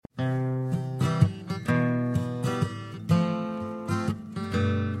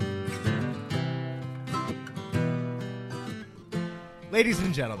Ladies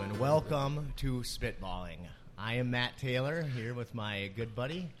and gentlemen, welcome to Spitballing. I am Matt Taylor, here with my good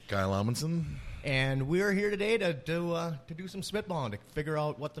buddy Kyle Amundsen. And we're here today to do some spitballing, to figure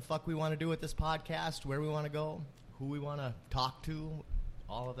out what the fuck we want to do with this podcast, where we want to go, who we want to talk to,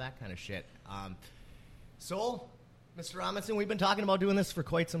 all of that kind of shit. So, Mr. Amundsen, we've been talking about doing this for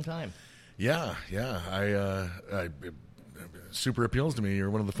quite some time. Yeah. It super appeals to me. You're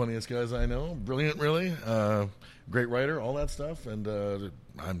one of the funniest guys I know. Brilliant, really. Great writer, all that stuff. And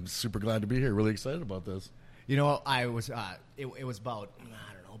I'm super glad to be here. Really excited about this. You know, I was. It was about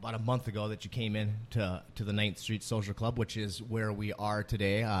a month ago that you came in to the 9th Street Social Club, which is where we are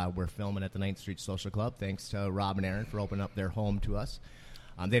today. We're filming at the 9th Street Social Club. Thanks to Rob and Aaron for opening up their home to us.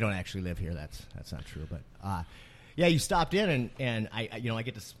 They don't actually live here. That's not true. But yeah, you stopped in, and I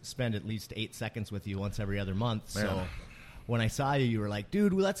get to spend at least 8 seconds with you once every other month. Man. So when I saw you, you were like,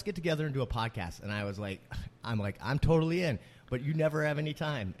 dude, well, let's get together and do a podcast. And I was like, I'm totally in, but you never have any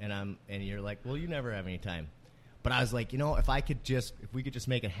time. And you're like, well, you never have any time. But I was like, if we could just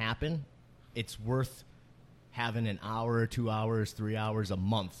make it happen, it's worth having an hour, 2 hours, 3 hours a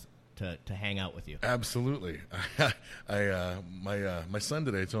month to hang out with you. Absolutely. My son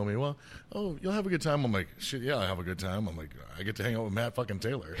today told me, you'll have a good time. I'm like, shit, yeah, I have a good time. I'm like, I get to hang out with Matt fucking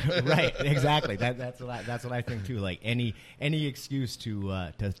Taylor. Right, exactly. That's what I think too. Like any excuse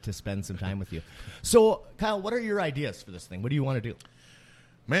to spend some time with you. So, Kyle, what are your ideas for this thing? What do you want to do?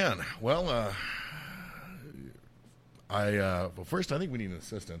 Man, first I think we need an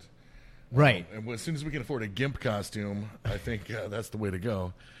assistant. Right. And as soon as we can afford a GIMP costume, I think that's the way to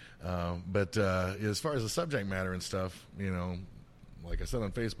go. But as far as the subject matter and stuff, like I said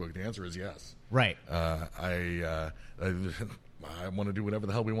on Facebook, the answer is yes. Right. I want to do whatever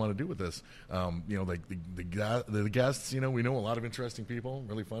the hell we want to do with this. Like the guests, we know a lot of interesting people,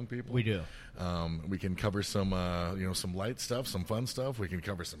 really fun people. We do. We can cover some light stuff, some fun stuff. We can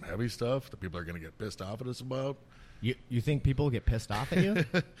cover some heavy stuff that people are going to get pissed off at us about. You think people get pissed off at you?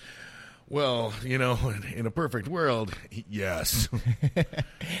 Well, in a perfect world, yes.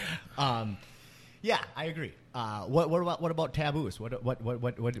 Yeah, I agree. What about taboos? What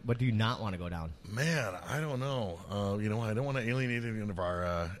do you not want to go down? Man, I don't know. I don't want to alienate any of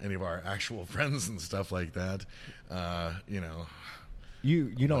our actual friends and stuff like that.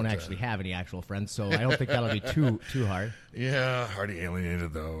 You don't actually have any actual friends, so I don't think that'll be too hard. Yeah, already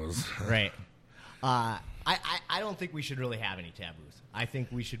alienated those. Right. I don't think we should really have any taboos. I think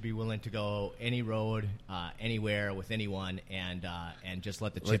we should be willing to go any road, anywhere with anyone, and just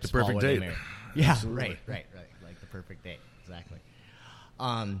let the chips fall where they may. Yeah, right. Like the perfect date, exactly.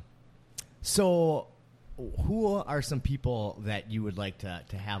 So, who are some people that you would like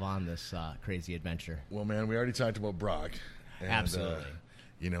to have on this crazy adventure? Well, man, we already talked about Brock. And, absolutely.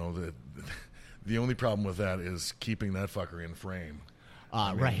 The only problem with that is keeping that fucker in frame.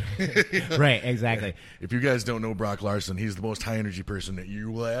 Right, right, exactly. If you guys don't know Brock Larson, he's the most high energy person that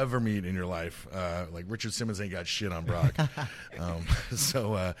you will ever meet in your life. Like Richard Simmons ain't got shit on Brock.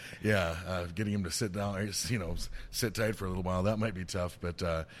 Getting him to sit down, sit tight for a little while, that might be tough. But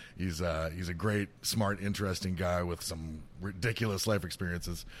he's a great, smart, interesting guy with some ridiculous life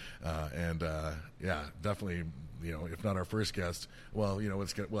experiences, definitely. If not our first guest, we'll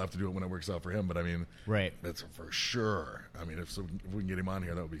have to do it when it works out for him. But right, that's for sure. if we can get him on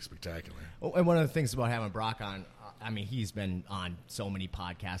here, that would be spectacular. Oh, and one of the things about having Brock on, he's been on so many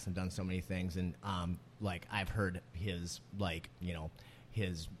podcasts and done so many things, and I've heard his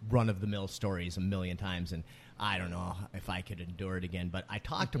his run of the mill stories a million times, and I don't know if I could endure it again. But I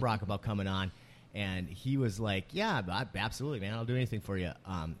talked to Brock about coming on, and he was like, "Yeah, absolutely, man, I'll do anything for you."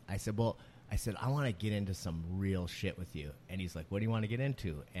 I said, I want to get into some real shit with you. And he's like, what do you want to get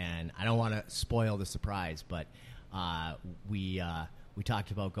into? And I don't want to spoil the surprise, but we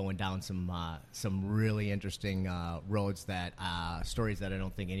talked about going down some really interesting roads stories that I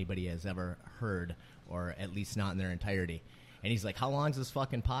don't think anybody has ever heard, or at least not in their entirety. And he's like, how long is this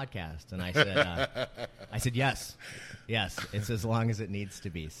fucking podcast? And I said, yes, it's as long as it needs to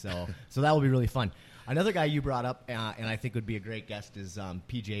be. So that will be really fun. Another guy you brought up, and I think would be a great guest, is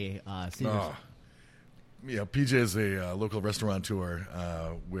PJ Seegers. Oh. Yeah, PJ is a local restaurateur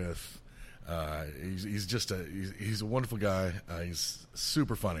with. He's a wonderful guy. He's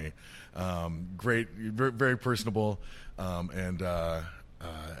super funny, great, very, very personable, and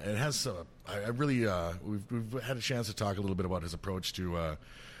it has. We've had a chance to talk a little bit about his approach to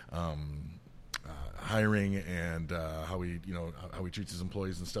hiring and how he treats his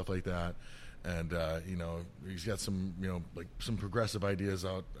employees and stuff like that. And he's got some some progressive ideas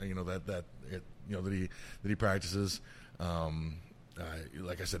out that he practices.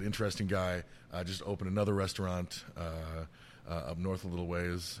 Like I said, interesting guy. Just opened another restaurant up north a little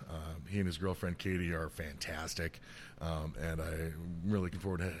ways. He and his girlfriend Katie are fantastic, and I'm really looking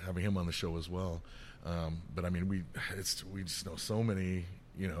forward to having him on the show as well. But I mean, we just know so many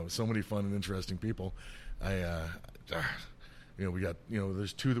fun and interesting people. We got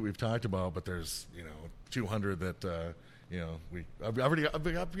there's 2 that we've talked about, but there's 200 that. I've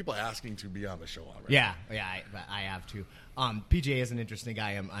got people asking to be on the show already. Yeah, I have too. PJ is an interesting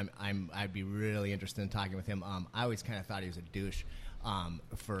guy. I'd be really interested in talking with him. I always kind of thought he was a douche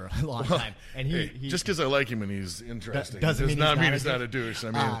for a long time, and he just because I like him and he's interesting does not mean he's not a douche.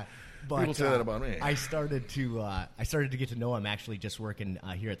 I mean, people say that about me. I started to get to know him actually just working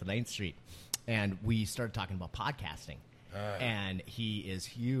here at the 9th Street, and we started talking about podcasting. And he is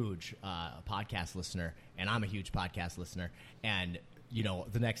huge podcast listener, and I'm a huge podcast listener. And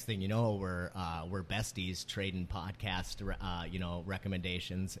the next thing you know, we're besties trading podcast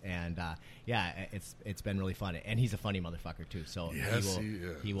recommendations, and it's been really fun. And he's a funny motherfucker too. So yes,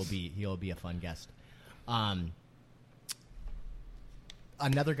 he will be a fun guest.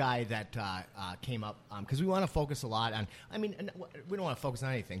 Another guy that came up because we want to focus a lot on. I mean, we don't want to focus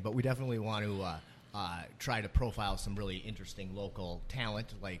on anything, but we definitely want to. Try to profile some really interesting local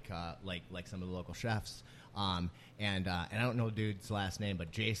talent, like some of the local chefs, and I don't know the dude's last name, but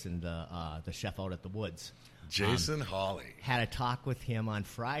Jason, the chef out at the Woods, Jason Hawley, had a talk with him on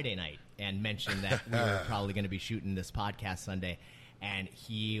Friday night and mentioned that we were probably going to be shooting this podcast Sunday, and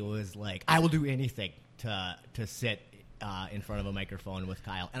he was like, "I will do anything to sit in front of a microphone with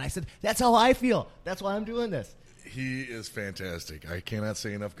Kyle," and I said, "That's how I feel. That's why I'm doing this." He is fantastic. I cannot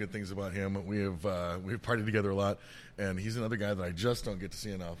say enough good things about him. We've partied together a lot, and he's another guy that I just don't get to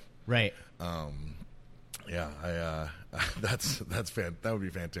see enough. Right. That would be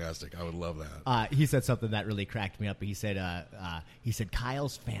fantastic. I would love that. He said something that really cracked me up. He said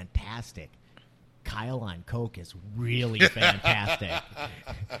Kyle's fantastic. Kyle on coke is really fantastic.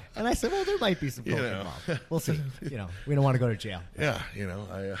 And I said, well, there might be some coke involved. We'll see. We don't want to go to jail. Yeah,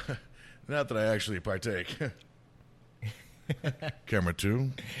 I not that I actually partake. Camera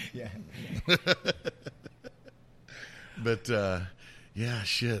 2. Yeah. But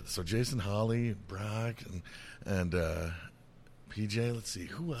shit. So Jason Hawley, Brock, and PJ. Let's see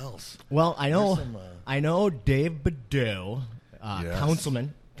who else. Well, I know Dave Badeau, yes.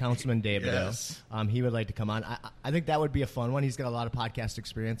 Councilman Dave yes. Badeau. He would like to come on. I think that would be a fun one. He's got a lot of podcast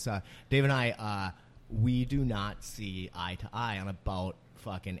experience. Dave and I, we do not see eye to eye on about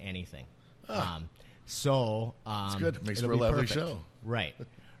fucking anything. So it's good. It makes for a lovely show. Right.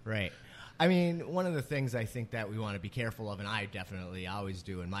 I mean, one of the things I think that we want to be careful of, and I definitely always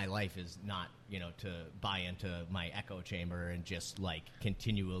do in my life, is not, to buy into my echo chamber and just like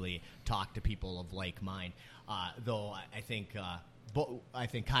continually talk to people of like mind. Though I think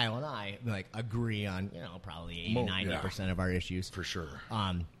Kyle and I like agree on probably 80-90% of our issues for sure.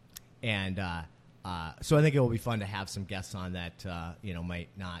 So I think it will be fun to have some guests on that might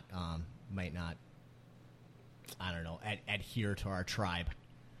not I don't know adhere to our tribe,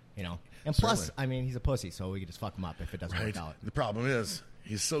 And plus, I mean, he's a pussy, so we can just fuck him up if it doesn't work out. The problem is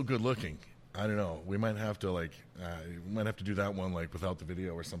he's so good looking. I don't know. We might have to do that one without the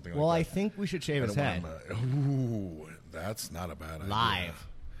video or something. Well, like I that. think we should shave his head. Ooh, that's not a bad idea. Live.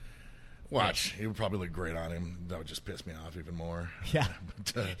 Watch, he would probably look great on him. That would just piss me off even more. Yeah,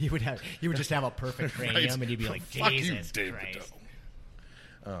 but, he would just have a perfect cranium, and he'd be like, Fuck Jesus you, Christ.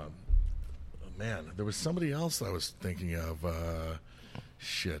 Man, there was somebody else I was thinking of.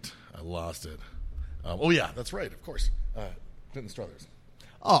 Shit, I lost it. Oh yeah, that's right. Of course, Clinton Struthers.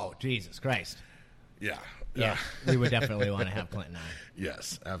 Oh Jesus Christ. Yeah. We would definitely want to have Clinton on.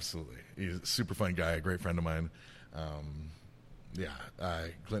 Yes, absolutely. He's a super fun guy, a great friend of mine.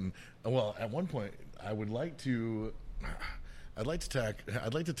 Clinton. Well, at one point, I'd like to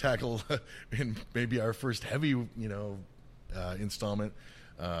tackle in maybe our first heavy, installment.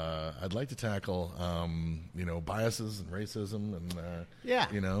 I'd like to tackle, biases and racism and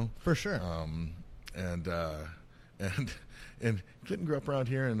for sure. And Clinton grew up around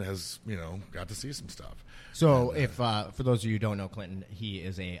here and has got to see some stuff. So, if for those of you who don't know Clinton, he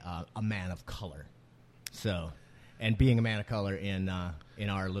is a man of color. So, and being a man of color in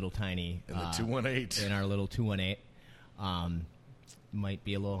our little tiny in the 218 in our little 218 might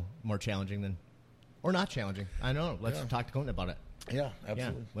be a little more challenging than, or not challenging. I don't know. Let's talk to Clinton about it. Yeah,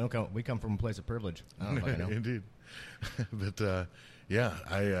 absolutely. Yeah, we come from a place of privilege. I don't fucking know. Indeed. But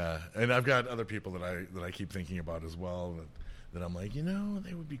and I've got other people that I keep thinking about as well that I'm like,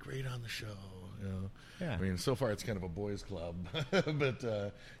 they would be great on the show. Yeah. I mean, so far it's kind of a boys' club, but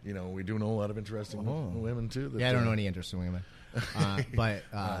we do know a lot of interesting women too. That, I don't know any interesting women. But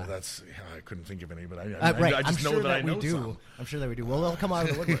that's I couldn't think of any, but right. I just I'm know sure that I know we do. some. I'm sure that we do. Well, they'll come out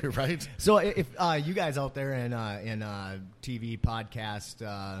of the woodwork, right? So if you guys out there in TV, podcast,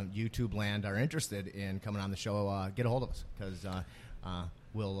 YouTube land are interested in coming on the show, get a hold of us because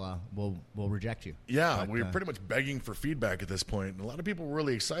we'll reject you. Yeah, but, we're pretty much begging for feedback at this point. And a lot of people were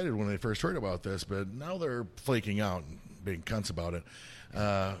really excited when they first heard about this, but now they're flaking out and being cunts about it.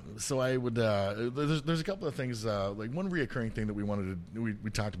 So I would. There's a couple of things. Like one reoccurring thing that we wanted to. We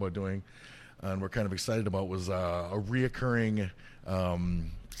talked about doing, and we're kind of excited about was a reoccurring,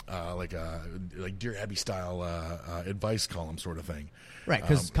 like Dear Abby style advice column sort of thing. Right,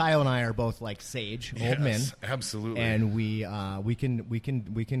 because Kyle and I are both like sage old men, absolutely, and we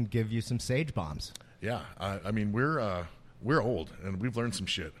can give you some sage bombs. Yeah, I mean we're old and we've learned some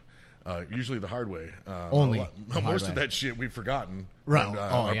shit. Usually the hard way. Most of that shit we've forgotten. Right. And,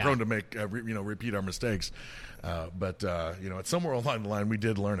 are prone to make repeat our mistakes. But at somewhere along the line we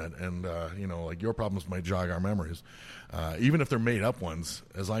did learn it, and like your problems might jog our memories, even if they're made up ones.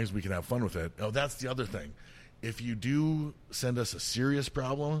 As long as we can have fun with it. Oh, that's the other thing. If you do send us a serious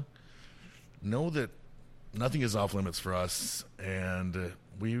problem, know that nothing is off limits for us, and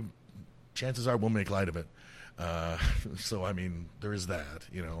chances are we'll make light of it. So I mean, there is that,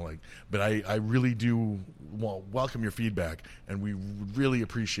 but I really do welcome your feedback, and we really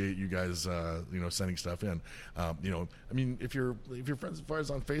appreciate you guys, sending stuff in. I mean, if your friends as far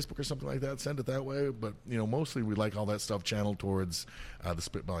as on Facebook or something like that, send it that way. But mostly we like all that stuff channeled towards the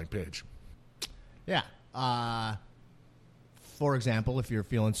Spitballing page. Yeah. For example, if you're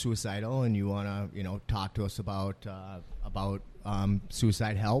feeling suicidal and you want to, talk to us about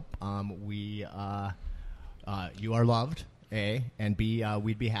suicide help, you are loved, A, and B,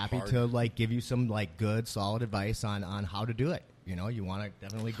 we'd be happy to give you some good solid advice on how to do it. You want to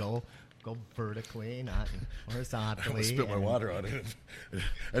definitely go vertically, not horizontally. I spit my water out. I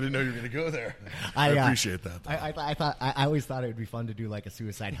didn't know you were going to go there. I appreciate that. I always thought it would be fun to do like a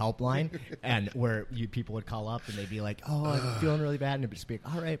suicide helpline, and where people would call up and they'd be like, "Oh, I'm feeling really bad," and it'd just be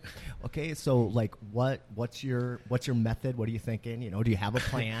like, "All right, okay, so what's your method? What are you thinking? Do you have a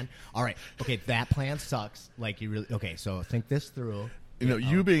plan? All right, okay, that plan sucks. So think this through."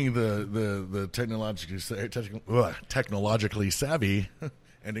 You being the technologically savvy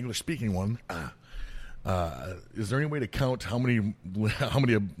and English-speaking one, is there any way to count how many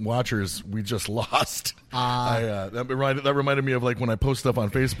watchers we just lost? That reminded me of when I post stuff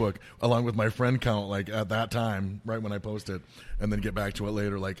on Facebook along with my friend count, at that time, right when I post it, and then get back to it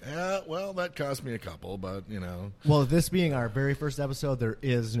later, that cost me a couple, but Well, this being our very first episode, there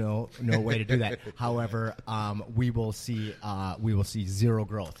is no way to do that. However, we will see zero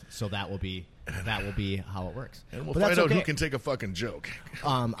growth, so that will be how it works. And we'll find out who can take a fucking joke.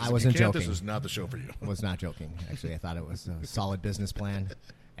 I wasn't joking. This is not the show for you. I was not joking. Actually, I thought it was a solid business plan,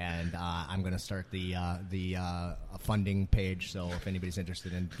 and I'm going to start the funding page. So if anybody's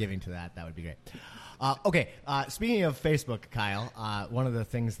interested in giving to that would be great. Okay. Speaking of Facebook, Kyle, one of the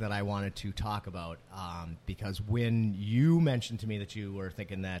things that I wanted to talk about, because when you mentioned to me that you were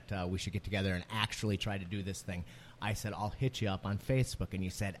thinking that we should get together and actually try to do this thing, I said, I'll hit you up on Facebook. And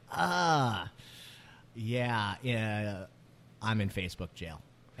you said, yeah, I'm in Facebook jail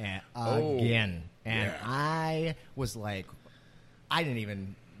again. And I was like, I didn't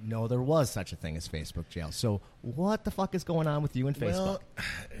even know there was such a thing as Facebook jail. So what the fuck is going on with you and Facebook? Well,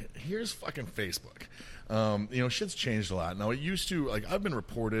 here's fucking Facebook. Shit's changed a lot. Now, it used to, I've been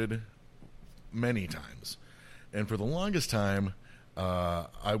reported many times. And for the longest time,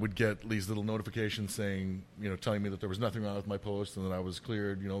 I would get these little notifications saying, telling me that there was nothing wrong with my post and that I was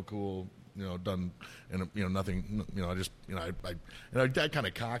cleared, cool, done, and nothing, I got kind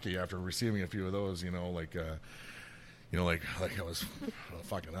of cocky after receiving a few of those, like I was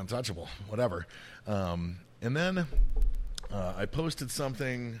fucking untouchable, whatever. And then I posted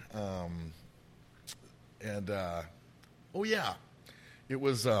something, and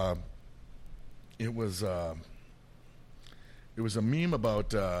it was a meme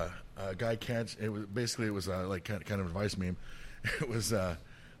about a guy can't. It was kind of advice meme. It was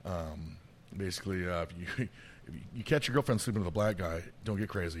basically if you catch your girlfriend sleeping with a black guy, don't get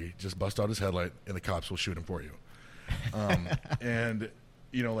crazy. Just bust out his headlight, and the cops will shoot him for you. And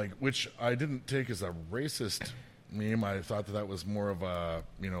which I didn't take as a racist meme. I thought that was more of a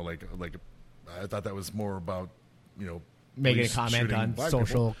I thought that was more about making a comment on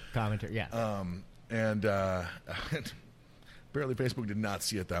social commentary. Yeah. apparently Facebook did not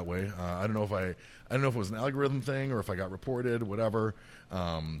see it that way. I don't know if it was an algorithm thing or if I got reported, whatever.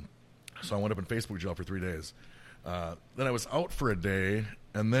 So I wound up in Facebook jail for 3 days. Then I was out for a day,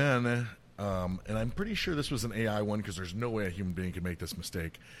 and then, and I'm pretty sure this was an AI one because there's no way a human being could make this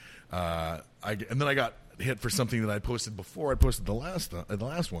mistake. And then I got hit for something that I posted before I posted the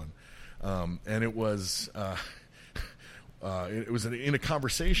last one, and it was in a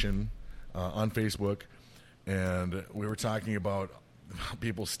conversation on Facebook, and we were talking about how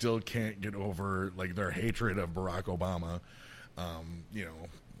people still can't get over like their hatred of Barack Obama.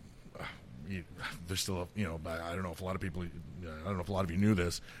 There's still, I don't know if a lot of people, I don't know if a lot of you knew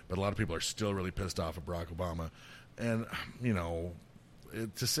this, but a lot of people are still really pissed off at Barack Obama. And,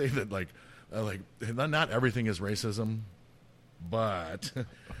 to say that, not everything is racism, but,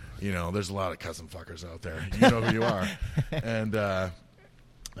 there's a lot of cousin fuckers out there. You know who you are. And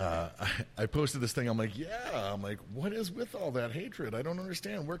I posted this thing. I'm like, what is with all that hatred? I don't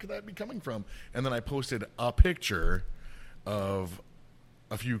understand. Where could that be coming from? And then I posted a picture of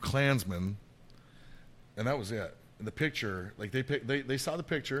a few Klansmen, and that was it. And the picture, like they saw the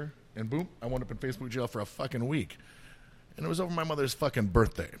picture, and boom, I wound up in Facebook jail for a fucking week, and it was over my mother's fucking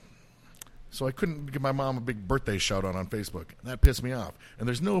birthday. So I couldn't give my mom a big birthday shout out on Facebook, and that pissed me off. And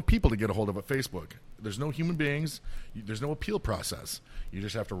there's no people to get a hold of at Facebook. There's no human beings. There's no appeal process. You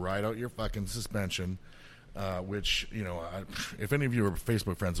just have to ride out your fucking suspension, which if any of you are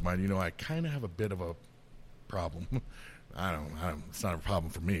Facebook friends of mine, I kind of have a bit of a problem. It's not a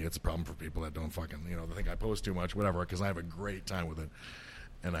problem for me. It's a problem for people that don't fucking, they think I post too much, whatever, because I have a great time with it.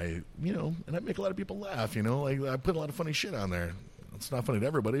 And I make a lot of people laugh, like I put a lot of funny shit on there. It's not funny to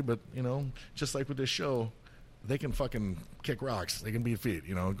everybody, but, just like with this show, they can fucking kick rocks. They can beat feet,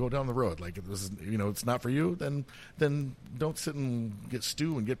 go down the road. Like, if this is, it's not for you, then don't sit and get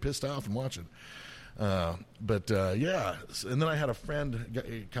stew and get pissed off and watch it. Yeah. And then I had a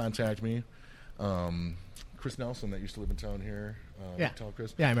friend contact me, Chris Nelson, that used to live in town here. Tell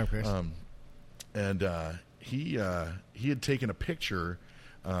Chris. Yeah, I remember Chris. And he had taken a picture.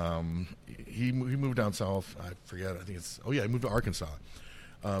 He moved down south. I forget. I think he moved to Arkansas.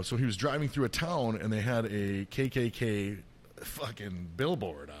 So he was driving through a town, and they had a KKK fucking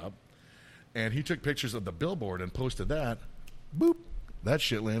billboard up, and he took pictures of the billboard and posted that. Boop. That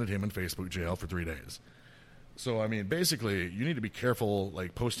shit landed him in Facebook jail for 3 days. So, I mean, basically, you need to be careful,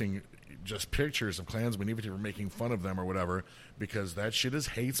 like, posting just pictures of Klansmen, even if you're making fun of them or whatever, because that shit is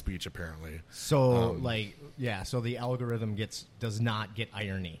hate speech, apparently. So, so the algorithm does not get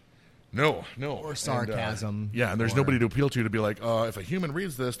irony. No. Or sarcasm. And there's nobody to appeal to be like, if a human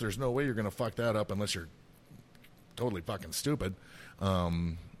reads this, there's no way you're going to fuck that up unless you're totally fucking stupid.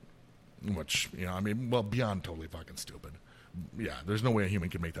 Which, beyond totally fucking stupid. Yeah, there's no way a human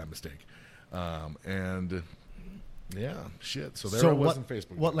can make that mistake. Yeah, shit. So there I was in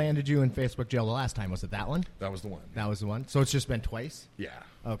Facebook jail. What landed you in Facebook jail the last time? Was it that one? That was the one. That was the one? So it's just been twice? Yeah.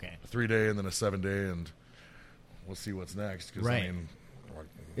 Okay. A 3-day and then a 7-day, and we'll see what's next. Right.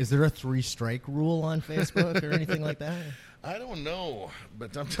 Is there a 3-strike rule on Facebook or anything like that? I don't know,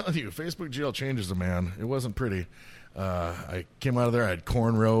 but I'm telling you, Facebook jail changes a man. It wasn't pretty. I came out of there, I had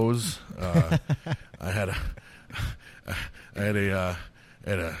cornrows. I had a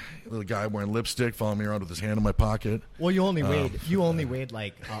little guy wearing lipstick following me around with his hand in my pocket. Well, you only weighed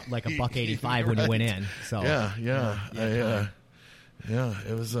like $185 when you went in. So yeah.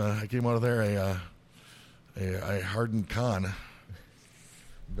 It was. I came out of there a hardened con.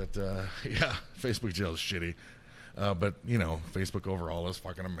 But Facebook jail is shitty. But Facebook overall is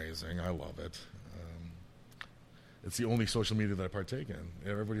fucking amazing. I love it. It's the only social media that I partake in.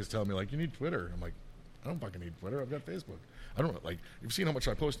 Everybody's telling me like, you need Twitter. I'm like, I don't fucking need Twitter. I've got Facebook. I don't like. You've seen how much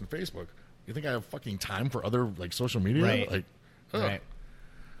I post on Facebook. You think I have fucking time for other like social media? Right. Like, right.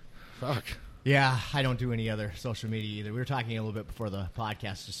 Fuck. Yeah, I don't do any other social media either. We were talking a little bit before the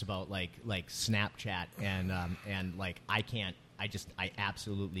podcast just about like Snapchat and like I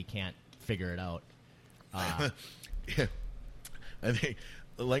absolutely can't figure it out. Yeah. I think,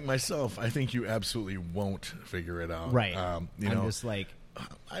 like myself, I think you absolutely won't figure it out. Right. I'm just like,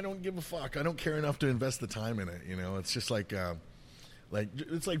 I don't give a fuck. I don't care enough to invest the time in it. It's just like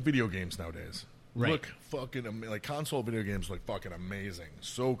it's like video games nowadays. Right. Look, fucking like console video games look fucking amazing.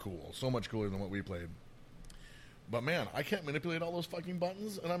 So cool. So much cooler than what we played. But man, I can't manipulate all those fucking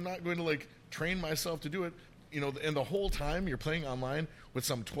buttons, and I'm not going to like train myself to do it. And the whole time you're playing online with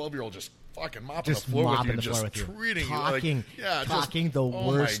some 12-year-old just fucking mopping the floor with you, just treating talking, you like talking the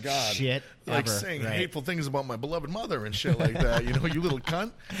worst shit like ever. Saying hateful things about my beloved mother and shit like that. You little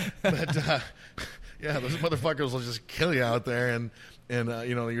cunt. But those motherfuckers will just kill you out there, and and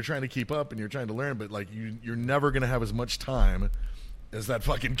you're trying to keep up and you're trying to learn, but like you're never going to have as much time as that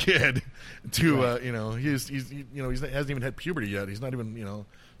fucking kid to Right. he hasn't even had puberty yet. He's not even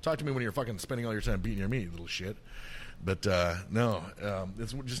talk to me when you're fucking spending all your time beating your meat, little shit. But no,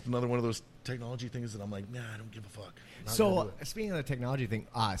 it's just another one of those technology things that I'm like, nah, I don't give a fuck. Not gonna So do it. speaking of the technology thing,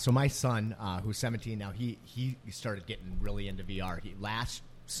 so my son, who's 17 now, he started getting really into VR. Last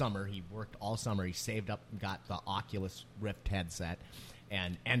summer, he worked all summer. He saved up and got the Oculus Rift headset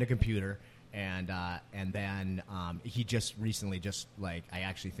and a computer. And then he just recently, I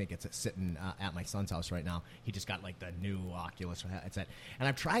actually think it's sitting at my son's house right now. He just got like the new Oculus headset, and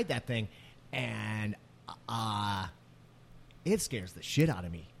I've tried that thing, and it scares the shit out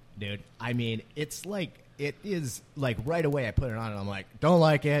of me, dude. I mean, it is like right away I put it on and I'm like, don't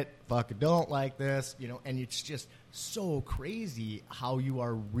like it, fucking don't like this, and it's just so crazy how you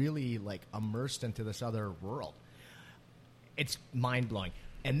are really like immersed into this other world. It's mind blowing.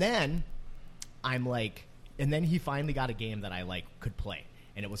 And then he finally got a game that I could play,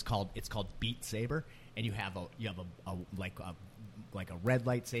 and it's called Beat Saber, and you have a red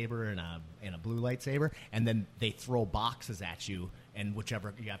lightsaber and a blue lightsaber, and then they throw boxes at you, and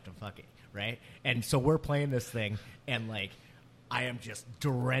whichever you have to fuck it, right? And so we're playing this thing, and I am just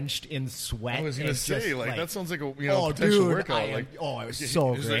drenched in sweat. I was gonna say, that sounds like a potential dude, workout. it was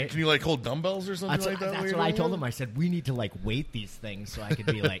so great. Can you hold dumbbells or something like that? That's what I told him. I said we need to weight these things so I could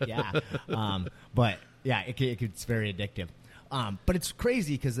be like, yeah. But yeah, it's very addictive. But it's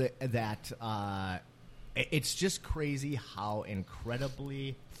crazy because it's just crazy how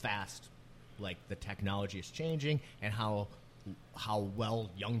incredibly fast the technology is changing, and how well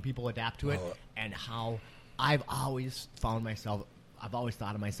young people adapt to it, and how I've always thought of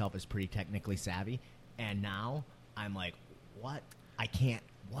myself as pretty technically savvy, and now I'm like, what? I can't.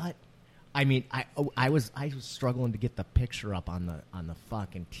 What? I mean, I was struggling to get the picture up on the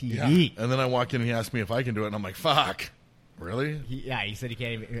fucking TV. Yeah. And then I walk in and he asked me if I can do it, and I'm like, fuck. Really? He said he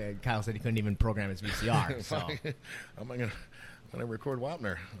can't even. Kyle said he couldn't even program his VCR. So I'm gonna record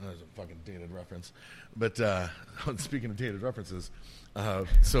Wapner. That's a fucking dated reference. But speaking of dated references,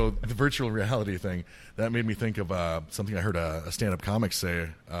 so the virtual reality thing that made me think of something I heard a stand-up comic say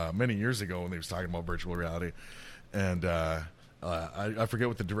many years ago when they was talking about virtual reality, and I forget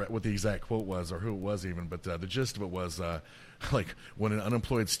what the exact quote was or who it was even, but the gist of it was when an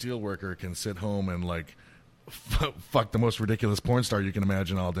unemployed steelworker can sit home and fuck the most ridiculous porn star you can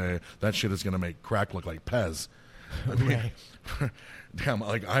imagine all day, that shit is going to make crack look like Pez. I mean, damn,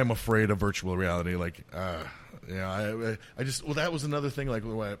 I'm afraid of virtual reality. I just, that was another thing,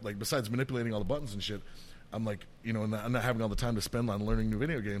 besides manipulating all the buttons and shit, I'm I'm not having all the time to spend on learning new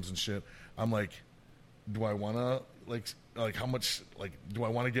video games and shit. I'm like, do I want to, how much, do I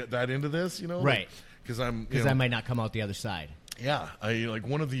want to get that into this, Right. Because I might not come out the other side. Yeah,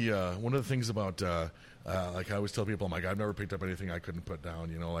 one of the things about I always tell people, I'm like, I've never picked up anything I couldn't put down.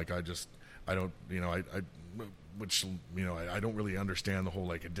 I don't really understand the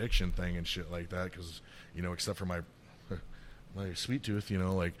whole addiction thing and shit like that, because except for my sweet tooth,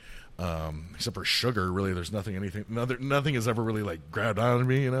 except for sugar, really, there's nothing has ever really grabbed on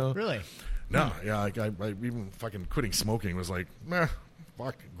me, Really? No, yeah, I even fucking quitting smoking was meh,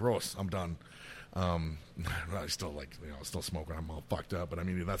 fuck, gross, I'm done. I still still smoke when I'm all fucked up, but I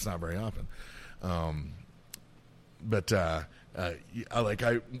mean that's not very often.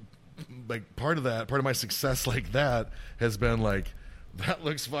 Part of my success that has been that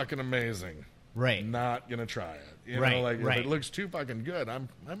looks fucking amazing. Right. Not gonna try it. Right. If it looks too fucking good, I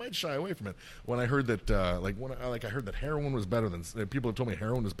might shy away from it. When I heard that I heard that heroin was better than people have told me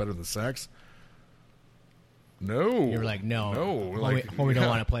heroin was better than sex. No. You're like, no. Homie don't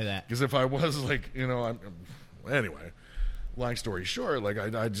want to play that. Because if I was anyway, long story short,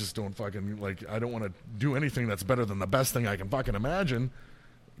 I just don't fucking I don't want to do anything that's better than the best thing I can fucking imagine.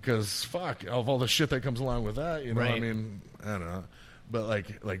 Because fuck, of all the shit that comes along with that, Right. I mean, I don't know. But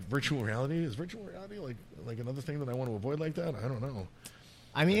virtual reality, is virtual reality another thing that I want to avoid like that? I don't know.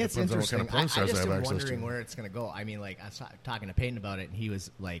 I mean, it's depends on what interesting. kind of porn I stars just I have am access wondering to. where it's going to go. I mean, I was talking to Peyton about it, and he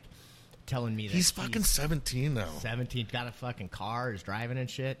was telling me that He's fucking 17 now. 17, got a fucking car, is driving and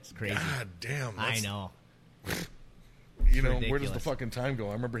shit. It's crazy. God damn. I know. Where does the ridiculous. fucking time go?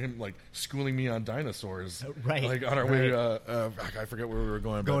 I remember him schooling me on dinosaurs. Right. On our way. I forget where we were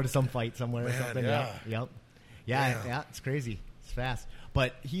going. Going to some fight somewhere or something. Yeah. Yep. Yeah. It's crazy. It's fast.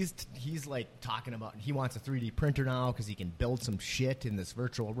 But he's talking about he wants a 3D printer now because he can build some shit in this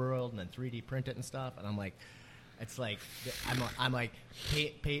virtual world and then 3D print it and stuff. And I'm like, I'm like,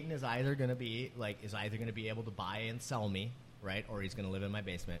 Peyton is either going to be able to buy and sell me, right, or he's going to live in my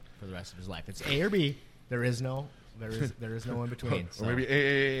basement for the rest of his life. It's A or B. There is no there is no in between. Or maybe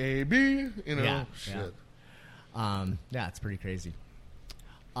AAAB, you know? Yeah, Shit. Yeah, it's pretty crazy.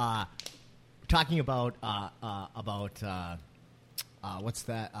 Talking about what's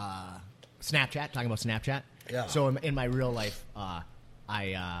that? Snapchat. Talking about Snapchat. Yeah. So in my real life, on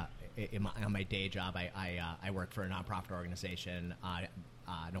my day job, I work for a nonprofit organization. I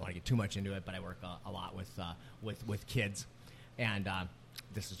don't want to get too much into it, but I work a lot with kids, and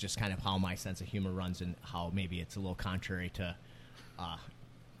this is just kind of how my sense of humor runs, and how maybe it's a little contrary to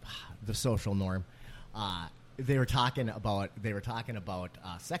the social norm. They were talking about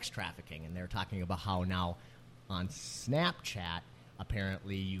sex trafficking, and they were talking about how now on Snapchat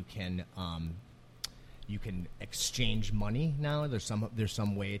apparently you can exchange money now. There's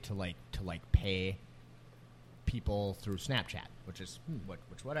some way to pay people through Snapchat, which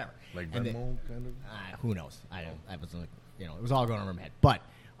whatever. Like Venmo, kind of. Who knows? I wasn't, it was all going over my head. But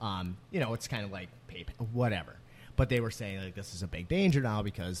it's kind of like PayPal, whatever. But they were saying like this is a big danger now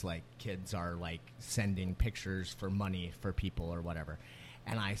because like kids are like sending pictures for money for people or whatever.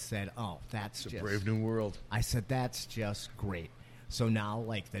 And I said, oh, that's It's a brave new world. I said that's just great. So now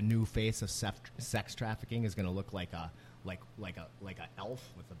like the new face of sex trafficking is going to look like a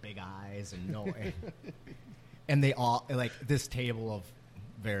elf with the big eyes and no, and they all like this table of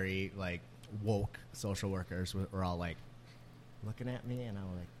very like woke social workers were all like looking at me, and I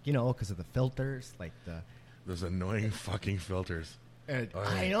was like, because of the filters, like those annoying fucking filters. And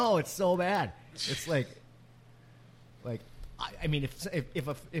I know, it's so bad. It's like I mean,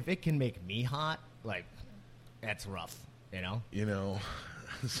 if it can make me hot, like that's rough, Well,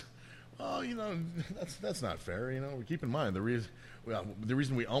 that's not fair. Keep in mind the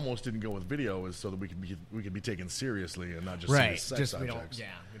reason we almost didn't go with video is so that we could be taken seriously and not just right. sex Just objects.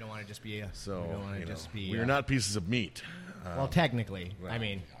 we don't want to just be we're not pieces of meat. Well, technically, well, I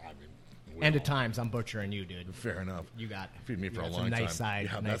mean, we end don't. of times, I'm butchering you, dude. Fair enough. You got feed me for a some long nice time.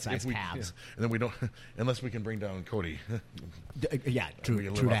 Nice size calves. And then we don't, unless we can bring down Cody. Yeah, true. We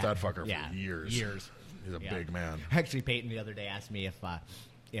can true live off that fucker for years. Years. He's a big man. Actually, Peyton the other day asked me if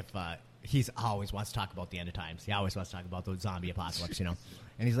he's always wants to talk about the end of times. He always wants to talk about the zombie apocalypse, And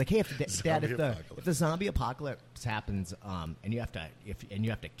he's like, "Hey, Dad, if the zombie apocalypse happens, and you have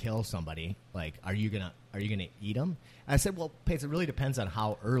to kill somebody, like, are you gonna eat them?" And I said, "Well, Peyton, it really depends on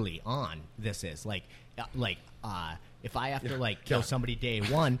how early on this is. If I have to kill somebody day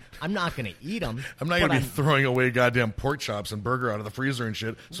one, I'm not gonna eat them. I'm not gonna be throwing away goddamn pork chops and burger out of the freezer and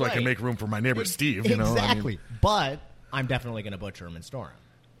shit, so I can make room for my neighbor Steve. Exactly. But I'm definitely gonna butcher them and store them.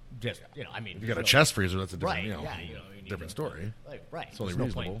 Just if you got a chest freezer, that's a different, different story. Right. It's only There's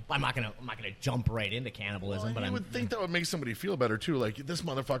reasonable. No point. I'm not gonna jump right into cannibalism. Well, but I would think that would make somebody feel better too. Like, this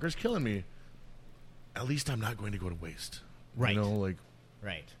motherfucker's killing me. At least I'm not going to go to waste. Right.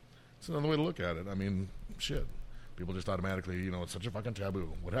 Right. It's another way to look at it. I mean, shit. People just automatically, it's such a fucking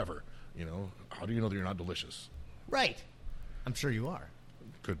taboo. Whatever. How do you know that you're not delicious? Right. I'm sure you are.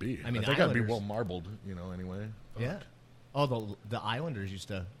 Could be. I mean, I think I'd be well marbled. Anyway. Yeah. Oh, the Islanders used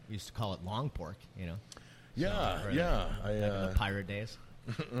to call it long pork. Yeah. So, yeah. Back in the pirate days.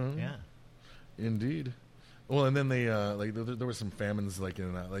 Yeah. Indeed. Well, and then they there were some famines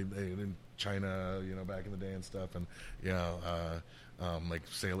in China, back in the day and stuff, and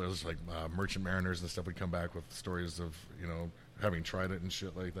sailors, merchant mariners and stuff would come back with stories of having tried it and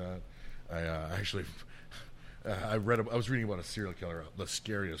shit like that. I was reading about a serial killer, the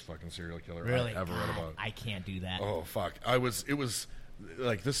scariest fucking serial killer really? I ever read about. I can't do that. Oh fuck! It was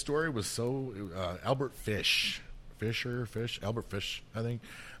like this story was so Albert Fish, Albert Fish, I think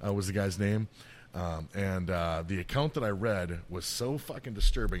was the guy's name. And the account that I read was so fucking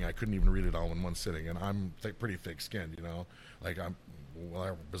disturbing I couldn't even read it all in one sitting, and I'm pretty thick-skinned,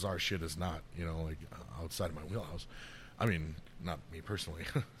 bizarre shit is not, outside of my wheelhouse. I mean, not me personally,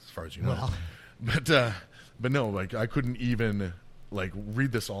 as far as you know. Well. But no, I couldn't even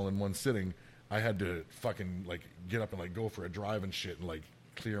read this all in one sitting. I had to fucking get up and go for a drive and shit and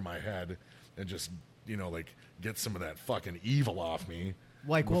clear my head and just get some of that fucking evil off me.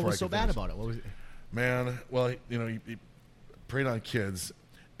 What was so bad about it? What was it? Man, well, he preyed on kids,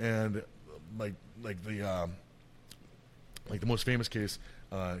 and the most famous case,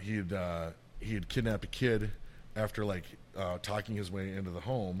 he had kidnapped a kid after talking his way into the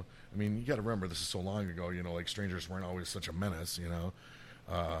home. I mean, you got to remember this is so long ago. Strangers weren't always such a menace.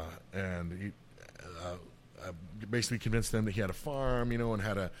 And he basically convinced them that he had a farm, and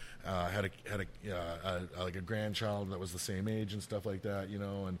had a grandchild that was the same age and stuff like that,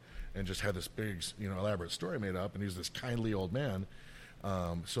 and just had this big, elaborate story made up. And he was this kindly old man.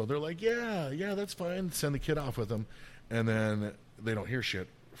 So they're like, yeah, that's fine. Send the kid off with him. And then they don't hear shit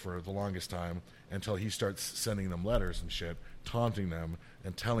for the longest time until he starts sending them letters and shit, taunting them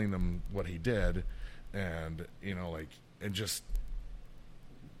and telling them what he did, and and just.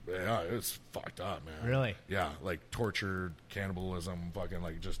 Yeah, it was fucked up, man. Really? Yeah, like torture, cannibalism, fucking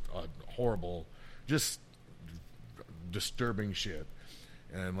like just horrible, just disturbing shit.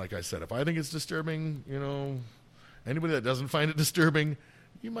 And like I said, if I think it's disturbing, anybody that doesn't find it disturbing,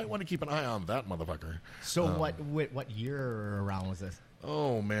 you might want to keep an eye on that motherfucker. So what year around was this?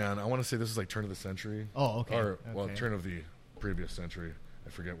 Oh man, I want to say this is like turn of the century. Oh, okay. Well, turn of the previous century. I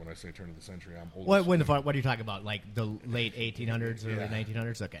forget when I say turn of the century. I'm old. What are you talking about? Like the late 1800s, early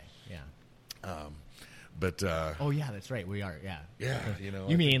 1900s? Okay, yeah. But oh yeah, that's right. We are. Yeah. Yeah,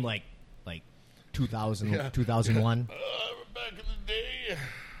 You mean like 2000, 2001? Back in the day.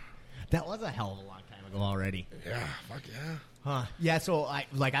 That was a hell of a long time ago already. Yeah. Fuck yeah. Huh. Yeah. So I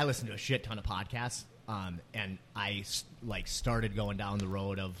listen to a shit ton of podcasts. And I started going down the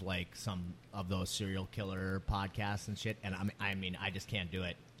road of like some of those serial killer podcasts and shit. And I just can't do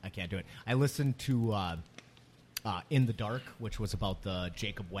it. I can't do it. I listened to In the Dark, which was about the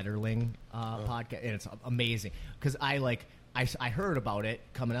Jacob Wetterling podcast, and it's amazing because I heard about it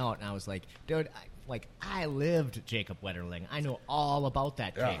coming out, and I was like, dude, I lived Jacob Wetterling. I know all about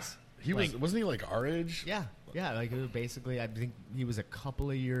that case. He wasn't he like our age? Yeah. Like basically, I think he was a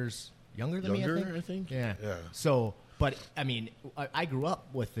couple of years. Younger than me, I think. Yeah. So, but I mean, I grew up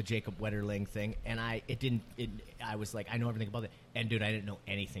with the Jacob Wetterling thing, and I was like, I know everything about it, and dude, I didn't know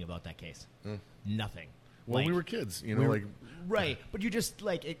anything about that case. Nothing. Well, we were kids, right? But you just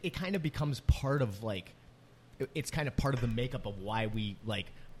it kind of becomes part of it's kind of part of the makeup of why we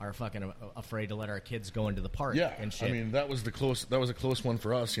are fucking afraid to let our kids go into the park. Yeah, and shit. I mean that was a close one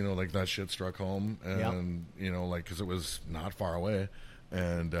for us. That shit struck home, and because it was not far away.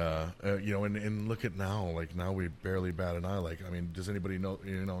 And and look at now. Now we barely bat an eye. Does anybody know?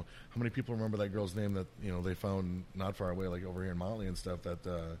 How many people remember that girl's name that they found not far away, over here in Motley and stuff? That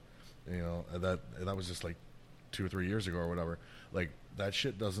that was just 2 or 3 years ago or whatever. That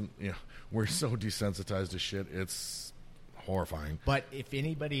shit doesn't. We're so desensitized to shit. It's horrifying. But if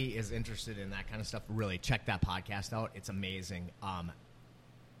anybody is interested in that kind of stuff, really check that podcast out. It's amazing.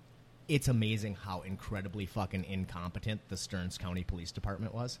 It's amazing how incredibly fucking incompetent the Stearns County Police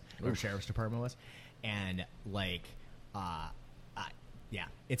Department was, or Sheriff's Department was, and yeah,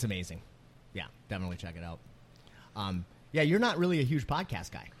 it's amazing. Yeah, definitely check it out. Yeah, you're not really a huge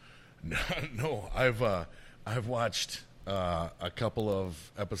podcast guy. No, I've watched a couple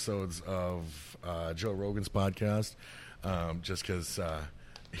of episodes of Joe Rogan's podcast, just because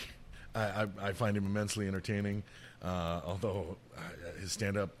I find him immensely entertaining. Although his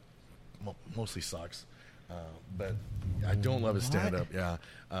stand-up mostly sucks, but I don't love his stand-up. Yeah,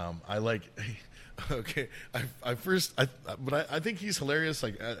 I like. Okay, I think he's hilarious.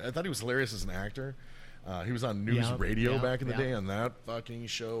 I thought he was hilarious as an actor. He was on News Radio back in the day, and that fucking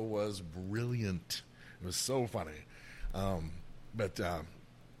show was brilliant. It was so funny. And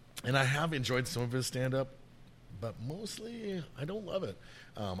I have enjoyed some of his stand-up, but mostly I don't love it.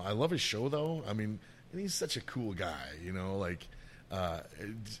 I love his show though. I mean, and he's such a cool guy. The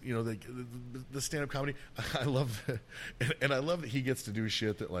stand-up comedy. I love, and I love that he gets to do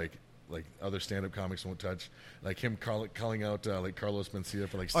shit that like other stand-up comics won't touch, like him calling out Carlos Mencia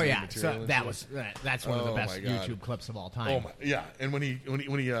for stealing material. So that's one of the best YouTube clips of all time. Oh my, yeah, and when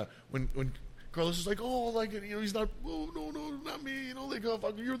Carlos is like, he's not, no, not me,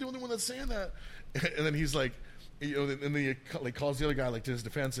 fuck, you're the only one that's saying that, and then he's like, and then he calls the other guy to his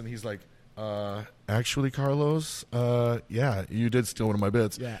defense, and he's like, actually, Carlos, yeah, you did steal one of my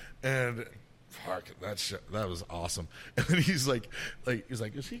bits, yeah, and. Fuck, that was awesome. And then he's like,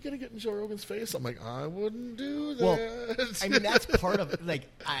 is he gonna get in Joe Rogan's face? I'm like, I wouldn't do that. Well, I mean, that's part of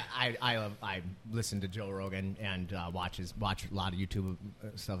I listen to Joe Rogan and watch a lot of YouTube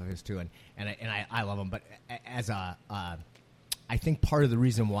stuff of his too, and I love him. But I think part of the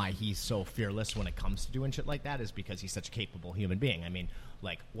reason why he's so fearless when it comes to doing shit like that is because he's such a capable human being. I mean,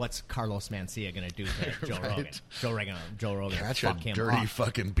 what's Carlos Mencia going to do to Joe Rogan? Joe Rogan catch fuck a him dirty up.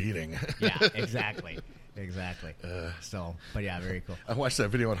 Fucking beating. Yeah, exactly. So, but yeah, very cool. I watched that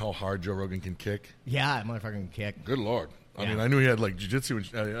video on how hard Joe Rogan can kick. Yeah, motherfucker can kick. Good Lord. I mean, I knew he had jiu-jitsu.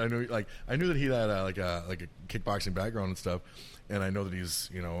 And, I knew that he had a kickboxing background and stuff, and I know that he's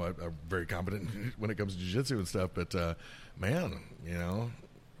a very competent when it comes to jiu-jitsu and stuff. But man,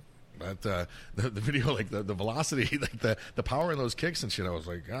 that the video, the velocity, the power in those kicks and shit, I was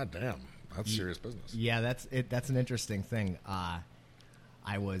like, God damn, that's serious business. Yeah, that's it. That's an interesting thing. I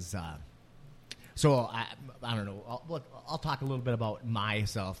was. So I don't know. I'll talk a little bit about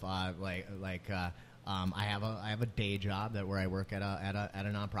myself. I have a day job where I work at a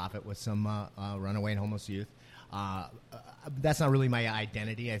nonprofit with some runaway and homeless youth. That's not really my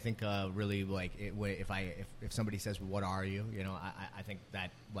identity. I think really like if somebody says what are you, I think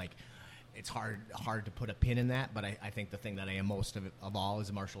that like it's hard to put a pin in that. But I think the thing that I am most of all is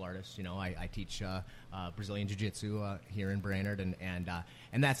a martial artist. I teach Brazilian Jiu-Jitsu here in Brainerd, and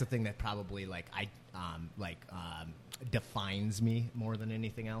that's the thing that probably defines me more than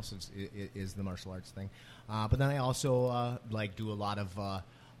anything else is the martial arts thing. But then I also do a lot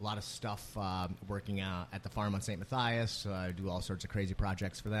of stuff working at the farm on St. Matthias. I do all sorts of crazy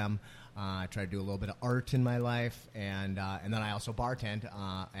projects for them. I try to do a little bit of art in my life, and then I also bartend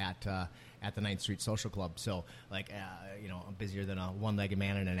at the 9th Street Social Club. So, I'm busier than a one-legged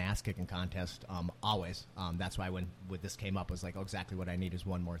man in an ass-kicking contest, always. That's why when this came up, I was like, oh, exactly what I need is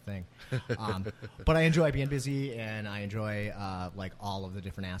one more thing. But I enjoy being busy, and I enjoy, all of the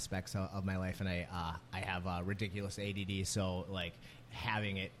different aspects of my life, and I have ridiculous ADD, so,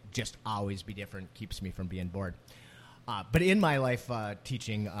 having it just always be different keeps me from being bored. But in my life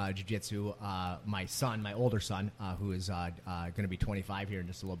teaching jiu-jitsu, my older son, who is going to be 25 here in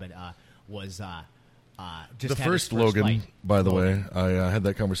just a little bit, was just the first Logan, fight. By the way. I had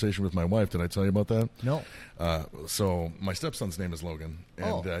that conversation with my wife. Did I tell you about that? No. So my stepson's name is Logan,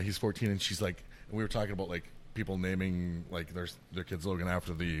 and he's 14, and she's like, we were talking about people naming their kids Logan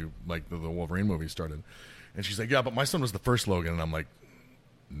after the Wolverine movie started, and she's like, yeah, but my son was the first Logan, and I'm like,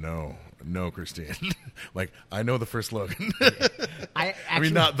 no, Christine. I know the first Logan. I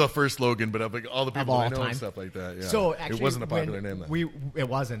mean, not the first Logan, but all the people I know and stuff like that. Yeah. So actually, it wasn't a popular name then. It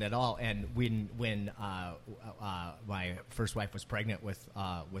wasn't at all. And when my first wife was pregnant with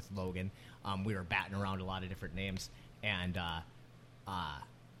Logan, we were batting around a lot of different names, and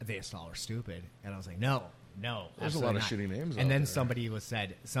they just all were stupid. And I was like, no. There's a lot of shitty names. And then somebody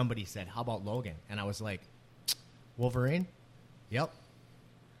said, how about Logan? And I was like, Wolverine? Yep.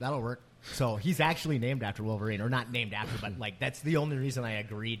 That'll work. So he's actually named after Wolverine, or not named after, but that's the only reason I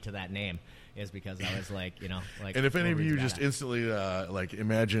agreed to that name is because I was like. And if any of you just instantly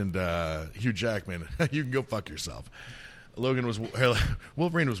imagined Hugh Jackman, you can go fuck yourself. Wolverine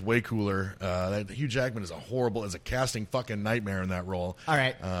was way cooler. Hugh Jackman is a casting fucking nightmare in that role. All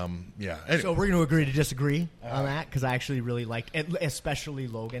right. Yeah. Anyway. So we're going to agree to disagree on that because I actually really liked it, especially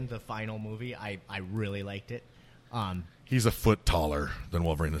Logan, the final movie. I really liked it. He's a foot taller than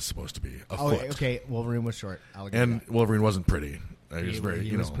Wolverine is supposed to be. Foot. Okay. Wolverine was short. I'll agree and with that. Wolverine wasn't pretty. He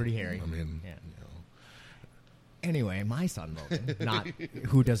was pretty hairy. I mean, yeah. Anyway, my son Logan,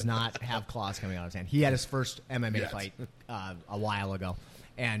 who does not have claws coming out of his hand, he had his first MMA fight a while ago,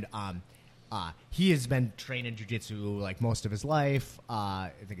 and he has been training jiu-jitsu most of his life. I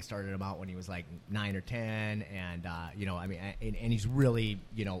think he started him out when he was 9 or 10, and and he's really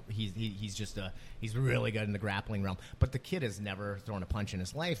he's really good in the grappling realm. But the kid has never thrown a punch in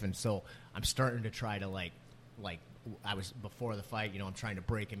his life, and so I'm starting to try to I was before the fight. I'm trying to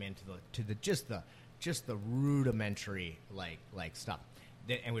break him into just the rudimentary stuff.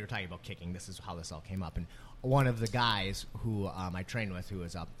 And we were talking about kicking. This is how this all came up. And one of the guys who I trained with, who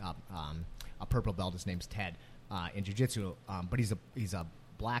is a purple belt, his name's Ted in jiu-jitsu, but he's a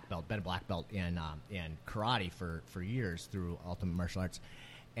black belt, been a black belt in karate for years through Ultimate Martial Arts.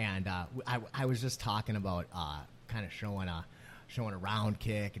 And I was just talking about kind of showing a round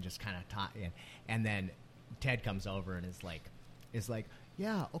kick and just kind of talking. And then Ted comes over and is like,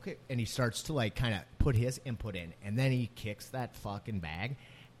 yeah, okay. And he starts to kind of put his input in, and then he kicks that fucking bag,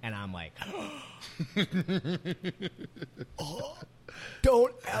 and I'm like, oh,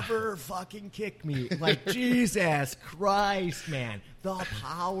 don't ever fucking kick me. Jesus Christ, man. The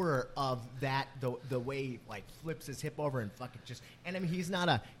power of that, the way he flips his hip over and fucking just, and I mean, he's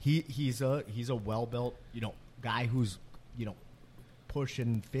not he's a well-built, guy who's,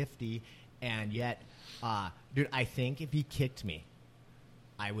 pushing 50, and yet, dude, I think if he kicked me,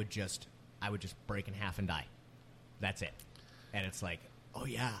 I would just break in half and die. That's it. And it's oh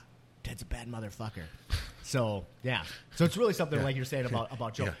yeah, Ted's a bad motherfucker. So yeah. So it's really something like you're saying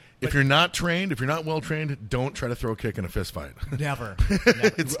about Joe. Yeah. If you're not well trained, don't try to throw a kick in a fist fight. Never.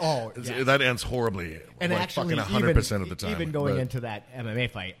 That ends horribly. And actually, fucking 100% of the time. Even going into that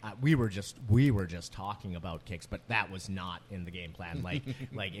MMA fight, we were just talking about kicks, but that was not in the game plan.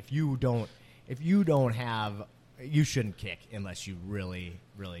 If you don't have. You shouldn't kick unless you really,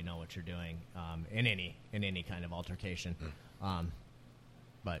 really know what you're doing in any kind of altercation.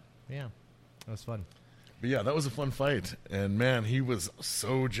 But yeah, it was fun. But yeah, that was a fun fight, and man, he was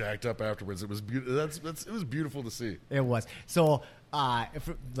so jacked up afterwards. It was it was beautiful to see. It was. So,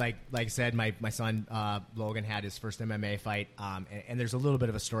 like I said, my son Logan had his first MMA fight, and there's a little bit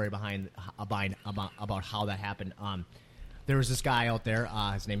of a story behind about how that happened. There was this guy out there.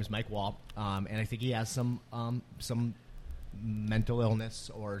 His name is Mike Wall, and I think he has some mental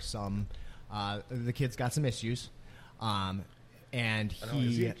illness or some. The kid's got some issues, and he.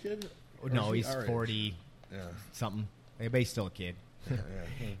 Is he a kid? No, he's 40 something. But he's still a kid.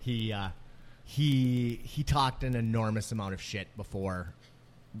 He talked an enormous amount of shit before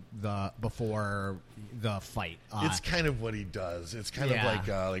the fight. It's kind of what he does. It's kind of like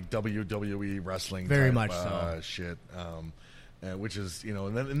WWE wrestling. Very type, much so. Shit. Which is,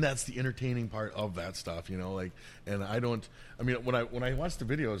 and that's the entertaining part of that stuff, and when I watch the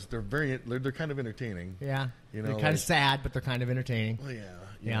videos, they're kind of entertaining. Yeah. They're kind of sad, but they're kind of entertaining. Well,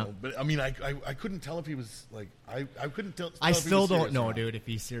 yeah. But I mean, I couldn't tell if he was like, I couldn't tell. I still don't know, dude, if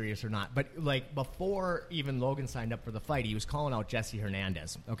he's serious or not. But like before even Logan signed up for the fight, he was calling out Jesse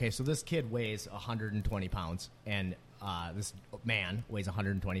Hernandez. Okay, so this kid weighs 120 pounds, and this man weighs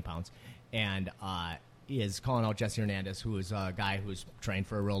 120 pounds, and is calling out Jesse Hernandez, who is a guy who's trained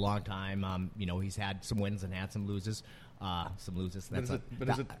for a real long time. He's had some wins and had some loses. I'm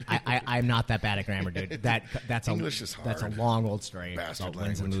not that bad at grammar, dude. That's English is hard. That's a long old story Bastard about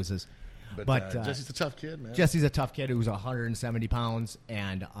wins and loses. But Jesse's a tough kid, man. Jesse's a tough kid who's 170 pounds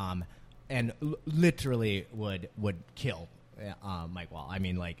and literally would kill Mike Wall. I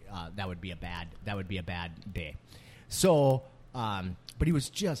mean, that would be a bad day. So, but he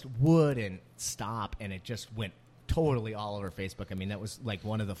wouldn't stop, and it just went totally all over Facebook. I mean, that was like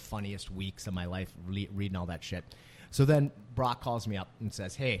one of the funniest weeks of my life reading all that shit. So then Brock calls me up and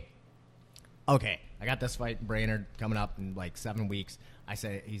says, "Hey, okay, I got this fight in Brainerd coming up in like 7 weeks."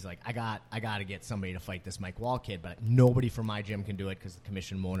 He's like, I got to get somebody to fight this Mike Wall kid, but nobody from my gym can do it because the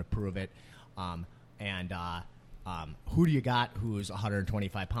commission won't approve it. Who do you got who's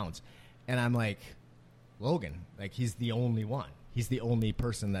 125 pounds? And I'm like, Logan. Like, he's the only one. He's the only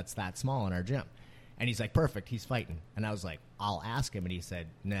person that's that small in our gym. And he's like, perfect, he's fighting. And I was like, I'll ask him. And he said,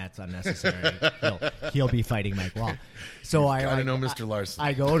 nah, it's unnecessary. he'll be fighting Mike Wall. So I know Mr. Larson.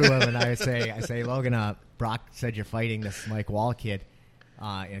 I go to him and I say, Logan, Brock said you're fighting this Mike Wall kid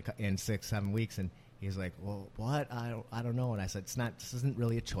in 6-7 weeks. And he's like, well, what? I don't know. And I said, this isn't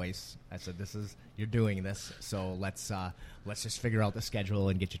really a choice. I said, you're doing this. So let's just figure out the schedule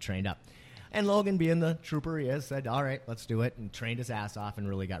and get you trained up. And Logan, being the trooper he is, said, all right, let's do it, and trained his ass off and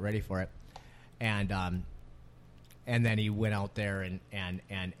really got ready for it. And then he went out there and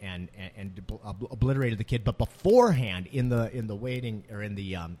obliterated the kid. But beforehand, in the waiting or in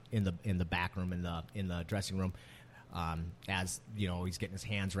the back room in the dressing room, as he's getting his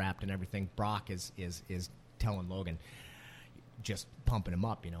hands wrapped and everything, Brock is telling Logan, just pumping him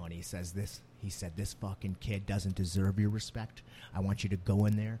up, and he says this. He said, this fucking kid doesn't deserve your respect. I want you to go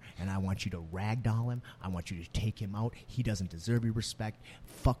in there, and I want you to ragdoll him. I want you to take him out. He doesn't deserve your respect.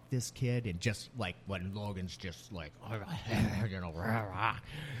 Fuck this kid. And just like when Logan's just like, rah, rah.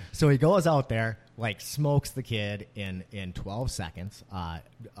 So he goes out there, like smokes the kid in 12 seconds.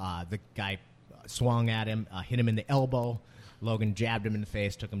 The guy swung at him, hit him in the elbow. Logan jabbed him in the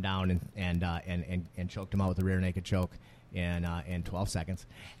face, took him down, and choked him out with a rear naked choke. In 12 seconds,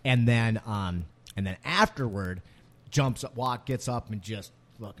 and then afterward, gets up and just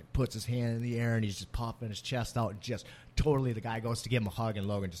fucking puts his hand in the air, and he's just popping his chest out, and just totally the guy goes to give him a hug, and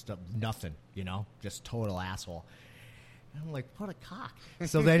Logan just nothing, just total asshole. And I'm like, what a cock.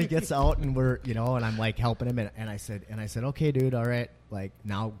 So then he gets out, and we're and I'm like helping him, and I said, okay, dude, all right, like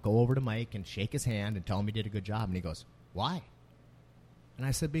now go over to Mike and shake his hand and tell him he did a good job. And he goes, why? And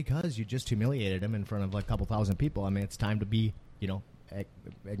I said, because you just humiliated him in front of like a couple thousand people. I mean, it's time to be,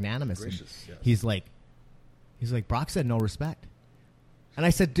 magnanimous. Gracious, yes. He's like, Brock said no respect. And I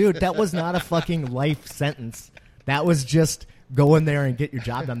said, dude, that was not a fucking life sentence. That was just go in there and get your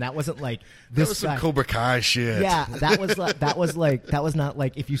job done. That wasn't like this. That was guy. some Cobra Kai shit. Yeah, that was not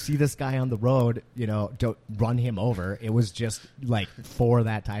like if you see this guy on the road, don't run him over. It was just like for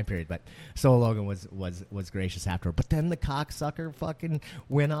that time period. But so Logan was gracious afterward. But then the cocksucker fucking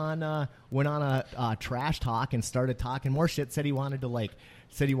went on a trash talk and started talking more shit. Said he wanted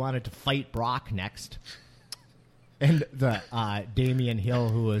to fight Brock next. And the Damian Hill,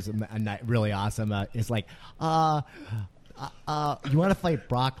 who was really awesome, is like, You want to fight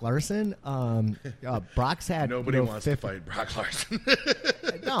Brock Larson? Brock's had Nobody wants to fight Brock Larson.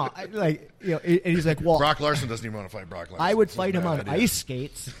 No, and he's like, well, Brock Larson doesn't even want to fight Brock Larson. I would fight him on ice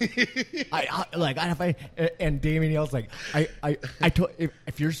skates. I'd fight. And Damien yells like,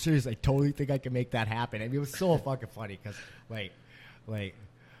 if you're serious, I totally think I can make that happen. I mean, it was so fucking funny because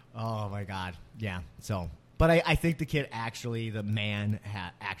oh my god, yeah. So, but I think the kid the man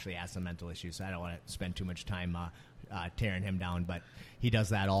actually has some mental issues. So I don't want to spend too much time tearing him down, but he does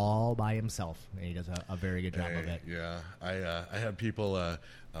that all by himself, and he does a very good job of it. Yeah, I had people.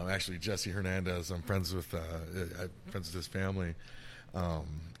 Actually, Jesse Hernandez. I'm friends with his family,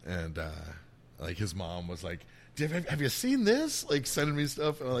 and like his mom was like, "Have you seen this?" Like sending me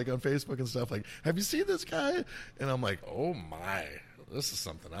stuff like on Facebook and stuff. Like, "Have you seen this guy?" And I'm like, "Oh my, this is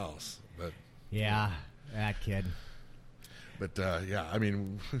something else." But yeah, that kid. But yeah, I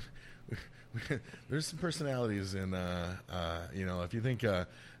mean. There's some personalities in, if you think the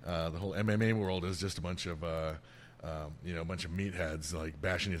whole MMA world is just a bunch of, a bunch of meatheads like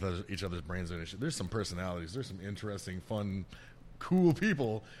bashing each other's brains and shit. There's some personalities. There's some interesting, fun, cool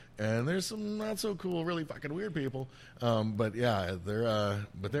people, and there's some not so cool, really fucking weird people. But yeah,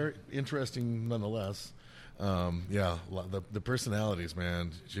 they're interesting nonetheless. The personalities,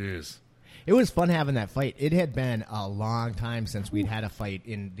 man. Jeez. It was fun having that fight. It had been a long time since we'd had a fight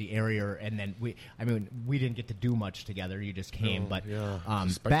in the area, and then we didn't get to do much together. You just came, back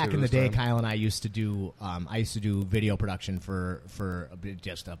in the day, Kyle and I used to do. I used to do video production for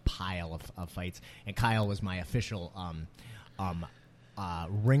just a pile of fights, and Kyle was my official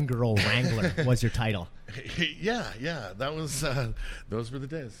ring girl wrangler. Was your title? Yeah, that was those were the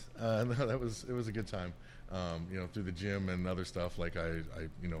days. It was a good time. Through the gym and other stuff. Like I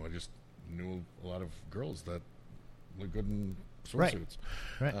just knew a lot of girls that look good in swimsuits,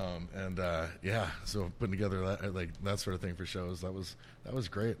 right? So putting together that sort of thing for shows, that was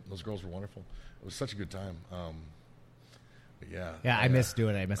great. Those girls were wonderful. It was such a good time. I miss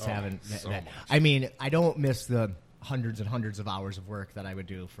doing it. I miss having so that. Much. I mean, I don't miss the hundreds and hundreds of hours of work that I would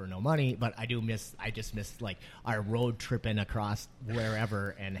do for no money, but I just miss like our road tripping across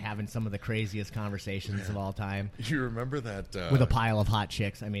wherever and having some of the craziest conversations of all time. You remember that with a pile of hot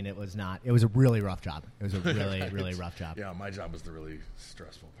chicks? I mean, it was a really rough job. It was a really right. really rough job. Yeah, my job was the really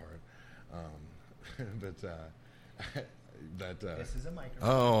stressful part. This is a microphone.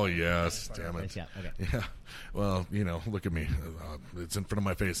 Oh yes, damn it. Yeah, okay. Yeah. Well, look at me. It's in front of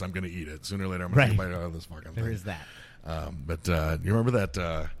my face. I'm going to eat it sooner or later. I'm going to bite out of this fucking thing. There is that. But you remember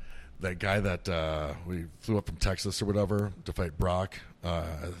that guy that we flew up from Texas or whatever to fight Brock? I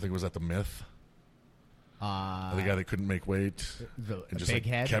think it was at the Myth. The guy that couldn't make weight. The just big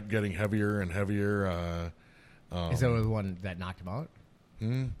head? kept getting heavier and heavier. Is that the one that knocked him out?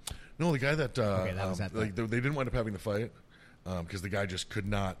 No, the guy that that was they didn't wind up having the fight because the guy just could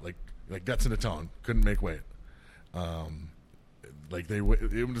not like guts in a tone, couldn't make weight. He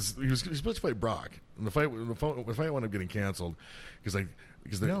was supposed to fight Brock, and the fight wound up getting canceled because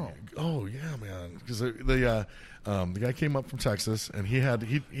oh yeah, man, because the guy came up from Texas and he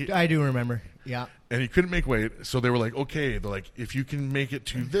I do remember, yeah, and he couldn't make weight, so they were like, okay, they're like, if you can make it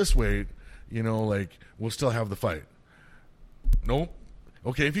to this weight, we'll still have the fight. Nope.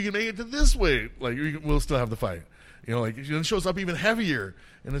 Okay, if you can make it to this weight, we'll still have the fight. It shows up even heavier,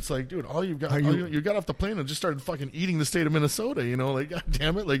 and it's like, dude, you got off the plane and just started fucking eating the state of Minnesota. God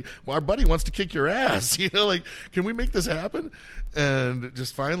damn it, our buddy wants to kick your ass. Can we make this happen? And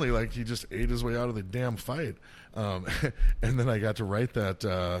just finally, he just ate his way out of the damn fight. And then I got to write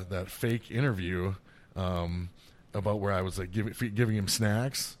that fake interview about where I was giving him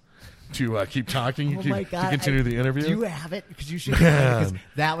snacks to keep talking, to continue the interview. Do you have it? Because you should. Because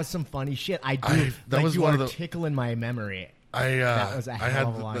that was some funny shit. I do. That was one of the tickling my memory. That was a hell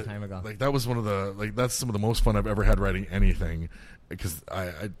of a long time ago. That was one of the that's some of the most fun I've ever had writing anything. Because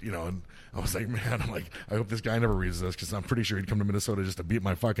and I was like, man, I hope this guy never reads this because I'm pretty sure he'd come to Minnesota just to beat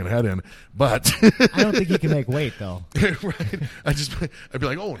my fucking head in. But I don't think he can make weight though. Right? I'd be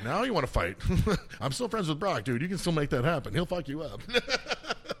like, oh, now you want to fight? I'm still friends with Brock, dude. You can still make that happen. He'll fuck you up.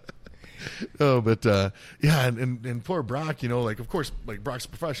 Oh, but and poor Brock, of course, Brock's a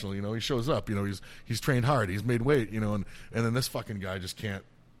professional, he shows up, he's trained hard, he's made weight, and then this fucking guy just can't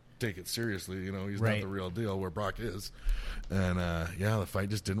take it seriously, he's not the real deal where Brock is, and the fight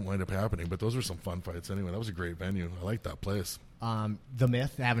just didn't wind up happening. But those were some fun fights anyway. That was a great venue. I liked that place. The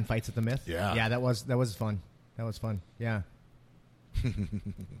Myth, having fights at the Myth, yeah, that was fun. Yeah.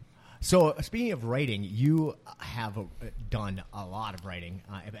 So speaking of writing, you have done a lot of writing,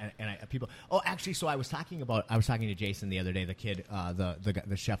 people. Oh, actually, so I was talking to Jason the other day, the kid,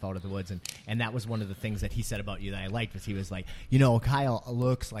 the chef out of the woods, and that was one of the things that he said about you that I liked. Was he was like, Kyle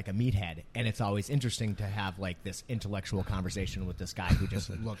looks like a meathead, and it's always interesting to have like this intellectual conversation with this guy who just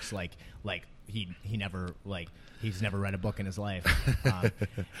looks like he never he's never read a book in his life,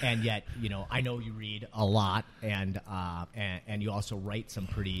 and yet I know you read a lot, and you also write some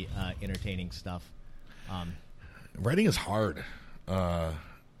pretty entertaining stuff. Writing is hard,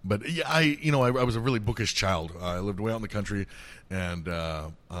 but yeah, I was a really bookish child. I lived way out in the country, and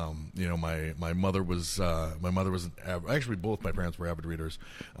my mother was actually both my parents were avid readers,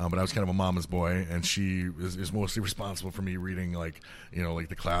 but I was kind of a mama's boy, and she is mostly responsible for me reading like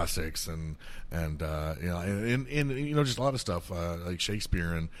the classics and just a lot of stuff like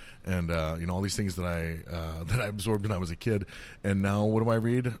Shakespeare and all these things that I absorbed when I was a kid, and now what do I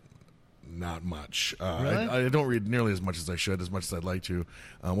read? Not much. Really? I don't read nearly as much as I should, as much as I'd like to.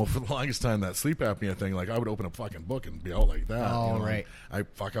 Well, for the longest time, that sleep apnea thing, like I would open a fucking book and be out like that. Oh, right. I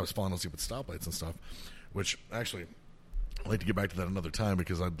was falling asleep at stoplights and stuff, which actually I'd like to get back to that another time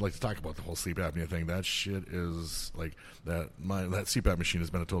because I'd like to talk about the whole sleep apnea thing. That shit is like that. That CPAP machine has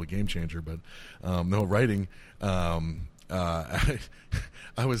been a total game changer. But no writing. I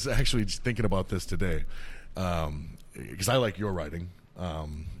was actually just thinking about this today because I like your writing.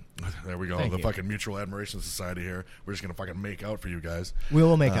 There we go. Thank you. Fucking Mutual Admiration Society here. We're just going to fucking make out for you guys. We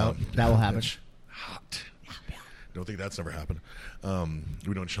will make out. That will happen. Hot. Don't think that's never happened.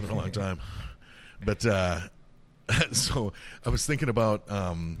 We've known each other a long time. But so I was thinking about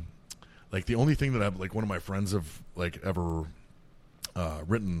like the only thing that I've like one of my friends have like ever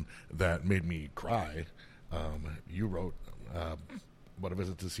written that made me cry. You wrote What a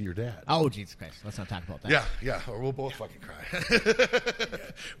Visit to See Your Dad. Oh, Jesus Christ. Let's not talk about that. Yeah, or we'll both fucking cry.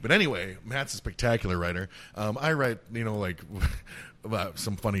 But anyway, Matt's a spectacular writer. I write, about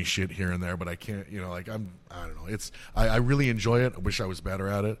some funny shit here and there, but I can't, I don't know. I really enjoy it. I wish I was better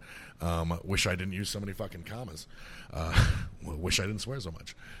at it. Wish I didn't use so many fucking commas. Wish I didn't swear so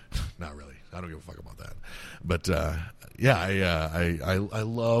much. Not really. I don't give a fuck about that. But I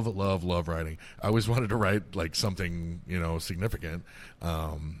love writing. I always wanted to write like something significant.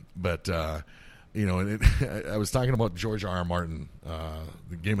 But I was talking about George R. R. Martin,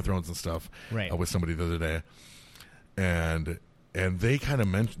 the Game of Thrones and stuff, right. With somebody the other day, and they kind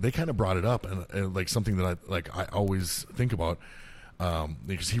of brought it up and like something that I always think about.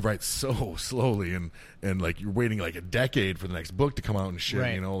 Because he writes so slowly and like you're waiting like a decade for the next book to come out and shit,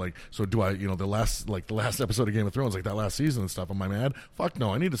 right. So do I, the last episode of Game of Thrones, like that last season and stuff, am I mad? Fuck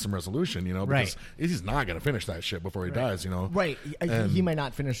no, I needed some resolution, because right. he's not going to finish that shit before he dies, Right. And, he might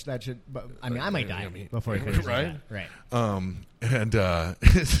not finish that shit, but I mean, I might die before he finishes right? that. Right.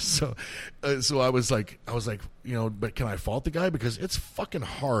 So I was like, but can I fault the guy? Because it's fucking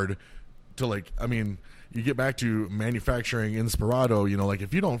hard to you get back to manufacturing Inspirato, like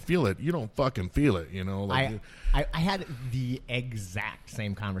if you don't feel it, you don't fucking feel it, Like I had the exact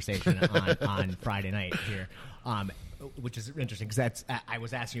same conversation on Friday night here, which is interesting because I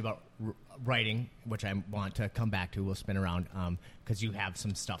was asking you about writing, which I want to come back to. We'll spin around because you have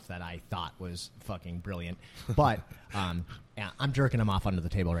some stuff that I thought was fucking brilliant, but yeah, I'm jerking them off under the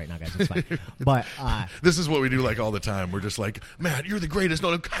table right now, guys. It's fine. But this is what we do like all the time. We're just like, Matt, you're the greatest.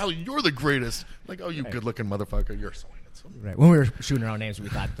 No, Kyle, you're the greatest. Like, oh, you right. good-looking motherfucker. You're so handsome. Right. When we were shooting our own names, we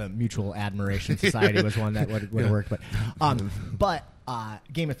thought the Mutual Admiration Society was one that would work. But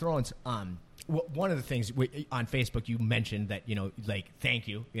Game of Thrones. One of the things on Facebook you mentioned that thank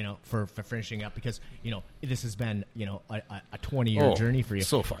you for finishing up because this has been a 20-year journey for you.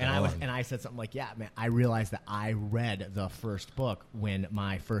 So far, and I said something like, yeah, man, I realized that I read the first book when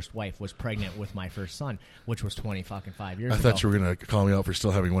my first wife was pregnant with my first son, which was 25 years ago. I thought you were going to call me out for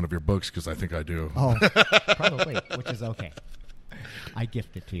still having one of your books because I think I do. Oh, probably, which is okay. I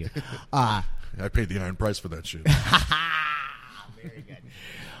gift it to you. I paid the iron price for that shit. Very good.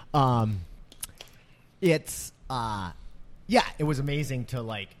 It's it was amazing to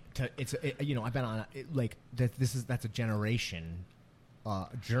I've been on that's a generation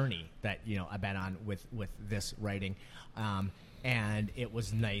journey that I've been on with this writing, and it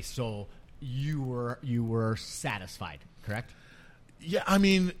was nice. So you were satisfied, correct? Yeah, I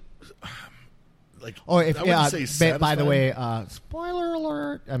mean, I wouldn't say satisfied. By the way, spoiler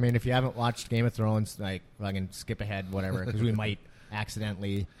alert. I mean, if you haven't watched Game of Thrones, I can skip ahead, whatever, because we might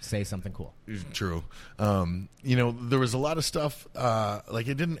accidentally say something cool. True. There was a lot of stuff.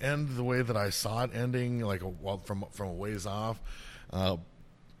 It didn't end the way that I saw it ending. From a ways off.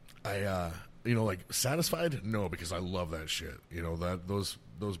 like satisfied? No, because I love that shit.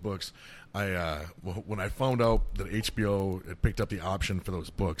 Those books. When I found out that HBO had picked up the option for those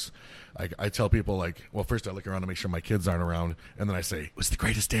books, I tell people like, well, first I look around to make sure my kids aren't around, and then I say it was the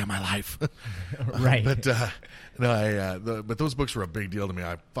greatest day of my life. Right. But but those books were a big deal to me.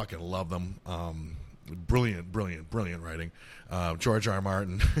 I fucking love them. Brilliant writing. George R. R.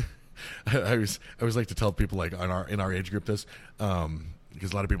 Martin. I always like to tell people like in our age group this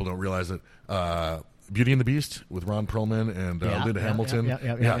because a lot of people don't realize it. Beauty and the Beast with Ron Perlman and Linda Hamilton.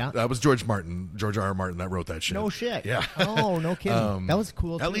 Yeah. That was George R. R. Martin that wrote that shit. No shit. Yeah. Oh, no kidding. That was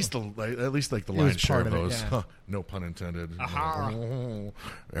cool. At least like the lion's share of those. Yeah. No pun intended. Ron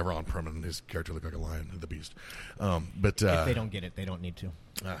Perlman, his character looked like a lion, the Beast. But if they don't get it, they don't need to.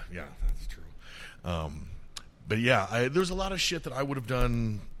 Yeah, that's true. But yeah, there's a lot of shit that I would have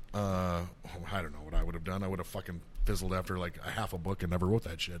done. I don't know what I would have done. I would have fucking fizzled after like a half a book and never wrote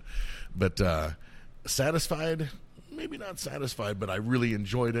that shit. But satisfied, maybe not satisfied, but I really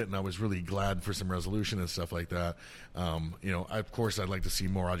enjoyed it and I was really glad for some resolution and stuff like that. Of course I'd like to see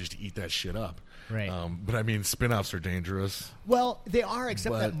more. I'll just eat that shit up. Right. But I mean, spin-offs are dangerous. Well, they are,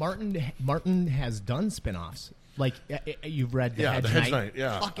 except that Martin has done spin-offs. Like you've read The Hedge Knight.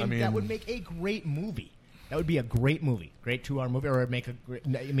 Yeah, that would make a great movie. That would be a great movie, great 2-hour movie, or make a great.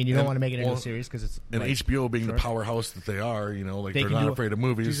 I mean, you don't want to make it into a series because it's and like, HBO being the powerhouse that they are, they're not afraid of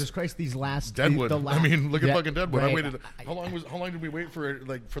movies. Jesus Christ, these last Deadwood. Look at fucking Deadwood. Right. I waited. How long did we wait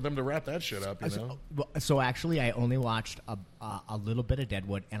for them to wrap that shit up? So actually, I only watched a little bit of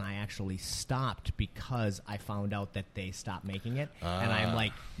Deadwood, and I actually stopped because I found out that they stopped making it, and I'm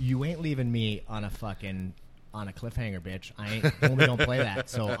like, you ain't leaving me on a cliffhanger, bitch. I don't play that.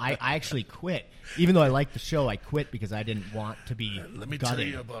 So I actually quit. Even though I liked the show, I quit because I didn't want to be Let me gutted. tell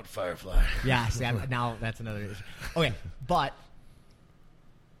you about Firefly. Yeah, now that's another issue. Okay, but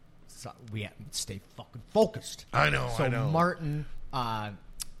we have to stay fucking focused. I know. Martin,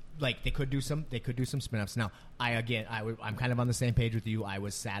 they could do some spin-offs. Now, I'm kind of on the same page with you. I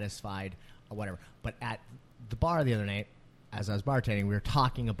was satisfied, or whatever. But at the bar the other night, as I was bartending, we were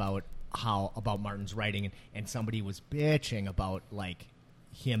talking about Martin's writing, and somebody was bitching about like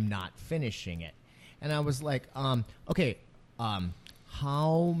him not finishing it, and I was like, okay,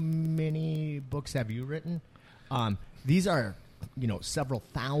 how many books have you written? These are several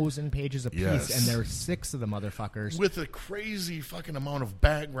thousand pages a piece, and there are 6 of the motherfuckers with a crazy fucking amount of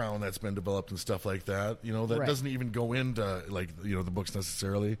background that's been developed and stuff like that. That right. doesn't even go into the books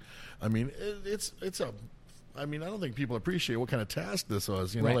necessarily. I mean, I don't think people appreciate what kind of task this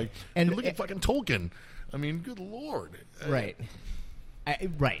was. Right. And look at fucking Tolkien. I mean, good Lord. Right.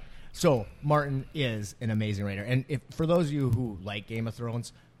 Right. So Martin is an amazing writer, and for those of you who like Game of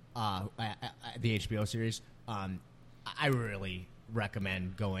Thrones, the HBO series, I really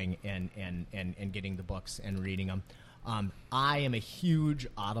recommend going and getting the books and reading them. I am a huge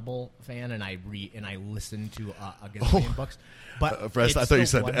Audible fan, and I listen to a gazillion books. But I thought you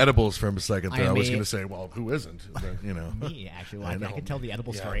said edibles for a second there. I was going to say, well, who isn't? But, me actually. Well, I can tell the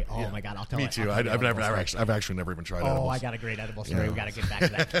edible story. Oh my god, I'll tell. Me too. I've actually never even tried. Oh, I got a great edible story. We got to get back to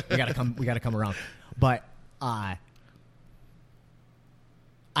that. We got to come around. But I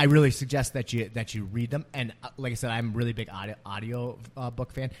really suggest that you read them. And like I said, I'm a really big audio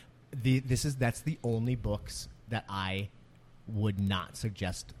book fan. That's the only books that I would not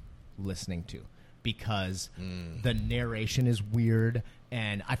suggest listening to, because the narration is weird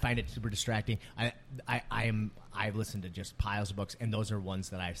and I find it super distracting. I've listened to just piles of books, and those are ones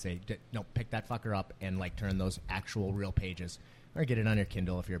that I say, no, pick that fucker up and turn those actual real pages, or get it on your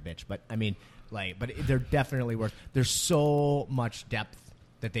Kindle if you're a bitch. But I mean, but they're definitely worth. There's so much depth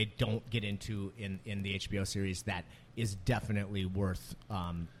that they don't get into in the HBO series that is definitely worth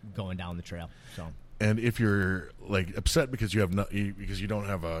going down the trail. So. And if you're upset because you don't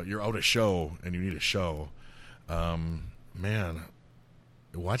have you're out of show and you need a show, man,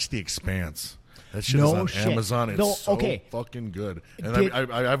 watch The Expanse. That shit is on Amazon. It's so fucking good. And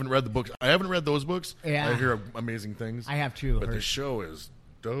I haven't read the books. I haven't read those books. Yeah. I hear amazing things. I have too. But the show is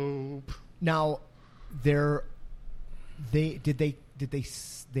dope. Now, they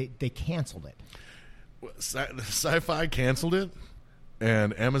canceled it. Sci-Fi canceled it.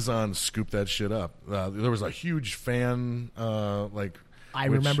 And Amazon scooped that shit up. There was a huge fan, I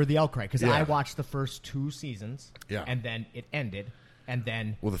remember the outcry because I watched the first 2 seasons. Yeah. And then it ended, and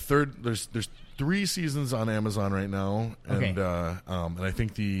then the third. There's 3 seasons on Amazon right now, and and I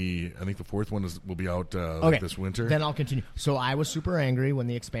think the 4th one will be out this winter. Then I'll continue. So I was super angry when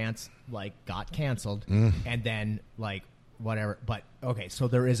The Expanse got canceled, and then whatever. But okay, so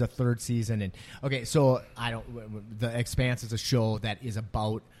there is a third season, and okay, so The Expanse is a show that is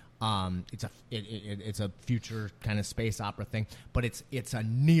about it's a future kind of space opera thing, but it's a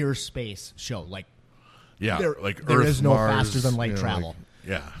near space show. Like there Earth, is no Mars, faster than light travel.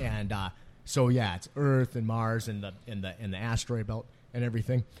 And so it's Earth and Mars and the asteroid belt and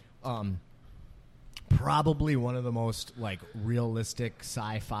everything. Probably one of the most like realistic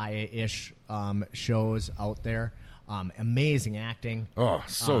sci-fi-ish shows out there. Amazing acting. Oh,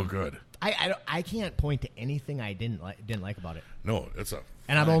 so good. I can't point to anything I didn't like about it. No, it's a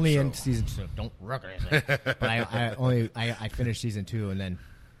and I'm only show. in season 2. Don't rush anything. But I finished season 2, and then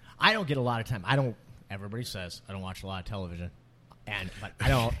I don't get a lot of time. Everybody says I don't watch a lot of television, but I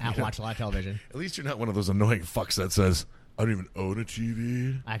don't watch a lot of television. At least you're not one of those annoying fucks that says I don't even own a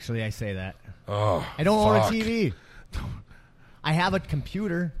TV. Actually, I say that. Oh, I don't own a TV. I have a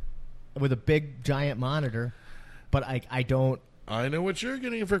computer with a big giant monitor, but I don't. I know what you're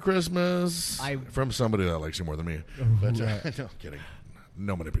getting for Christmas. From somebody that likes you more than me. But no, I'm kidding.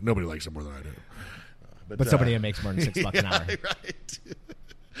 Nobody likes it more than I do. But somebody that makes more than $6 an hour. Right.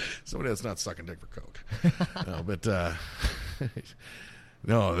 Somebody that's not sucking dick for coke. No, but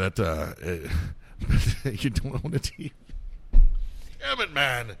no, that you don't own a TV. Damn it,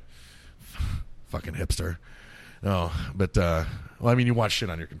 man! Fucking hipster. No, but well, I mean, you watch shit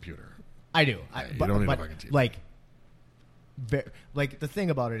on your computer. I do. You don't need a fucking TV. Like the thing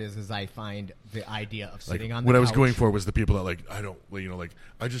about it is I find the idea of sitting on the what couch. I was going for was the people that I don't,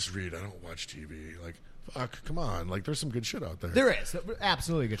 I just read, I don't watch TV. Like, fuck, come on, there's some good shit out there. There is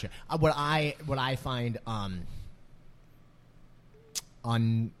absolutely good shit. What I find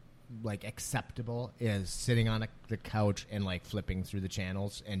acceptable is sitting on the couch and flipping through the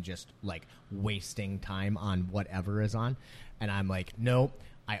channels and just wasting time on whatever is on, and I'm like, nope.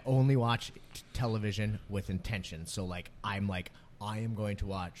 I only watch television with intention. So, I am going to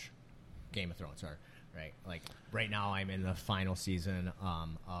watch Game of Thrones, right? Right now I'm in the final season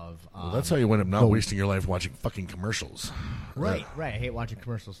of... well, that's how you end up not wasting your life watching fucking commercials. Right. I hate watching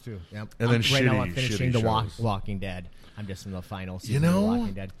commercials, too. Yep. And then right now I'm finishing The shows. Walking Dead. I'm just in the final season of The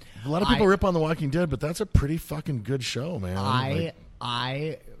Walking Dead. A lot of people rip on The Walking Dead, but that's a pretty fucking good show, man.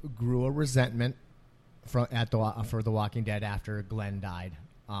 I grew a resentment for The Walking Dead after Glenn died.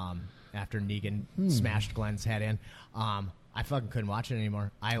 After Negan smashed Glenn's head in, I fucking couldn't watch it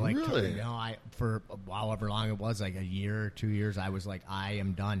anymore. Really? For however long it was, a year or 2 years, I was like, I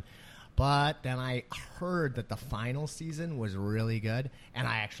am done. But then I heard that the final season was really good, and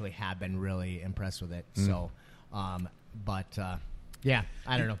I actually have been really impressed with it. So, yeah,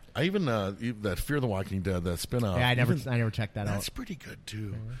 I don't know. I even that Fear the Walking Dead, that spinoff. Yeah, I never checked that out. That's pretty good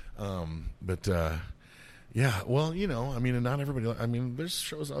too. Yeah, well, and not everybody. There's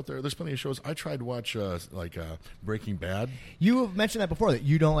shows out there. There's plenty of shows. I tried to watch Breaking Bad. You have mentioned that before, that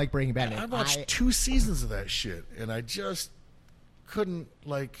you don't like Breaking Bad. I watched 2 seasons of that shit, and I just couldn't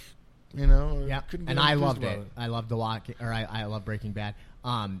Yeah, couldn't. And I loved it. I loved I love Breaking Bad.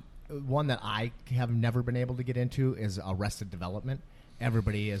 One that I have never been able to get into is Arrested Development.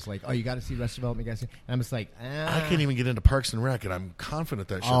 Everybody is like, "Oh, you got to see Arrested Development." You got to see. And I'm just like, I can't even get into Parks and Rec, and I'm confident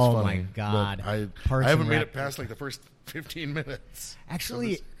that shit's funny. Oh my god! I haven't made it past the first 15 minutes.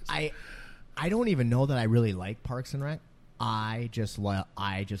 Actually, I don't even know that I really like Parks and Rec. I just love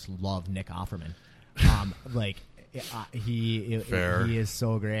Nick Offerman. He is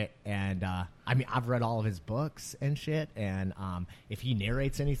so great, and I've read all of his books and shit, and if he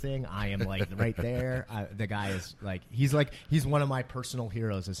narrates anything, I am right there. The guy is he's one of my personal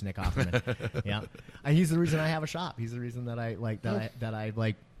heroes, is Nick Offerman. Yeah, and he's the reason I have a shop. He's the reason that I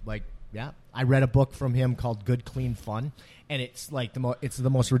yeah. I read a book from him called Good Clean Fun, and it's it's the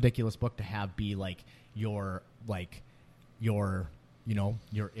most ridiculous book to have be your Ishmael.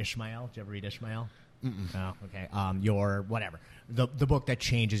 Did you ever read Ishmael? Mm-mm. Oh, okay. Your whatever. The book that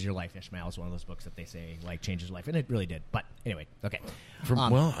changes your life. Ishmael is one of those books that they say changes your life, and it really did. But anyway, okay.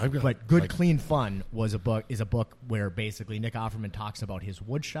 But Good Clean Fun is a book where basically Nick Offerman talks about his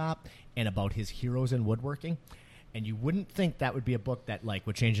wood shop and about his heroes in woodworking. And you wouldn't think that would be a book that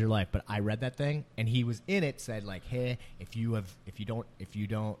would change your life, but I read that thing, and he was in it, said hey, if you've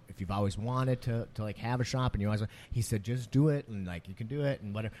always wanted to have a shop, and he said just do it, and you can do it,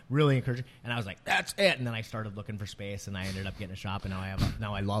 and whatever, really encouraging. And I was like, that's it. And then I started looking for space, and I ended up getting a shop, and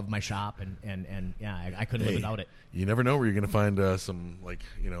now I love my shop, and yeah, I couldn't live without it. You never know where you're going to find some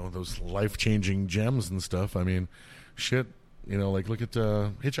those life-changing gems and stuff. Shit. Look at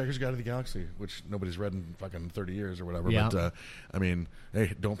Hitchhiker's Guide to the Galaxy, which nobody's read in fucking 30 years or whatever. Yeah. But,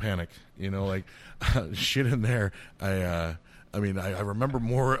 hey, don't panic. Shit in there. I remember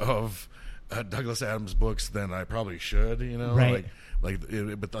more of Douglas Adams books than I probably should. You know, Right.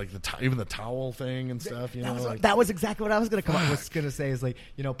 but like even the towel thing and stuff. You know, That was exactly what I was going to come up. Was going to say is like,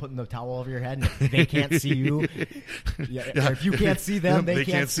 you know, putting the towel over your head and they can't see you. Yeah. Or if you can't see them, they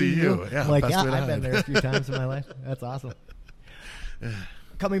can't see you. Yeah, like, best way to I've been hide. there a few times in my life. That's awesome.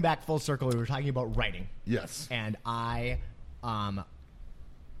 Coming back full circle, we were talking about writing. Yes. And I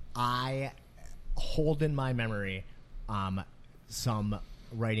hold in my memory some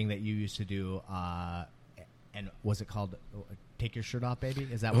writing that you used to do. And was it called "Take Your Shirt Off, Baby"?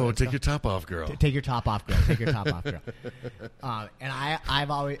 Is that what? it's Take called? your top off, girl. Take your top off, girl. Take your top off, girl. And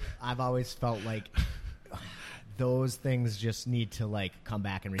I've always felt like those things just need to like come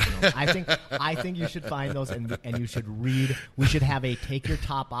back and read them. I think you should find those and you should read. We should have a "Take Your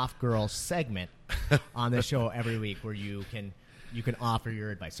Top Off, Girl" segment on the show every week where you can offer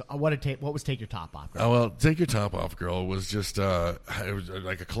your advice. So what was "Take Your Top Off, Girl"? Oh, well, Take Your Top Off, Girl was just it was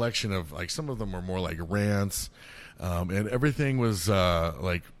like a collection of like some of them were more like rants, and everything was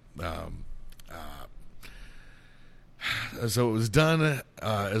so it was done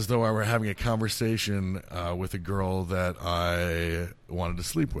as though I were having a conversation with a girl that I wanted to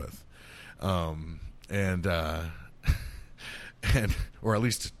sleep with, and or at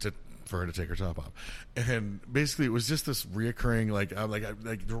least for her to take her top off. And basically, it was just this reoccurring,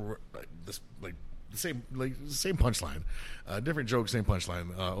 the same punchline, different joke, same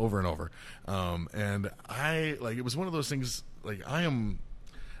punchline, over and over. And I it was one of those things. Like I am,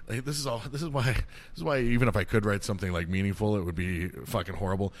 like this is why even if I could write something like meaningful, it would be fucking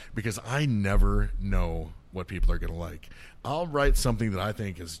horrible because I never know what people are gonna like. I'll write something that I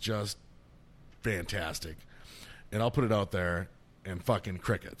think is just fantastic, and I'll put it out there, and fucking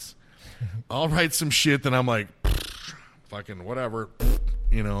crickets. I'll write some shit that I'm like, fucking whatever,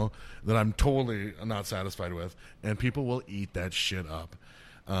 you know, that I'm totally not satisfied with, and people will eat that shit up.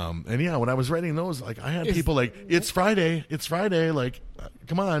 And yeah, when I was writing those, like I had people like, it's Friday, like,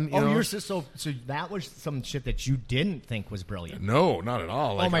 come on, you know. So that was some shit that you didn't think was brilliant. No, not at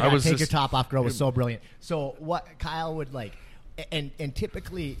all. Like, Oh my God, I was Take just, Your Top Off, Girl was so brilliant. So what Kyle would like, and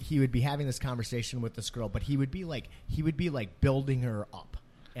typically he would be having this conversation with this girl, but he would be like building her up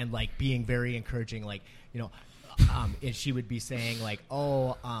and like being very encouraging, like, you know, and she would be saying like,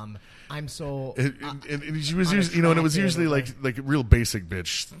 I'm so, and she was usually, you know, and it was usually like real basic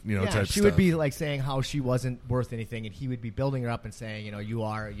bitch, you know, type she stuff. would be like saying how she wasn't worth anything, and he would be building her up and saying, you know,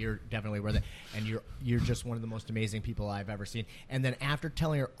 you're definitely worth it, and you're just one of the most amazing people I've ever seen. And then after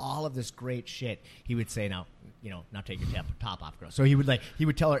telling her all of this great shit, he would say, now take your top off, girl. So he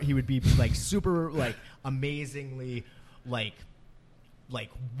would tell her, he would be like super like amazingly like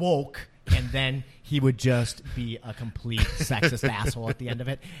woke, and then he would just be a complete sexist asshole at the end of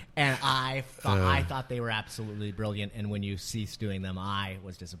it. And I thought they were absolutely brilliant. And when you ceased doing them, I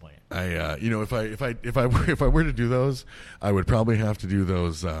was disappointed. You know, if I were to do those, I would probably have to do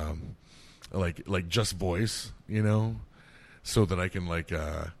those like just voice, you know, so that I can like you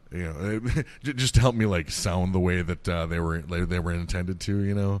know, just to help me like sound the way that they were intended to,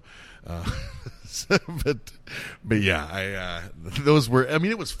 you know. But yeah, those were, I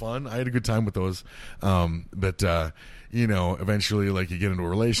mean, it was fun. I had a good time with those. But you know, eventually like you get into a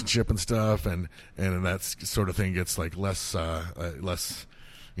relationship and stuff, and that sort of thing gets like less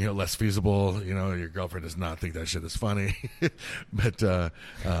feasible. You know, your girlfriend does not think that shit is funny. But and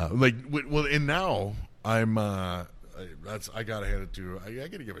now I'm I gotta hand it to, I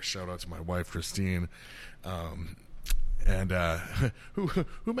gotta give a shout out to my wife Christine. And who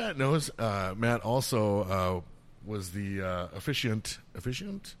Matt knows. Matt also was the officiant.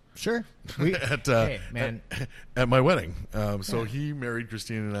 Sure. At my wedding. So Yeah. he married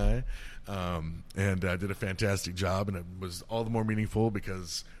Christine and I, and did a fantastic job, and it was all the more meaningful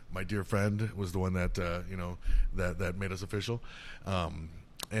because my dear friend was the one that you know that made us official,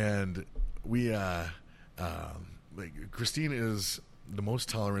 and we Christine is the most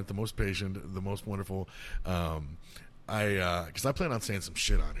tolerant, the most patient, the most wonderful. Because I plan on saying some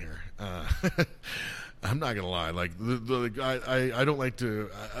shit on here. I'm not gonna lie. Like I don't like to.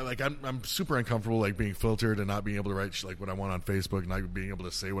 I'm super uncomfortable like being filtered and not being able to write like what I want on Facebook, and not being able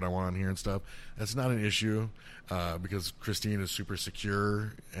to say what I want on here and stuff. That's not an issue because Christine is super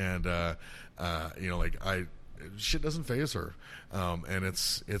secure, and you know, like shit doesn't faze her, and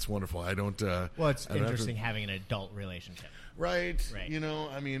it's wonderful. I don't. Well, it's interesting having an adult relationship. Right. You know,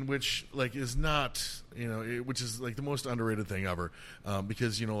 I mean, which like is not, you know, which is like the most underrated thing ever,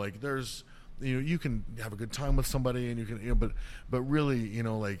 because you know, like there's, you know, you can have a good time with somebody, and you can, you know, but really, you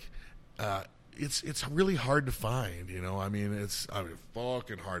know, like it's really hard to find. I mean, it's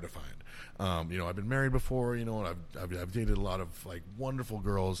fucking hard to find. I've been married before, and I've dated a lot of like wonderful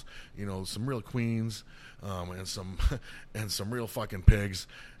girls, some real queens, and some real fucking pigs,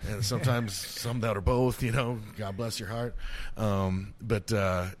 and sometimes some that are both, God bless your heart. But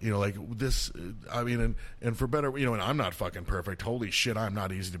like this, I mean, and for better, and I'm not fucking perfect. Holy shit, I'm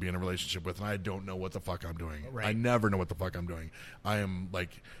not easy to be in a relationship with, and I don't know what the fuck I'm doing. Right. I never know what the fuck I'm doing. I am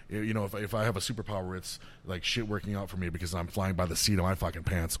like, if I have a superpower, it's like shit working out for me because I'm flying by the seat of my fucking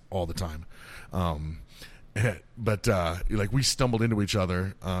pants all the time. But like we stumbled into each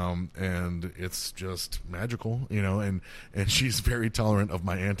other, and it's just magical, and she's very tolerant of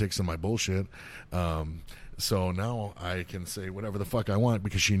my antics and my bullshit. So now I can say whatever the fuck I want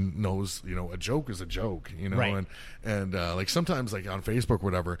because she knows, a joke is a joke, Right. and like sometimes like on Facebook or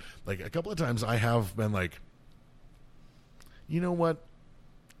whatever, like a couple of times I have been like, you know what?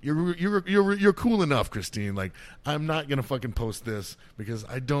 You're cool enough, Christine. Like, I'm not gonna fucking post this because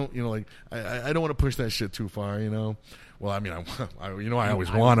I don't, I don't want to push that shit too far, Well, I mean, I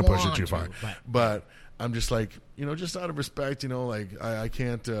always want to push it too far, but I'm just like, just out of respect, like I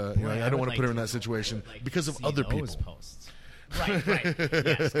can't, I don't want to put her in that situation because of other people. Posts. Right.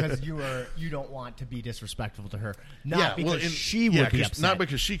 Yes, because you don't want to be disrespectful to her. Not because she would be upset. Not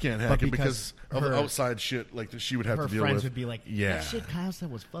because she can't hack it, because of outside shit like that she would have to deal with. Her friends would be like, that shit Kyle said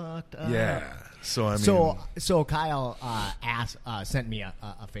was fucked up. Yeah. So I mean, so Kyle sent me a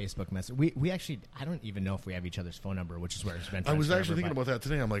Facebook message. We actually, I don't even know if we have each other's phone number, which is where it's been. I was actually thinking about that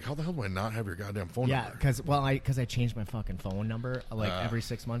today. I'm like, how the hell do I not have your goddamn phone number? Yeah, because I changed my fucking phone number like every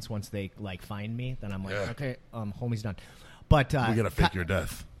 6 months. Once they like find me, then I'm like, okay, homie's done. But we gotta fake your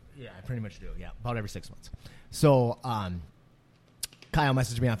death. Yeah, I pretty much do. Yeah, about every 6 months. So Kyle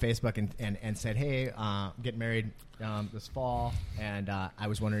messaged me on Facebook and said, hey, I'm getting married this fall, and I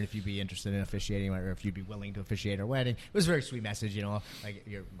was wondering if you'd be interested in officiating or if you'd be willing to officiate our wedding. It was a very sweet message, like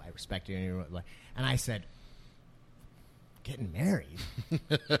I respect you. And I said, getting married?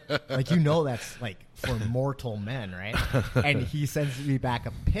 Like, that's like for mortal men, right? And he sends me back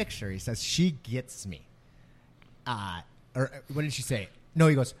a picture. He says, she gets me. Or what did she say? No,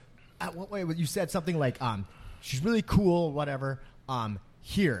 he goes, wait, you said something like, she's really cool, whatever.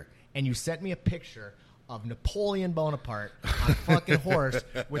 Here. And you sent me a picture of Napoleon Bonaparte on a fucking horse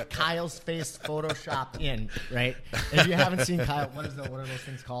with Kyle's face photoshopped in, right? And if you haven't seen Kyle, what are those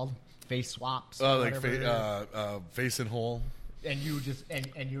things called? Face swaps? Like face and hole. And you just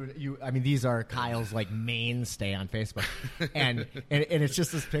you I mean, these are Kyle's like mainstay on Facebook, and it's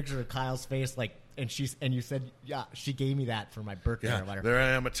just this picture of Kyle's face, like, and you said, yeah, she gave me that for my birthday or whatever. There I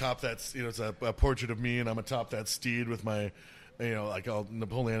am atop that, it's a portrait of me, and I'm atop that steed with my, like all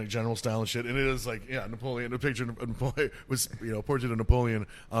Napoleonic general style and shit, and it is like, Napoleon. A picture of Napoleon was, portrait of Napoleon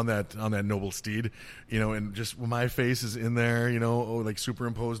on that noble steed, and just my face is in there, like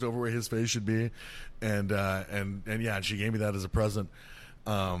superimposed over where his face should be, and she gave me that as a present,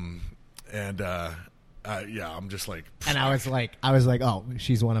 I'm just like, and I was like, oh,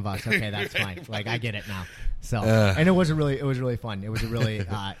 she's one of us. Okay, that's fine. Like, I get it now. So, and it was really fun. It was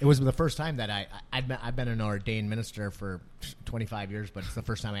it was the first time that I've been an ordained minister for 25 years, but it's the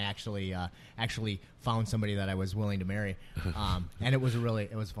first time I actually found somebody that I was willing to marry. And it was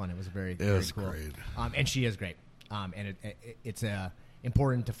fun. It was very cool. Great. And she is great. And it's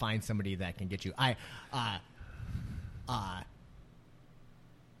important to find somebody that can get you.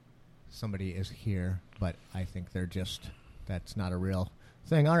 Somebody is here, but I think that's not a real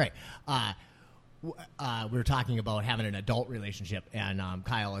thing. All right. We were talking about having an adult relationship, and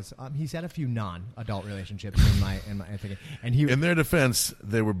Kyle is he's had a few non-adult relationships in my thinking. And he, in their defense,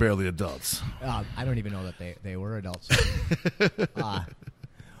 they were barely adults. I don't even know that they were adults.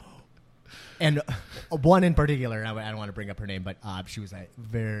 And one in particular, I don't want to bring up her name, but she was a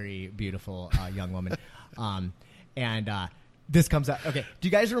very beautiful young woman, and. This comes out. Okay. Do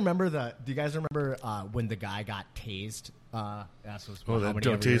you guys remember when the guy got tased? Don't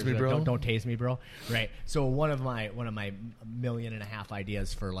tase me, bro. Don't tase me, bro. Right. So one of my 1.5 million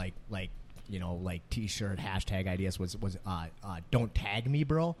ideas for like t-shirt hashtag ideas was don't tag me,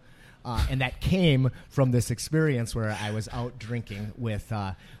 bro. And that came from this experience where I was out drinking with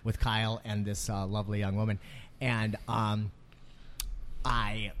Kyle and this lovely young woman, and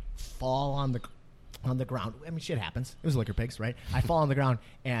I fall on the ground. I mean, shit happens. It was Liquor Pigs, right? I fall on the ground,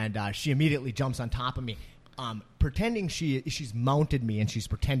 and she immediately jumps on top of me, pretending she's mounted me, and she's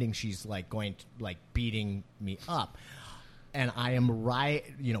pretending she's like going to, like, beating me up, and I am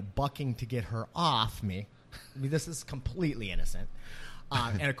bucking to get her off me. I mean, this is completely innocent.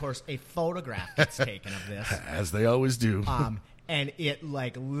 And of course, a photograph gets taken of this, as they always do. And it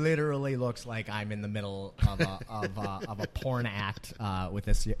like literally looks like I'm in the middle of a porn act with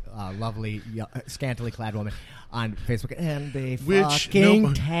this lovely scantily clad woman on Facebook, and they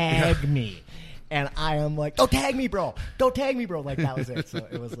fucking tag me, and I am like, "Don't tag me, bro! Don't tag me, bro!" Like that was it. So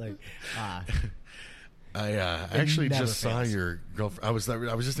it was like, I actually just saw your girlfriend. I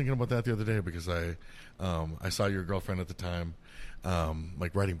was just thinking about that the other day because I saw your girlfriend at the time,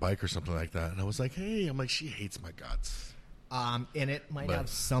 like riding bike or something like that, and I was like, "Hey," I'm like, "She hates my guts." And it might have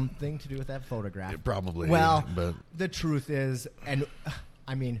something to do with that photograph. Probably. Well, but the truth is, and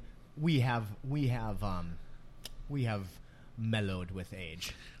I mean, we have mellowed with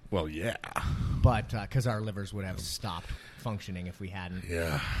age. Well, yeah. But because our livers would have stopped functioning if we hadn't.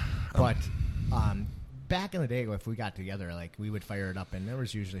 Yeah. But back in the day, if we got together, like we would fire it up, and there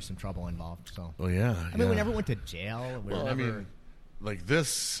was usually some trouble involved. So. Well, yeah. I mean, we never went to jail. I mean, like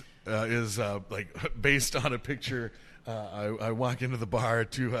this is like based on a picture. I walk into the bar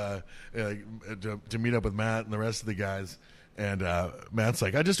to meet up with Matt and the rest of the guys, and Matt's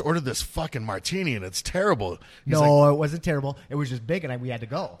like, "I just ordered this fucking martini and it's terrible." He's it wasn't terrible. It was just big, and we had to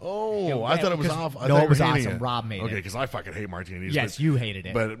go. Oh, I thought it was awful. No, it was awesome. Rob made it. Okay, because I fucking hate martinis. Yes, you hated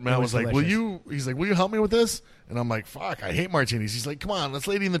it. But Matt was like, delicious. He's like, "Will you help me with this?" And I'm like, "Fuck, I hate martinis." He's like, "Come on, let's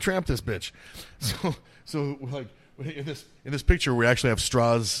Lady and the Tramp this bitch." So like in this picture, we actually have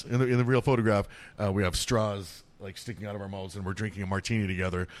straws in the real photograph. We have straws like sticking out of our mouths, and we're drinking a martini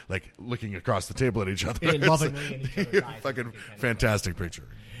together, like looking across the table at each other. Lovingly in each other's eyes. Fucking fantastic picture.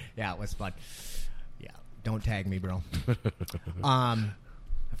 Yeah, it was fun. Yeah, don't tag me, bro. I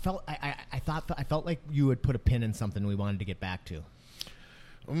felt like you had put a pin in something we wanted to get back to.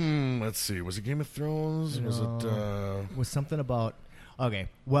 Let's see. Was it Game of Thrones? No, was it? Was something about? Okay,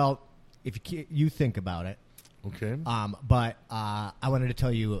 well, if you think about it. Okay. But I wanted to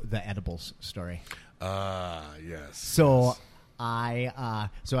tell you the edibles story. Yes. So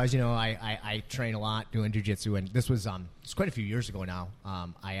so as you know, I train a lot doing jiu-jitsu, and this was it's quite a few years ago now.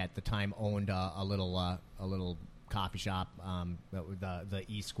 I at the time owned a little coffee shop, the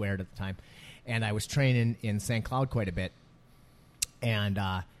E Squared at the time, and I was training in St. Cloud quite a bit, and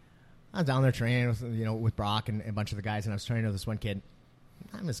I was down there training with Brock and a bunch of the guys, and I was training with this one kid.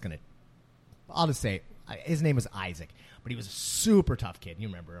 I'll just say his name was Isaac. But he was a super tough kid. You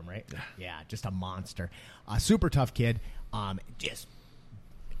remember him, right? Yeah, just a monster. A super tough kid, just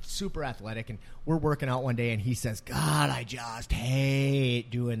super athletic. And we're working out one day, and he says, "God, I just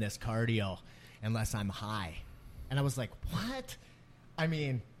hate doing this cardio unless I'm high." And I was like, "What?" I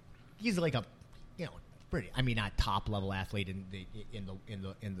mean, he's like a, pretty. I mean, not top level athlete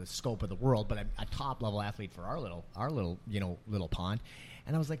in the scope of the world, but a top level athlete for our little little pond.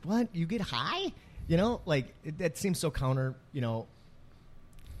 And I was like, "What? You get high?" That seems so counter,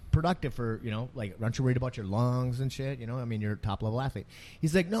 productive for, like, aren't you worried about your lungs and shit? I mean, you're a top level athlete.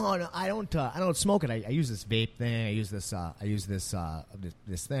 He's like, no, I don't smoke it. I use this vape thing. I use this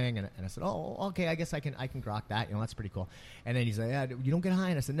thing. And I said, oh, okay, I guess I can grok that. That's pretty cool. And then he's like, yeah, you don't get high.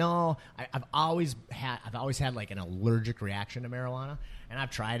 And I said, no, I've always had like an allergic reaction to marijuana, and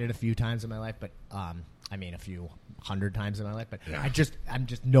I've tried it a few times in my life, but, a few 100 times in my life, but yeah. I'm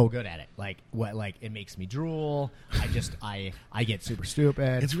just no good at it. Like it makes me drool. I get super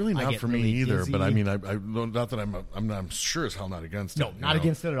stupid. It's really not for me either. Dizzy. But I mean, I not that I'm sure as hell not against it. No, not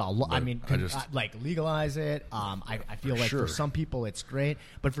against it at all. But I mean, like legalize it. I feel like for some people it's great,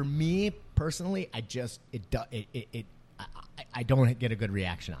 but for me personally, I don't get a good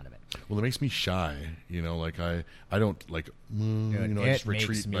reaction out of it. Well, it makes me shy. Like I don't like. I just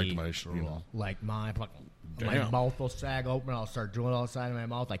retreat back to my. Like my mouth will sag open. I'll start drooling all the side of my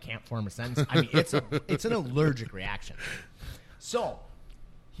mouth. I can't form a sentence. I mean, it's an allergic reaction. So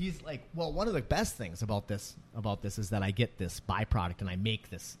he's like, well, one of the best things about this is that I get this byproduct, and I make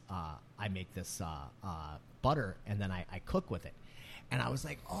this butter, and then I cook with it. And I was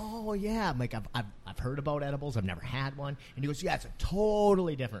like, oh yeah, I'm like, I've heard about edibles. I've never had one. And he goes, yeah, it's a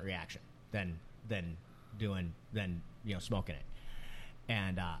totally different reaction than smoking it.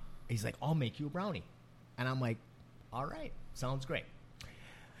 And he's like, I'll make you a brownie. And I'm like, all right, sounds great.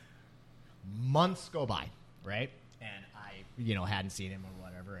 Months go by, right? And I, hadn't seen him or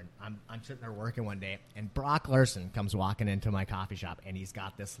whatever. And I'm sitting there working one day, and Brock Larson comes walking into my coffee shop, and he's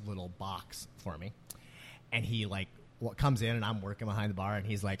got this little box for me. And he comes in, and I'm working behind the bar, and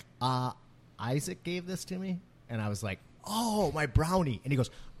he's like, Isaac gave this to me? And I was like, oh, my brownie. And he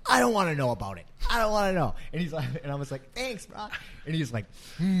goes, I don't want to know about it. I don't want to know. And he's like, and I was like, thanks, bro. And he's like,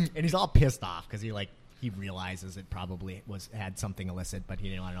 and he's all pissed off because he realizes it probably had something illicit, but he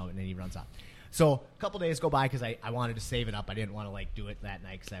didn't want to know, and then he runs off. So a couple days go by because I wanted to save it up. I didn't want to like do it that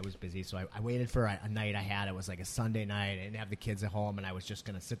night because I was busy. So I waited for a night I had. It was like a Sunday night. I didn't have the kids at home, and I was just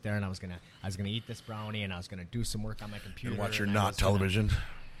gonna sit there and I was gonna eat this brownie, and I was gonna do some work on my computer. And watch your and not television.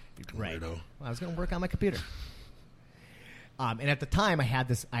 Right. Weirdo. Well, I was gonna work on my computer. And at the time, I had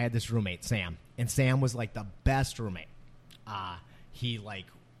this roommate, Sam, and Sam was like the best roommate. He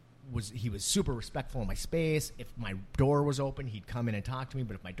was super respectful of my space. If my door was open, he'd come in and talk to me.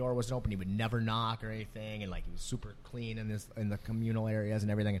 But if my door wasn't open, he would never knock or anything. And like he was super clean in the communal areas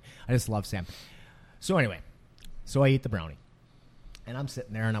and everything. And I just love Sam. So anyway, I eat the brownie, and I'm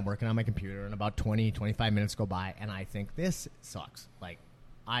sitting there and I'm working on my computer. And about 25 minutes go by, and I think this sucks. Like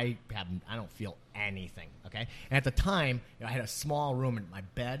I don't feel anything. Okay. And at the time, I had a small room, and my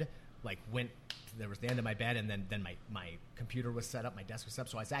bed there was the end of my bed, and then my computer was set up, my desk was set up,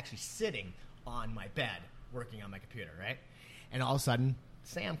 so I was actually sitting on my bed working on my computer, right? And all of a sudden,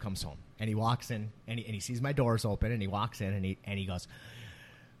 Sam comes home, and he walks in, and he sees my doors open, and he walks in, and he goes,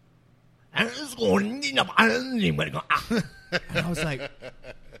 and I was like,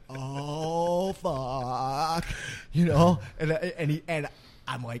 oh fuck, and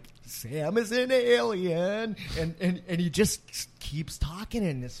I'm like, Sam is an alien, and he just keeps talking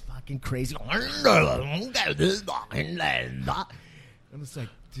in this fucking crazy. I'm just like,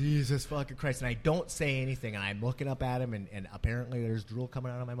 Jesus fucking Christ, and I don't say anything, and I'm looking up at him, and apparently there's drool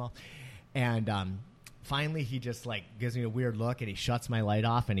coming out of my mouth, and finally he just like gives me a weird look, and he shuts my light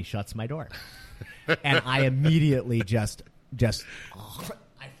off, and he shuts my door, and I immediately just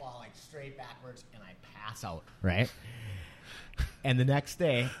I fall like straight backwards, and I pass out, right? And the next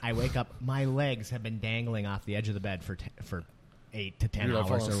day, I wake up. My legs have been dangling off the edge of the bed for 8 to 10 hours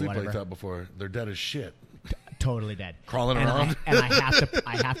or asleep whatever. Like that before. They're dead as shit. Totally dead. Crawling around.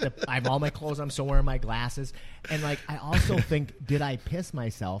 I have all my clothes. I'm still wearing my glasses. And like, I also think, did I piss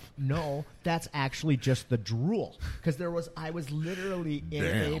myself? No, that's actually just the drool. Because I was literally in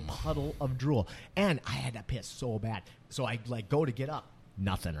a puddle of drool, and I had to piss so bad. So I like go to get up.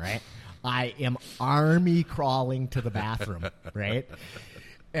 Nothing, right? I am army crawling to the bathroom, right?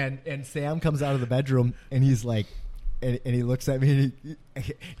 And Sam comes out of the bedroom, and he's like, and he looks at me,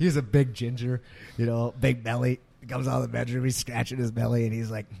 and he's a big ginger, big belly. He comes out of the bedroom, he's scratching his belly, and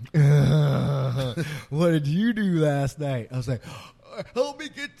he's like, what did you do last night? I was like, help me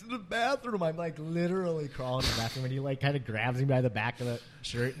get to the bathroom. I'm like literally crawling to the bathroom, and he like kind of grabs me by the back of the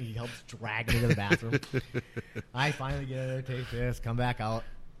shirt, and he helps drag me to the bathroom. I finally get in there, take this, come back out,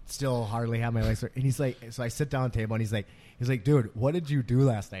 still hardly have my legs. And he's like, so I sit down at the table, and he's like, dude, what did you do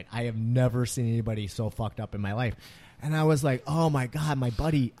last night? I have never seen anybody so fucked up in my life. And I was like, oh my God, my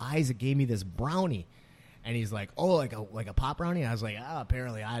buddy Isaac gave me this brownie. And he's like, oh, like a pop brownie? And I was like,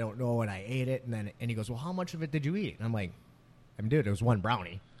 apparently I don't know, and I ate it. And he goes, well, how much of it did you eat? And I'm like, dude, it was one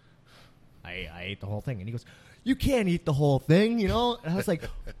brownie. I ate the whole thing. And he goes, you can't eat the whole thing, And I was like,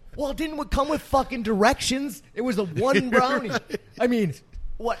 well, it didn't come with fucking directions. It was a one brownie. I mean,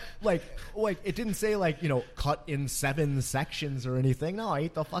 what, like it didn't say like, cut in 7 sections or anything. No, I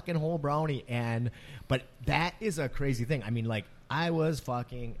ate the fucking whole brownie. But that is a crazy thing. I mean, like,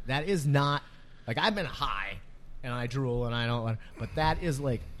 that is not, like, I've been high and I drool and I don't, but that is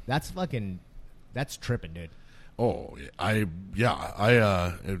like, that's tripping, dude. Oh,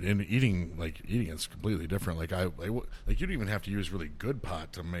 in eating it's completely different. Like you don't even have to use really good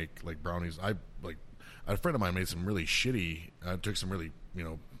pot to make like brownies. A friend of mine made some really shitty. Took some really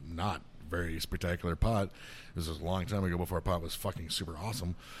not very spectacular pot. This was a long time ago before pot was fucking super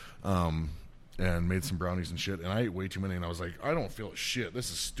awesome. And made some brownies and shit. And I ate way too many, and I was like, I don't feel shit. This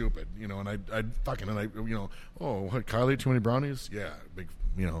is stupid, And oh, what? Kyle ate too many brownies? Yeah, big.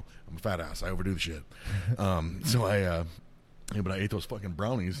 I'm a fat ass. I overdo the shit. But I ate those fucking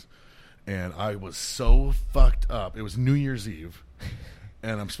brownies, and I was so fucked up. It was New Year's Eve,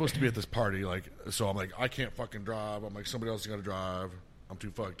 and I'm supposed to be at this party, so I'm like, I can't fucking drive. I'm like, somebody else is gonna drive. I'm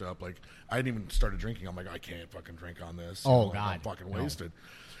too fucked up. Like, I hadn't even started drinking. I'm like, I can't fucking drink on this. Oh, God. I'm fucking wasted.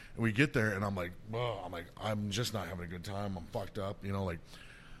 And we get there, and I'm like, I'm just not having a good time. I'm fucked up,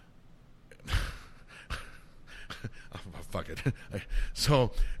 fuck it.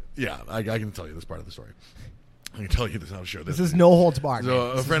 So, yeah, I can tell you this part of the story. I can tell you this. I'm sure this is no holds barred.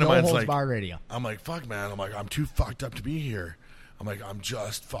 So a friend of mine's like, bar radio. I'm like, fuck, man. I'm like, I'm too fucked up to be here. I'm like, I'm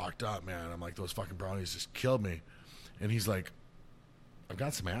just fucked up, man. I'm like, those fucking brownies just killed me. And he's like, I've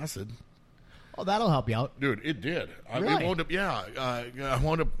got some acid. Oh, that'll help you out, dude. It did. Really? It wound up, I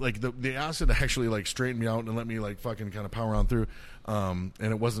wound up like the acid actually like straightened me out and let me like fucking kind of power on through. And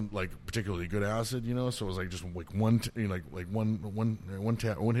it wasn't like particularly good acid, so it was like just like one hit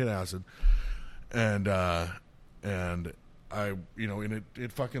acid, and and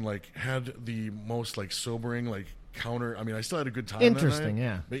it fucking like had the most like sobering like counter. I mean, I still had a good time. Interesting,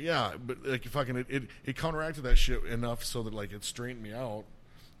 that night, but like fucking it counteracted that shit enough so that like it straightened me out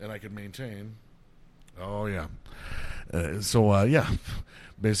and I could maintain. Oh yeah.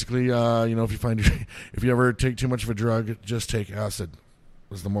 Basically, if you ever take too much of a drug, just take acid.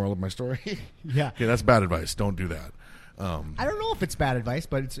 Was the moral of my story? Yeah. Okay, that's bad advice. Don't do that. I don't know if it's bad advice,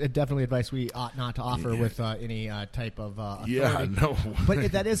 but it's definitely advice we ought not to offer with any type of authority. Yeah, no.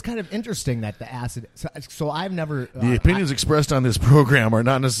 But that is kind of interesting that the acid. So I've never. The opinions expressed on this program are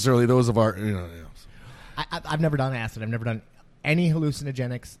not necessarily those of our. I've never done acid. I've never done any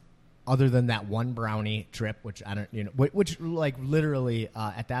hallucinogenics other than that one brownie trip, which I don't, which like literally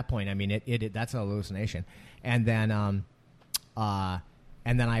at that point, I mean, it that's a hallucination, and then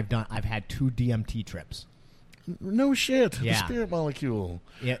I've had 2 DMT trips. No shit. Yeah. The spirit molecule.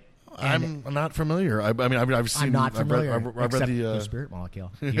 Yeah. I'm not familiar. I've seen. I'm not familiar. I've read the spirit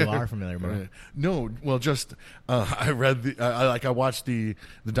molecule. You are familiar with it. No, well, just I read the. I watched the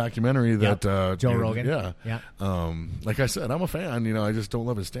documentary that Joe Rogan. Yeah. Like I said, I'm a fan. I just don't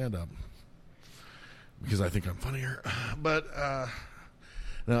love his stand up because I think I'm funnier. But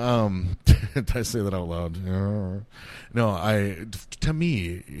did I say that out loud? No, to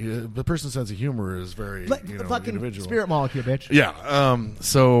me, the person's sense of humor is very the fucking individual. Spirit molecule, bitch. Yeah.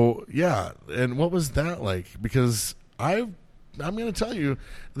 So yeah, and what was that like? Because I'm going to tell you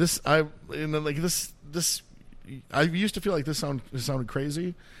this. I used to feel like this sounded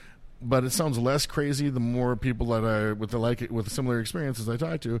crazy, but it sounds less crazy the more people that with similar experiences I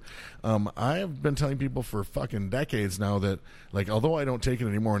talk to. I have been telling people for fucking decades now that, like, although I don't take it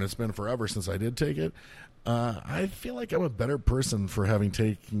anymore, and it's been forever since I did take it, I feel like I'm a better person for having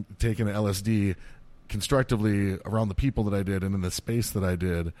taken LSD constructively around the people that I did and in the space that I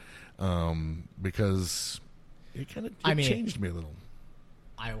did, because it kind of changed me a little.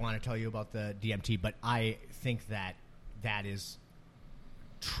 I want to tell you about the DMT, but I think that is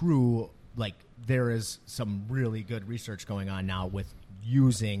true. Like, there is some really good research going on now with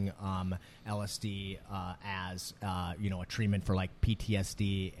using LSD as a treatment for like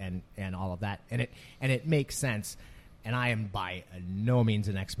PTSD and all of that, and it makes sense. And I am by no means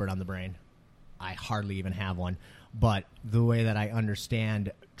an expert on the brain. I hardly even have one. But the way that I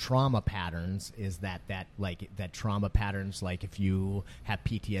understand trauma patterns is that trauma patterns, like if you have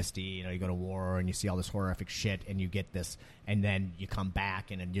PTSD, you go to war and you see all this horrific shit and you get this, and then you come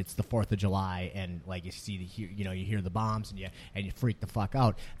back and it's the 4th of July and like you see you hear the bombs and you freak the fuck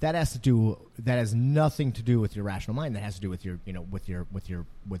out. That has nothing to do with your rational mind. That has to do with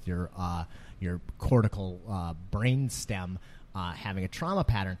your cortical brain stem having a trauma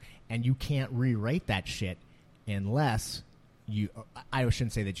pattern, and you can't rewrite that shit unless I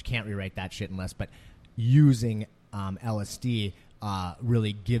shouldn't say that you can't rewrite that shit but using LSD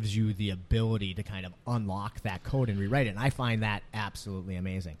really gives you the ability to kind of unlock that code and rewrite it. And I find that absolutely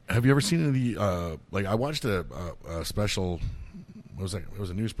amazing. Have you ever seen any I watched a special, it was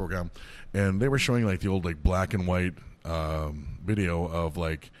a news program, and they were showing like the old like black and white video of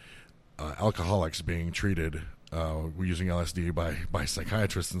like alcoholics being treated using LSD by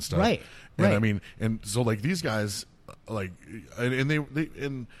psychiatrists and stuff. Right. And right. I mean, and so like these guys, like, and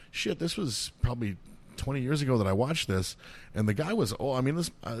they shit, this was probably 20 years ago that I watched this, and the guy was, it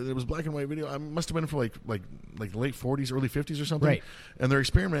was black and white video. I must have been for like late 40s, early 50s or something. Right. And they're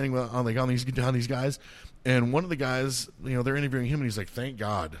experimenting on these guys. And one of the guys, they're interviewing him, and he's like, "Thank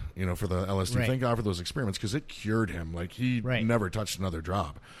God, for the LSD. Right. Thank God for those experiments, because it cured him. Like he never touched another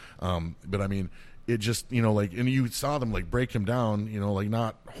drop." But I mean, it just, and you saw them like break him down, like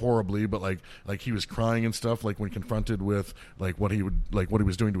not horribly, but like he was crying and stuff, like when confronted with like what he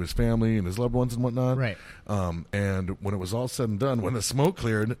was doing to his family and his loved ones and whatnot. Right. And when it was all said and done, when the smoke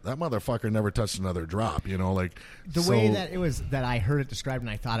cleared, that motherfucker never touched another drop. Way that it was that I heard it described, and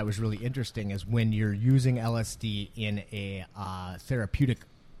I thought it was really interesting, is when you're using LSD in a therapeutic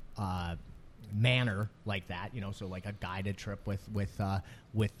manner like that, so like a guided trip with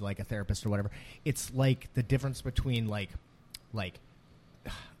like a therapist or whatever. It's like the difference between like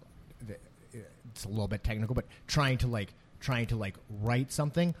it's a little bit technical, but trying to write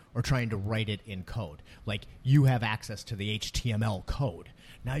something or trying to write it in code. Like, you have access to the HTML code.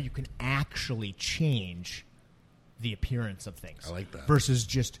 Now you can actually change the appearance of things. I like that. Versus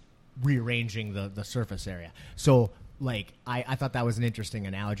just rearranging the surface area. So like I thought that was an interesting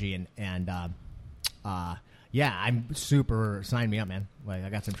analogy, and yeah, I'm super, sign me up, man. Like, I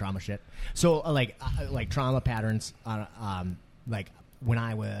got some trauma shit. So like trauma patterns, like when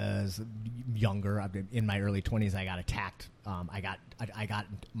I was younger, in my early 20s, I got attacked. I got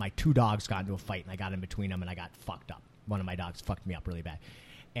my 2 dogs got into a fight, and I got in between them, and I got fucked up. one of my dogs fucked me up really bad,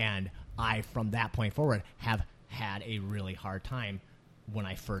 and I from that point forward have had a really hard time when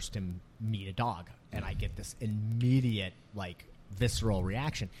I first meet a dog, and I get this immediate like visceral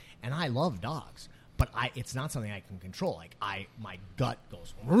reaction, and I love dogs. But it's not something I can control. Like my gut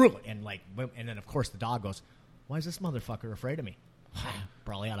goes, and then of course the dog goes, why is this motherfucker afraid of me?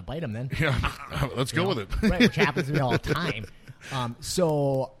 Probably ought to bite him then. Yeah, let's go with it. Right, which happens to me all the time. And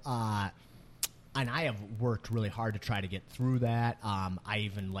I have worked really hard to try to get through that. I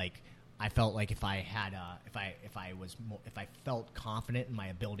felt like if I felt confident in my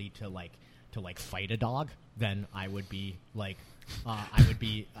ability to fight a dog, then I would be like. I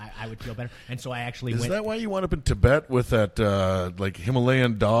would feel better, and so I actually went. Is that why you wound up in Tibet with that like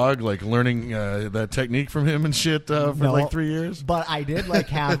Himalayan dog, like learning that technique from him and shit for like 3 years? But I did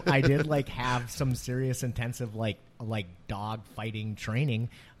have some serious intensive like dog fighting training,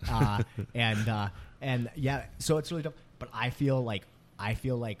 and yeah, so it's really tough. But I feel like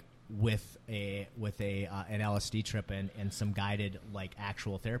with an LSD trip and some guided like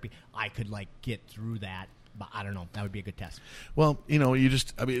actual therapy, I could like get through that. But I don't know. That would be a good test. Well,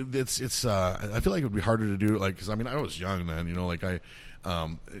 it's. I feel like it would be harder to do, like, because I was young then. You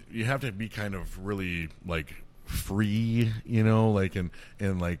have to be kind of really like free, and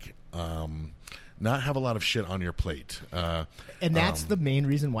not have a lot of shit on your plate. And that's the main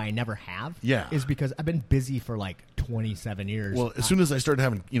reason why I never have. Yeah, is because I've been busy for like 27 years. Well, as soon as I started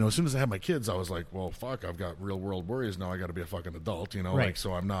having, as soon as I had my kids, I was like, well, fuck, I've got real world worries now. I got to be a fucking adult, Right. Like,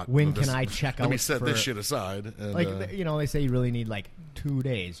 so I'm not. When can I check out? Let me set this shit aside. And, they say you really need like 2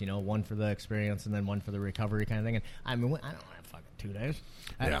 days. One for the experience and then one for the recovery kind of thing. And I don't have fucking 2 days.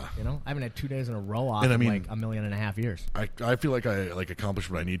 I haven't had 2 days in a row off in like 1.5 million years. I feel like I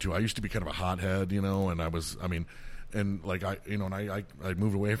accomplished what I need to. I used to be kind of a hothead, and I was, and like I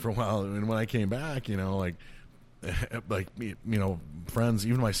moved away for a while, and when I came back, friends,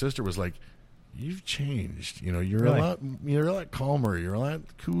 even my sister was like, "You've changed. You're a lot calmer. You're a lot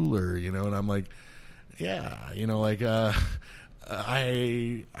cooler. And I'm like, yeah, I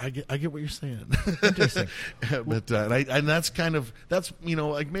get what you're saying. Interesting. But and that's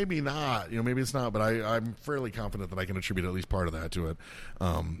like maybe not, maybe it's not, but I'm fairly confident that I can attribute at least part of that to it.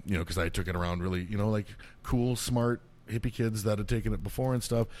 Because I took it around really, like cool, smart hippie kids that had taken it before and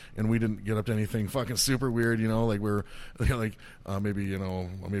stuff, and we didn't get up to anything fucking super weird, like we're like maybe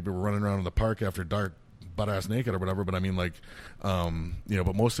we're running around in the park after dark butt ass naked or whatever, but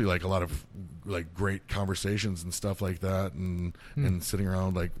but mostly like a lot of like great conversations and stuff like that, and sitting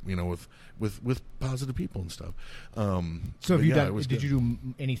around like with positive people and stuff. So have you done? Did you do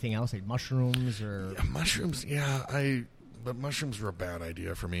anything else like mushrooms or mushrooms? Yeah, but mushrooms were a bad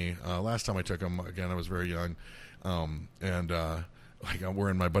idea for me. Last time I took them, again, I was very young, we're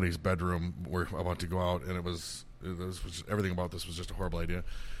in my buddy's bedroom. We're about to go out, and it was everything about this was just a horrible idea.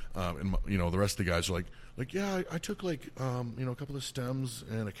 And the rest of the guys are like, yeah, I took like a couple of stems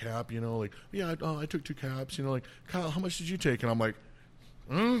and a cap, I took 2 caps, like, Kyle, how much did you take? And I'm like,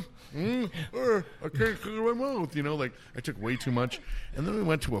 I can't clear my mouth, like I took way too much. And then we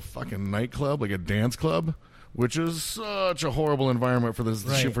went to a fucking nightclub, like a dance club, which is such a horrible environment for this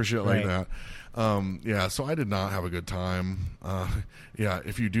shit like that. So I did not have a good time.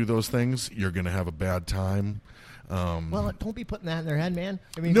 If you do those things, you're gonna have a bad time. Well, don't be putting that in their head, man.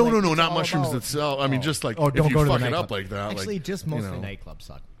 No, not mushrooms itself. Just like if you fuck it up like that. Actually, just mostly nightclubs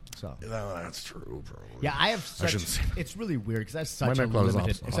suck. So that's true, bro. Yeah, I have such. It's really weird because I have such a nightclub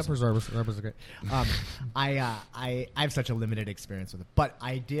limited. awesome. Except for Zarba's are great. I have such a limited experience with it, but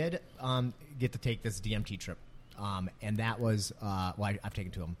I did get to take this DMT trip, and that was I've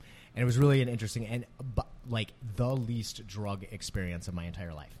taken 2 of them, and it was really an interesting and like the least drug experience of my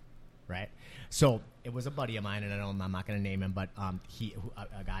entire life. Right, so it was a buddy of mine, and I'm not going to name him, but a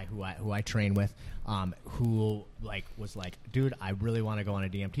guy who I train with, who like was like, dude, I really want to go on a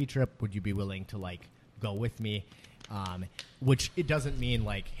DMT trip. Would you be willing to like go with me? Which it doesn't mean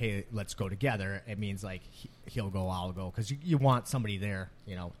like, hey, let's go together. It means like he'll go, I'll go, because you want somebody there,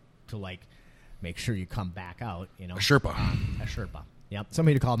 to like make sure you come back out. A Sherpa. A Sherpa. Yep,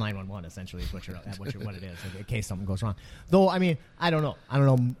 somebody to call 911 essentially is what it is in case something goes wrong. Though I don't know.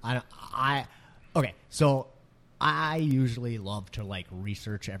 Okay, so I usually love to like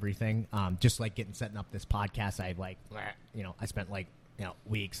research everything. Just like setting up this podcast, I spent like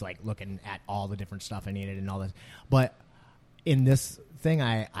weeks like looking at all the different stuff I needed and all this. But in this thing,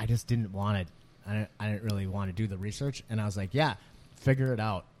 I just didn't want to. I didn't really want to do the research, and I was like, yeah, figure it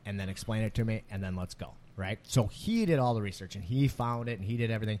out and then explain it to me, and then let's go. Right, so he did all the research and he found it and he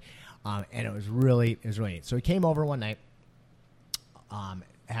did everything, and it was really neat. So he came over one night,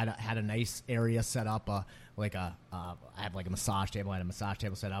 had a nice area set up, I have like a massage table. I had a massage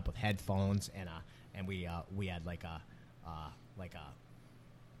table set up with headphones, and we had like a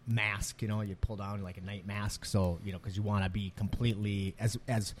mask. You pull down like a night mask, so because you want to be completely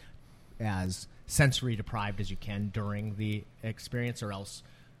as sensory deprived as you can during the experience, or else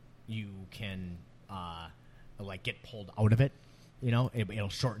you can like get pulled out of it. It'll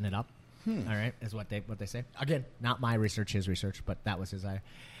shorten it up. All right, is what they say. Again, not my research, his research, but that was his idea.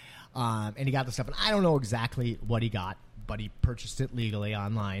 And he got the stuff, and I don't know exactly what he got, but he purchased it legally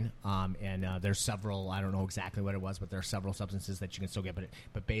online. And there's several. I don't know exactly what it was, but there are several substances that you can still get.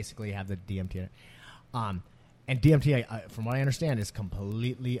 But basically, you have the DMT in it. And DMT, from what I understand, is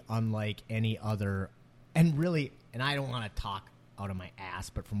completely unlike any other. And really, and I don't want to talk out of my ass,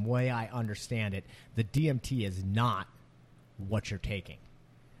 but from the way I understand it, the DMT is not what you're taking.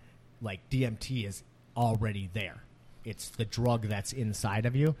 Like, DMT is already there. It's the drug that's inside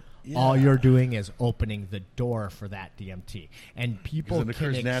of you. Yeah. All you're doing is opening the door for that DMT. And people it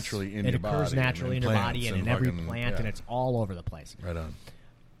occurs naturally in your body. It occurs naturally in your body and in every plant, and it's all over the place. Right on.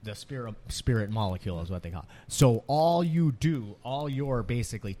 The spirit molecule is what they call it. So all you're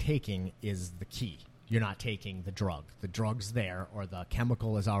basically taking is the key. You're not taking the drug. The drug's there, or the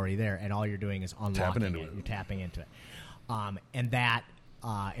chemical is already there, and all you're doing is unlocking it. You're tapping into it.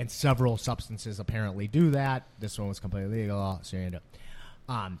 And several substances apparently do that. This one was completely legal, so you end up.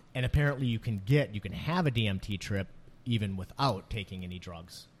 And apparently you can have a DMT trip even without taking any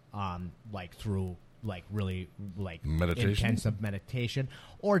drugs, like through really intensive meditation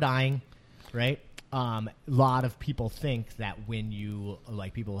or dying, right? A lot of people think that when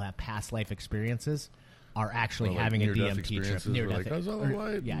people who have past life experiences are actually having a DMT trip.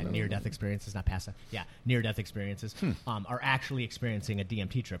 Near-death experiences, not past life. Yeah, near-death experiences are actually experiencing a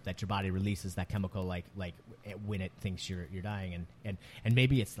DMT trip that your body releases that chemical like when it thinks you're dying, and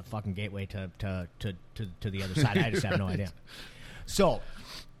maybe it's the fucking gateway to the other side. I just have no idea. So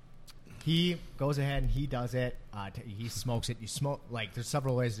he goes ahead and he does it. He smokes it. You smoke, there's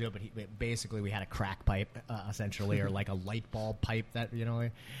several ways to do it, but basically we had a crack pipe, essentially, or like a light bulb pipe that,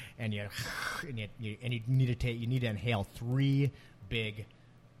 and you need to inhale 3 big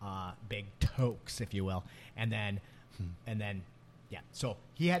tokes, if you will. And then, yeah. So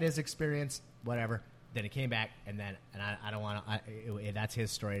he had his experience, whatever. Then he came back, and I don't want to, that's his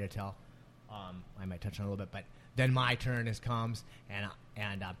story to tell. I might touch on it a little bit, but then my turn comes, and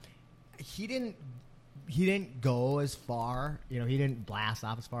he didn't go as far, he didn't blast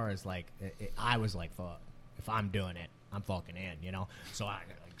off as far as I was like, fuck, if I'm doing it, I'm fucking in, So I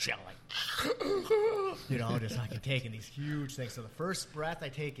chill, just like taking these huge things. So the first breath I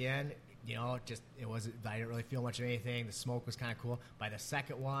take in, I didn't really feel much of anything. The smoke was kind of cool. By the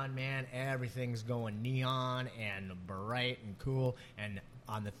second one, man, everything's going neon and bright and cool. And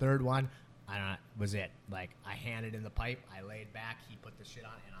on the third one, was it. I handed in the pipe, I laid back, he put the shit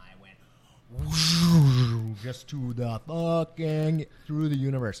on, and I went just to the fucking through the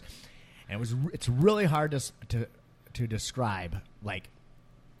universe, and it's really hard to describe,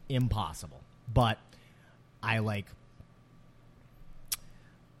 impossible. But I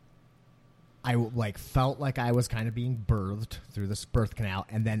felt like I was kind of being birthed through this birth canal,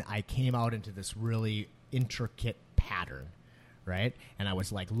 and then I came out into this really intricate pattern. Right? And I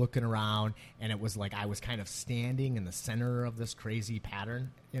was looking around, and it was I was kind of standing in the center of this crazy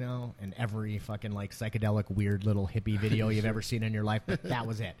pattern, and every fucking psychedelic weird little hippie video you've ever seen in your life. But that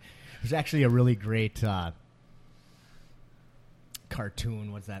was it. There's actually a really great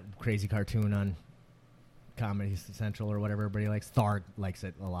cartoon. What's that crazy cartoon on Comedy Central or whatever everybody likes? Tharg likes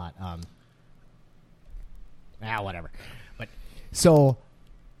it a lot. Whatever. But so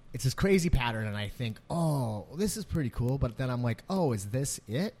it's this crazy pattern, and I think, oh, this is pretty cool. But then I'm like, oh, is this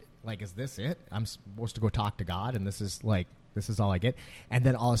it? Is this it? I'm supposed to go talk to God, and this is all I get. And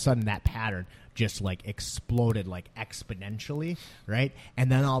then all of a sudden, that pattern just exploded exponentially, right? And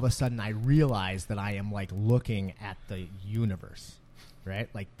then all of a sudden, I realized that I am looking at the universe, right?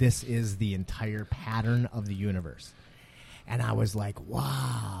 This is the entire pattern of the universe. And I was like,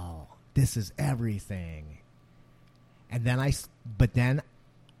 wow, this is everything. And then I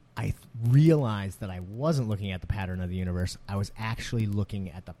realized that I wasn't looking at the pattern of the universe. I was actually looking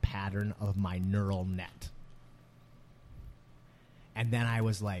at the pattern of my neural net. And then I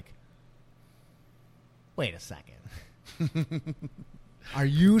was like, wait a second. Are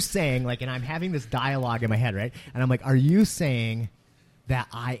you saying, and I'm having this dialogue in my head, right? And I'm like, are you saying that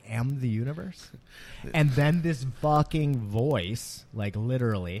I am the universe? And then this fucking voice,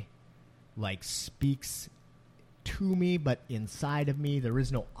 literally, speaks to me, but inside of me there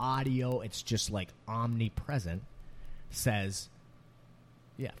is no audio, it's just omnipresent, says,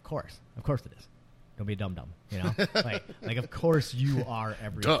 yeah, of course it is. Don't be a dum-dum, you know? like, of course you are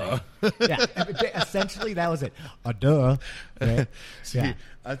everything. Yeah, essentially that was it. Duh. Right? See, Yeah.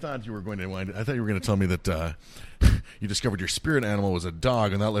 I thought you were going to tell me that you discovered your spirit animal was a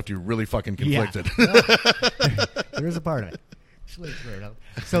dog, and that left you really fucking conflicted. Yeah. There is a part of it. Actually, it's weird.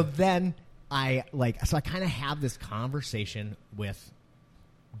 So then I kind of have this conversation with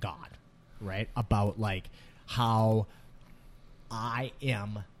God, right? About like how I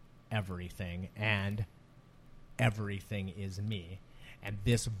am everything and everything is me. And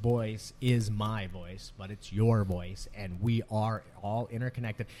this voice is my voice, but it's your voice, and we are all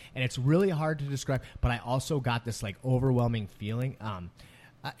interconnected. And it's really hard to describe, but I also got this like overwhelming feeling.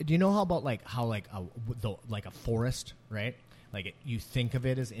 Do you know how a forest, right? Like you think of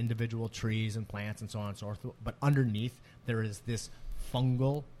it as individual trees and plants and so on and so forth, but underneath there is this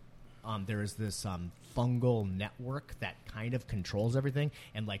fungal network that kind of controls everything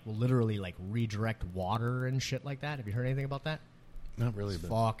and like will literally like redirect water and shit like that. Have you heard anything about that? Not really. It's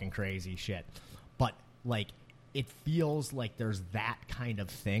fucking crazy shit. But like it feels like there's that kind of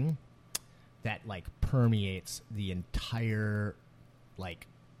thing that like permeates the entire like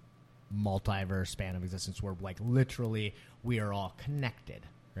multiverse span of existence, where like literally we are all connected,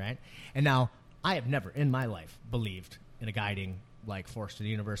 right? And now I have never in my life believed in a guiding like force to the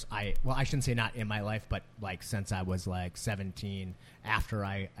universe. I shouldn't say not in my life, but like since I was like 17, after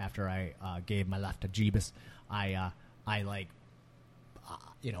I gave my life to Jeebus, I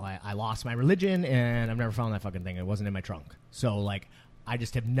lost my religion and I've never found that fucking thing. It wasn't in my trunk. So like I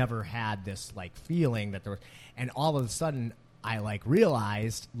just have never had this like feeling that there was, and all of a sudden I like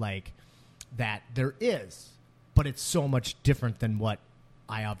realized like that there is, but it's so much different than what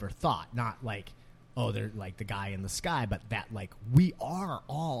I ever thought. Not like, oh, they're like the guy in the sky, but that like we are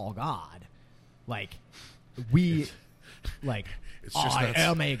all God. Like we like It's just I not,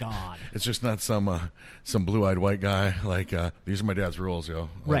 am a God. It's just not some blue-eyed white guy like these are my dad's rules, yo.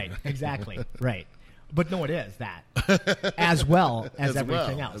 Like, Right, exactly. Right. But no, it is that as well as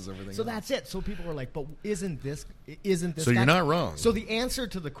everything well else. as everything So else. that's it. So people were like, "But isn't this?" So you're not wrong. So the answer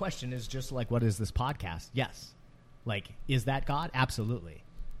to the question is just like, "What is this podcast?" Yes. Like, is that God? Absolutely.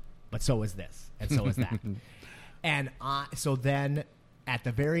 But so is this, and so is that. And so then at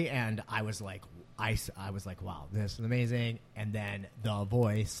the very end, I was like, I was like, "Wow, this is amazing." And then the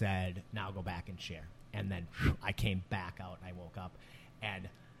voice said, "Now go back and share." And then I came back out. And I woke up, and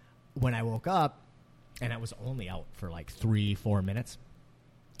when I woke up. And I was only out for like 3-4 minutes.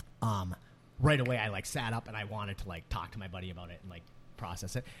 Right away, I like sat up and I wanted to like talk to my buddy about it and like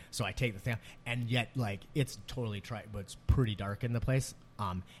process it. So I take the thing, and yet like it's totally but it's pretty dark in the place.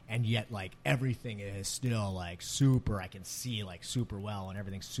 And yet like everything is still like super. I can see like super well, and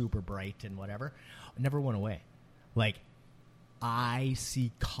everything's super bright and whatever. It never went away. Like I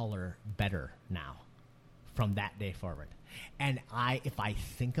see color better now from that day forward. And if I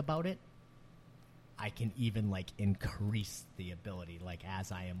think about it, I can even like increase the ability, like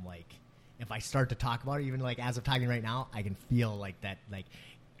as I am like, if I start to talk about it, even like as I'm talking right now, I can feel like that, like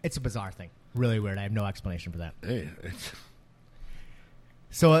it's a bizarre thing, really weird. I have no explanation for that. Hey,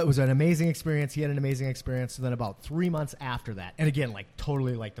 So it was an amazing experience. He had an amazing experience. So then about 3 months after that, and again, like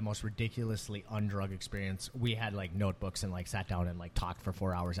totally like the most ridiculously undrug experience. We had like notebooks and like sat down and like talked for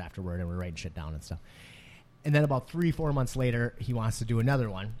 4 hours afterward, and we're writing shit down and stuff. And then about 3-4 months later, he wants to do another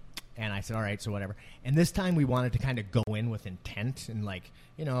one. And I said, all right, so whatever. And this time we wanted to kind of go in with intent and like,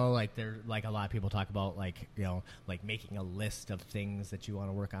 you know, like there, like a lot of people talk about like, you know, like making a list of things that you want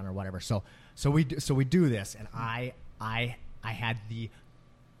to work on or whatever. So we do this, and I had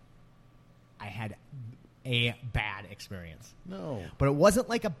a bad experience. no. But it wasn't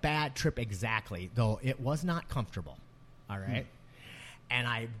like a bad trip exactly, though it was not comfortable. All right. And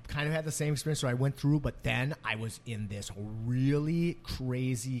I kind of had the same experience, so I went through, but then I was in this really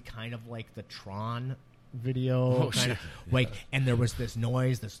crazy kind of like the Tron video. Kind of, like, and there was this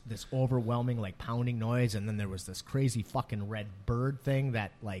noise, this overwhelming like pounding noise, and then there was this crazy fucking red bird thing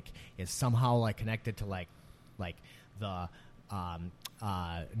that like is somehow like connected to like the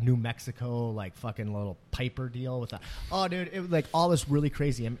New Mexico like fucking little Piper deal with the it was like all this really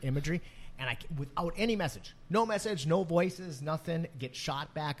crazy imagery. And I, without any message, no voices, nothing, get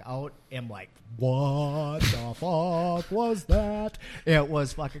shot back out. I'm like, what the fuck was that? It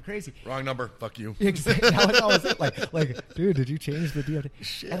was fucking crazy. Wrong number. Fuck you. Exactly. That was it. Like, dude, did you change the DOT?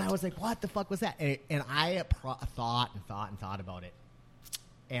 Shit. And I was like, what the fuck was that? And I thought about it.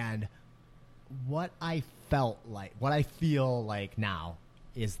 And what I feel like now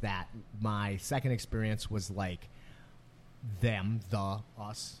is that my second experience was like, them,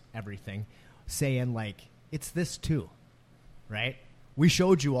 us, everything, saying like, it's this too, right? we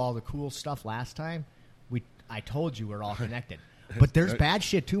showed you all the cool stuff last time. I told you we're all connected. But there's bad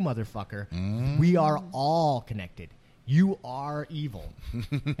shit too, motherfucker. We are all connected. You are evil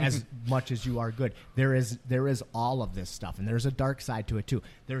as much as you are good. There is all of this stuff, and there's a dark side to it too.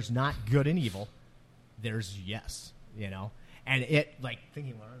 There's not good and evil. There's yes, And it, like,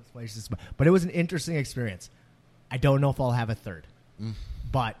 thinking about this place, but it was an interesting experience. I don't know if I'll have a third,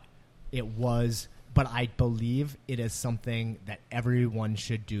 but it was. But I believe it is something that everyone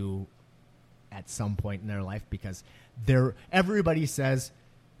should do at some point in their life, because everybody says,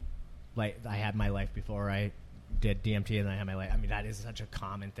 like, I had my life before I did DMT, and I had my life. I mean, that is such a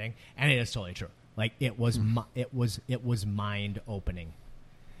common thing, and it is totally true. Like, it was mind opening,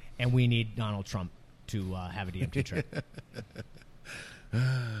 and we need Donald Trump to have a DMT trip.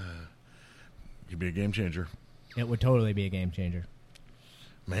 You'd be a game changer. It would totally be a game changer.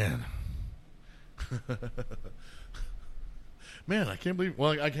 Man. Man, I can't believe.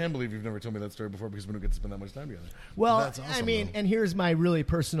 Well, I can believe you've never told me that story before, because we don't get to spend that much time together. Well, that's awesome, I mean, though. and here's my really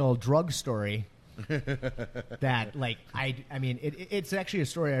personal drug story. That, like, I mean, it's actually a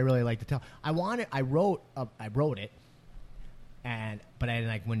story I really like to tell. I wrote it, but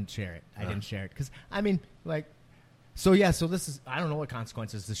I wouldn't share it. I didn't share it because, I mean, like, so yeah. So this is, I don't know what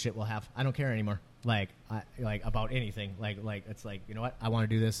consequences this shit will have. I don't care anymore. Like about anything. Like it's like, you know what? I want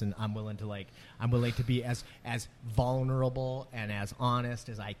to do this, and I'm willing to be as vulnerable and as honest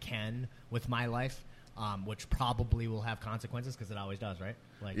as I can with my life, which probably will have consequences, because it always does, right?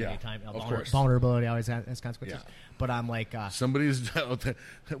 Like, yeah, anytime of course. vulnerability always has consequences. Yeah. But I'm like, somebody's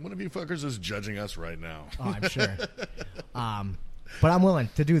one of you fuckers is judging us right now. Oh, I'm sure. But I'm willing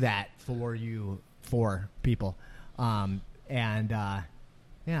to do that for people.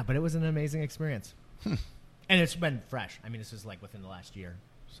 Yeah, but it was an amazing experience. And it's been fresh. I mean, this is like within the last year.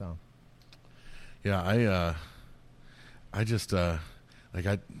 So. Yeah, I just like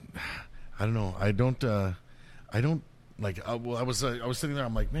I don't know. I don't like. I was sitting there.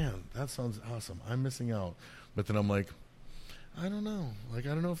 I'm like, man, that sounds awesome. I'm missing out. But then I'm like, I don't know. Like, I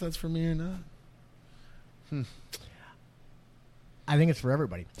don't know if that's for me or not. I think it's for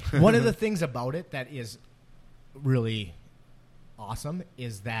everybody. One of the things about it that is really awesome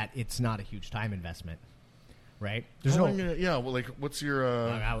is that it's not a huge time investment, right? There's yeah. Well, like, what's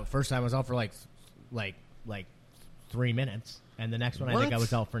your? First time I was out for like 3 minutes, and the next one I think I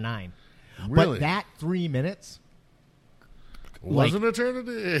was out for 9. Really? But that 3 minutes was an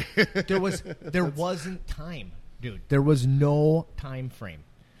eternity. there wasn't time, dude. There was no time frame.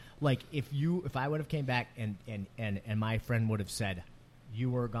 Like, if I would have came back and my friend would have said you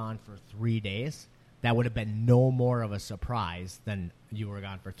were gone for 3 days, that would have been no more of a surprise than you were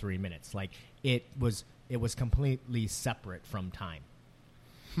gone for 3 minutes. Like, it was completely separate from time.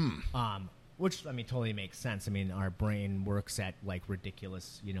 Which, I mean, totally makes sense. I mean, our brain works at, like,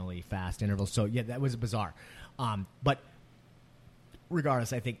 ridiculous, fast intervals. So yeah, that was bizarre. But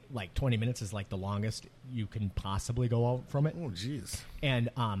regardless, I think like 20 minutes is like the longest you can possibly go out from it. Oh, jeez. And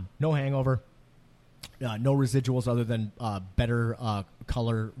no hangover, no residuals other than better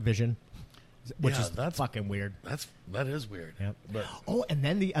color vision, which is that's fucking weird. That is weird. Yep. But and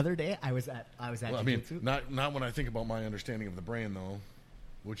then the other day I was at well, I mean, not when I think about my understanding of the brain, though,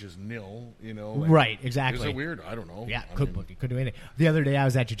 which is nil. Like, right? Exactly. Is it weird? I don't know. Yeah, could do anything. The other day I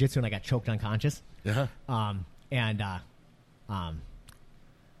was at jiu-jitsu and I got choked unconscious. Yeah.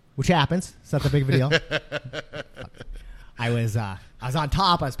 Which happens. It's not that big of a deal. I was on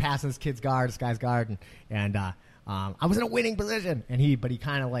top. I was passing this guy's guard, and I was in a winning position. And he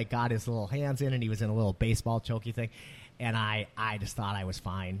kind of like got his little hands in, and he was in a little baseball chokey thing. And I just thought I was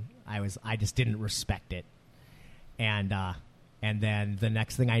fine. I just didn't respect it. And then the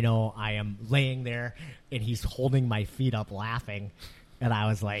next thing I know, I am laying there, and he's holding my feet up, laughing. And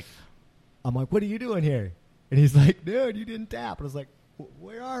I'm like, what are you doing here? And he's like, dude, you didn't tap. And I was like,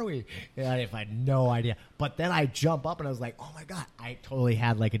 where are we? And I had no idea. But then I jump up and I was like, oh my God, I totally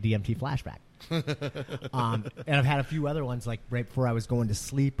had like a DMT flashback. And I've had a few other ones like right before I was going to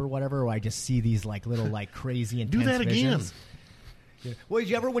sleep or whatever, where I just see these like little like crazy intense do that visions. again. Yeah. Well, did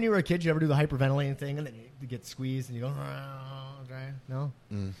you ever, when you were a kid, did you ever do the hyperventilating thing and then you get squeezed and you go, okay. No?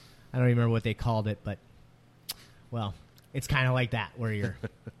 I don't even remember what they called it, but well, it's kind of like that where you're.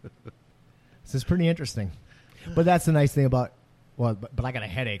 This is pretty interesting. But that's the nice thing about. Well, but I got a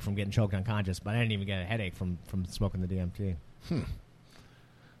headache from getting choked unconscious, but I didn't even get a headache from smoking the DMT.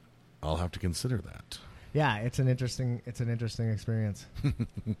 I'll have to consider that. Yeah, it's an interesting experience.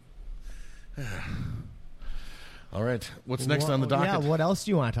 All right, what's next on the docket? Yeah, what else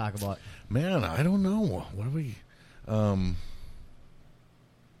do you want to talk about? Man, I don't know. What do we?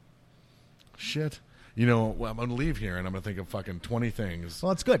 Shit. you know, well, I'm going to leave here and I'm going to think of fucking 20 things.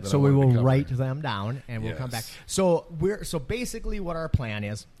 Well, it's good. that So I we wanted to will cover. write them down, and we'll come back. Yes. So basically what our plan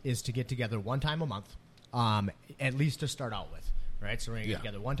is to get together one time a month, at least to start out with, right? So we're gonna get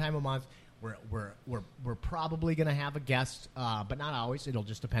together one time a month. We're probably gonna have a guest, but not always. It'll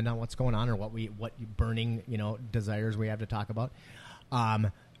just depend on what's going on or what burning desires we have to talk about.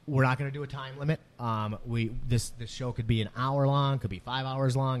 We're not going to do a time limit. This show could be an hour long, could be 5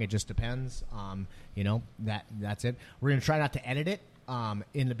 hours long. It just depends. That's it. We're going to try not to edit it.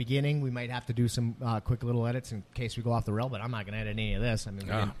 In the beginning, we might have to do some quick little edits in case we go off the rail. But I'm not going to edit any of this. I mean,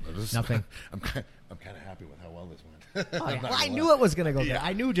 nothing. I'm kind of happy with how well this went. Oh, yeah. Well, I knew it was going to go good.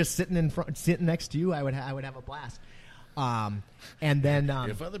 I knew just sitting next to you, I would have a blast. And then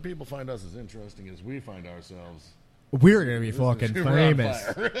if other people find us as interesting as we find ourselves, we're gonna be fucking we're on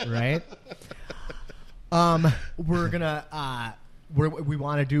famous, right? We're gonna we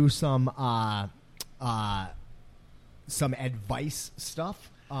want to do some advice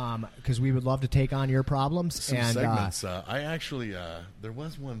stuff because we would love to take on your problems. some and segments. I actually there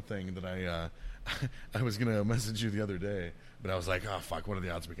was one thing that I was gonna message you the other day, but I was like, oh fuck, what are the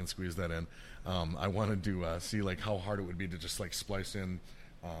odds we can squeeze that in? I wanted to see like how hard it would be to just like splice in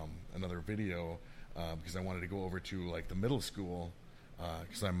another video. Because I wanted to go over to like the middle school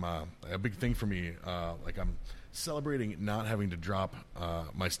because I'm a big thing for me. Like I'm celebrating not having to drop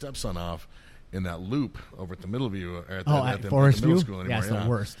my stepson off in that loop over at the Middleview or at the Forest middle View? school anymore. Yeah, it's the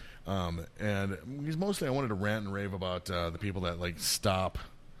worst. And because mostly I wanted to rant and rave about the people that like stop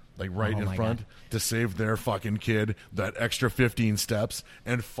like right in my front God. to save their fucking kid that extra 15 steps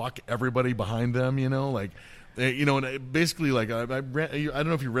and fuck everybody behind them. And basically, like I don't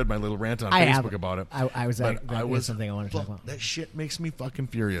know if you read my little rant on Facebook about it. I was but that was something I wanted to talk about. That shit makes me fucking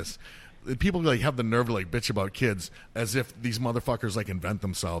furious. People like have the nerve to like bitch about kids as if these motherfuckers like invent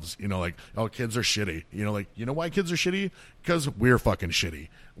themselves. Like, oh, kids are shitty. You know why kids are shitty? Because we're fucking shitty.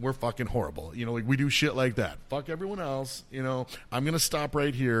 We're fucking horrible. Like we do shit like that. Fuck everyone else. I'm gonna stop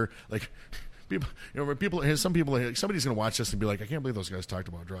right here. Like people, some people, somebody's gonna watch this and be like, I can't believe those guys talked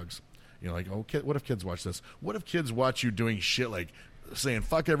about drugs. What if kids watch this? What if kids watch you doing shit like saying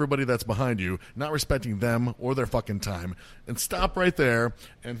fuck everybody that's behind you, not respecting them or their fucking time, and stop right there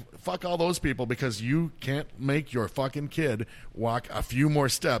and fuck all those people because you can't make your fucking kid walk a few more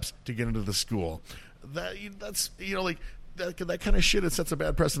steps to get into the school. That's that kind of shit. It sets a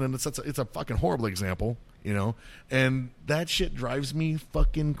bad precedent. It's a fucking horrible example. And that shit drives me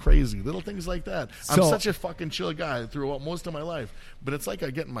fucking crazy. Little things like that. I'm such a fucking chill guy throughout most of my life, but it's like I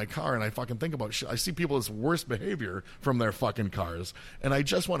get in my car and I fucking think about shit. I see people as worst behavior from their fucking cars, and I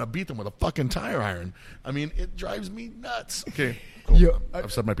just want to beat them with a fucking tire iron. I mean, it drives me nuts. Okay, cool.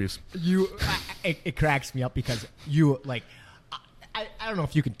 I've said my piece. It cracks me up because you like. I don't know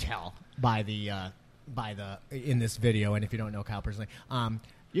if you can tell by the in this video, and if you don't know Kyle personally,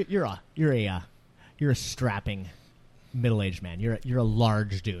 you're a strapping middle-aged man. You're a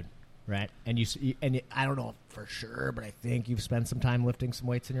large dude, right? And I don't know for sure, but I think you've spent some time lifting some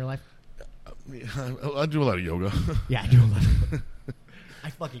weights in your life. I do a lot of yoga. Yeah, I do a lot.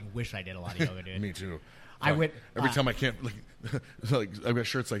 I fucking wish I did a lot of yoga, dude. Me too. I went every time I can't like I've got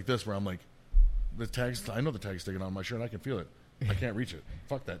shirts like this where I'm like the tags. I know the tag's sticking on my shirt. I can feel it. I can't reach it.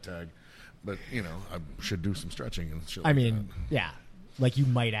 Fuck that tag. But I should do some stretching and shit. Yeah. Like you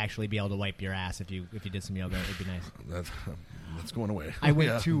might actually be able to wipe your ass if you did some yoga. It'd be nice. That's going away. I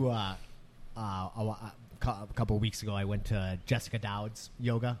went to a couple of weeks ago. I went to Jessica Dowd's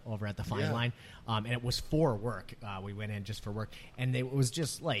yoga over at the Fine Line, and it was for work. We went in just for work, and it was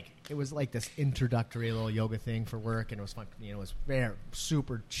just like this introductory little yoga thing for work, and it was fun. It was very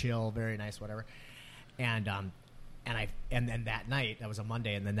super chill, very nice, whatever. And then that night, that was a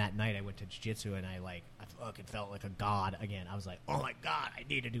Monday, and then that night I went to jiu-jitsu, and I fucking felt like a god again. I was like, oh my God, I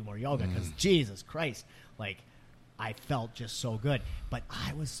need to do more yoga because Jesus Christ, like I felt just so good. But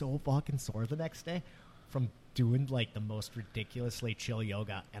I was so fucking sore the next day from doing like the most ridiculously chill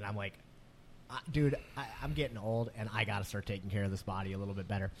yoga, and I'm like, dude, I'm getting old, and I got to start taking care of this body a little bit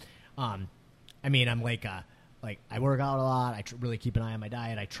better. I'm like I work out a lot. I really keep an eye on my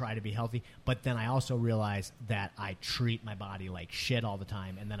diet. I try to be healthy. But then I also realize that I treat my body like shit all the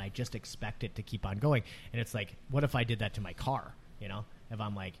time, and then I just expect it to keep on going. And it's like, what if I did that to my car? If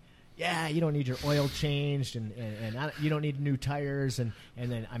I'm like, yeah, you don't need your oil changed, and you don't need new tires, and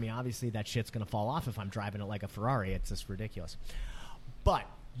then, obviously that shit's going to fall off if I'm driving it like a Ferrari. It's just ridiculous. But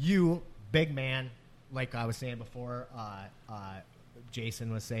you, big man, like I was saying before,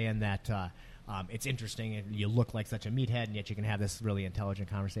 Jason was saying that it's interesting, and you look like such a meathead, and yet you can have this really intelligent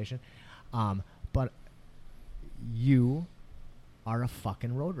conversation. But you are a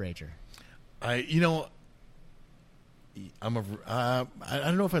fucking road rager. I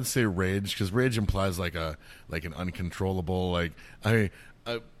don't know if I'd say rage, because rage implies like an uncontrollable, like I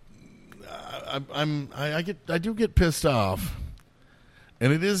do get pissed off,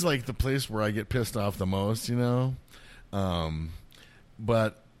 and it is like the place where I get pissed off the most,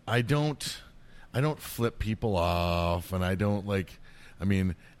 but I don't flip people off, and I don't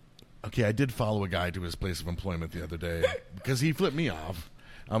okay, I did follow a guy to his place of employment the other day because he flipped me off.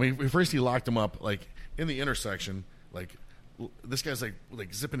 I mean, first he locked him up like in the intersection. Like, this guy's like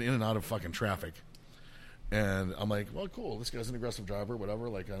zipping in and out of fucking traffic, and I'm like, well, cool. This guy's an aggressive driver, whatever.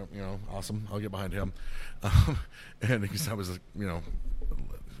 Like, awesome. I'll get behind him. And because I was,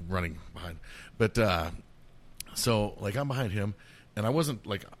 running behind, but so like I'm behind him, and I wasn't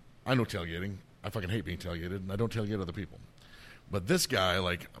like, I know tailgating. I fucking hate being tailgated, and I don't tailgate other people. But this guy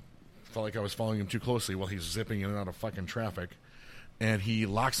felt like I was following him too closely while he's zipping in and out of fucking traffic, and he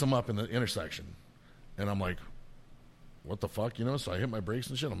locks him up in the intersection, and I'm like, what the fuck, So I hit my brakes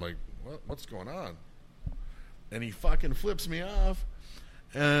and shit. I'm like, what's going on? And he fucking flips me off,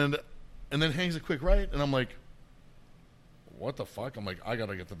 and then hangs a quick right, and I'm like, what the fuck? I'm like, I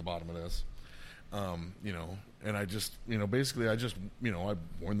gotta get to the bottom of this, And I just, basically, I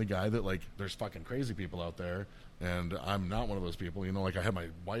warned the guy that like there's fucking crazy people out there, and I'm not one of those people. Like I had my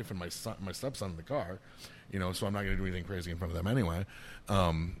wife and my stepson in the car. So I'm not going to do anything crazy in front of them anyway.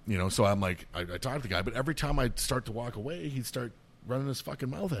 So I'm like, I talk to the guy, but every time I start to walk away, he'd start running his fucking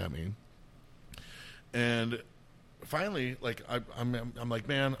mouth at me. And finally, like, I'm like,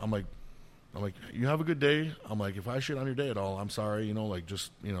 man, I'm like, you have a good day. I'm like, if I shit on your day at all, I'm sorry,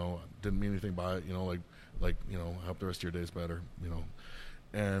 just, didn't mean anything by it, I hope the rest of your day's better,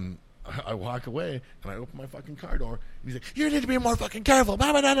 And I walk away, and I open my fucking car door, and he's like, you need to be more fucking careful.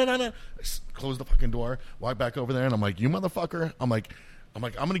 I close the fucking door, walk back over there, and I'm like, you motherfucker. I'm like, I'm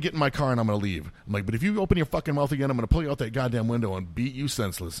going to get in my car, and I'm going to leave. I'm like, but if you open your fucking mouth again, I'm going to pull you out that goddamn window and beat you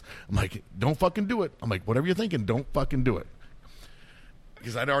senseless. I'm like, don't fucking do it. I'm like, whatever you're thinking, don't fucking do it.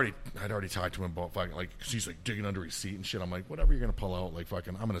 Because I'd already talked to him about fucking, like, cause he's like digging under his seat and shit. I'm like, whatever you're going to pull out, like,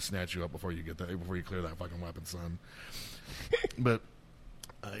 fucking, I'm going to snatch you up before you clear that fucking weapon, son. But...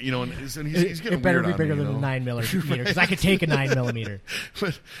 and he's getting it better weird be bigger on me, than a 9 millimeter because I could take a 9 millimeter.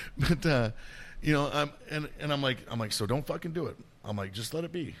 but I'm like, so don't fucking do it. I'm like, just let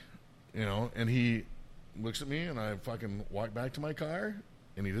it be, And he looks at me, and I fucking walk back to my car,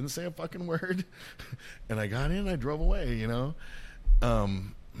 and he didn't say a fucking word. And I got in, I drove away,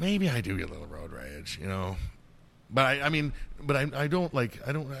 Maybe I do get a little road rage, But I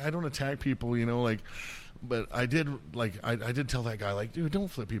don't attack people, But I did I did tell that guy, like, dude, don't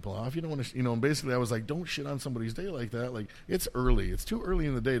flip people off. You don't want to, and basically I was like, don't shit on somebody's day like that. Like, it's early. It's too early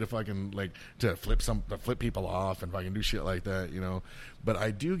in the day to fucking to flip people off and fucking do shit like that, But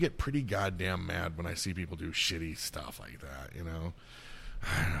I do get pretty goddamn mad when I see people do shitty stuff like that, I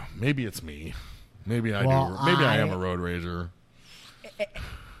don't know. Maybe it's me. Maybe I do. Maybe I am a road rager.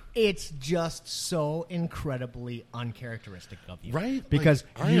 It's just so incredibly uncharacteristic of you, right? Because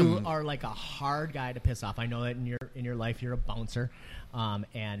you are like a hard guy to piss off. I know that in your life you're a bouncer,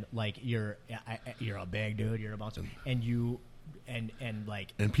 and like you're a big dude. You're a bouncer, and you and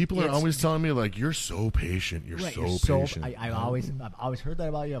people are always telling me, like, you're so patient. You're right, so patient. I've always heard that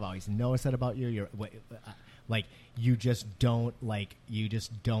about you. I've always noticed that about you. You're like you just don't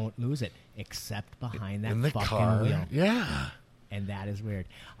lose it, except behind that in the fucking car. wheel. Yeah. And that is weird.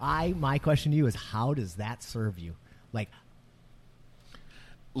 My question to you is, how does that serve you? Like,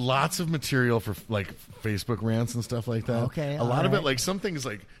 lots of material for like Facebook rants and stuff like that. Okay, a lot of it, like some things,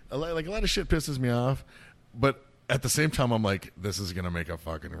 like a lot of shit pisses me off, but at the same time, I'm like, this is gonna make a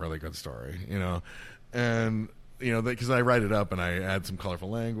fucking really good story, and. Because I write it up and I add some colorful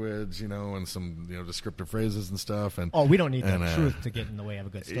language, and some descriptive phrases and stuff. And we don't need the truth to get in the way of a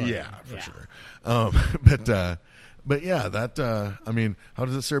good story. Yeah, for sure. But yeah, that how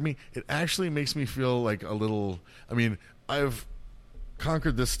does it serve me? It actually makes me feel like a little. I mean, I've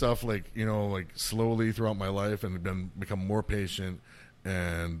conquered this stuff like slowly throughout my life and become more patient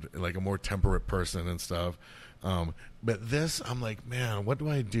and like a more temperate person and stuff. But this, I'm like, man, what do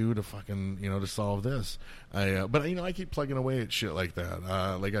I do to fucking, to solve this? But I keep plugging away at shit like that.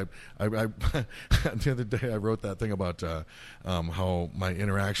 Like I the other day I wrote that thing about how my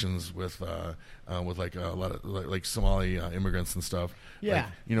interactions with like a lot of like Somali immigrants and stuff. Yeah,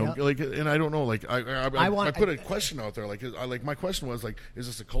 like and I don't know, like I put a question out there, like my question was like, is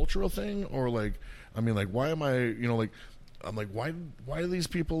this a cultural thing or like, I mean, like, why am I, like. I'm like, why do these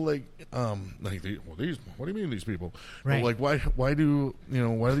people these? What do you mean these people? Right. Like, why do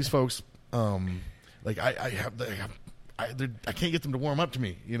these folks? Like, I I can't get them to warm up to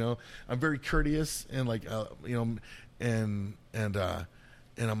me. I'm very courteous and like and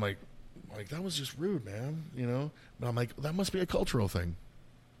I'm like that was just rude, man. But I'm like, that must be a cultural thing.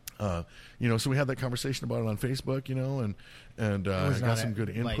 So we had that conversation about it on Facebook, and got some good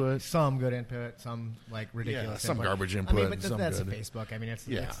input. Like, some good input, some like ridiculous some input. garbage input. I mean, but some that's good. Facebook. I mean, it's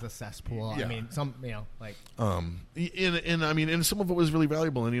the cesspool. Yeah. I mean, some like. And some of it was really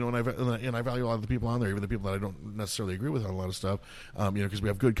valuable, and I value a lot of the people on there, even the people that I don't necessarily agree with on a lot of stuff, because we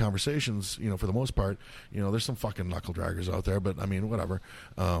have good conversations, for the most part. There's some fucking knuckle draggers out there, but I mean, whatever.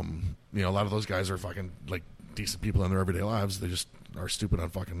 A lot of those guys are fucking like decent people in their everyday lives. They just are stupid on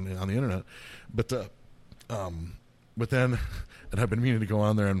the internet, but then, and I've been meaning to go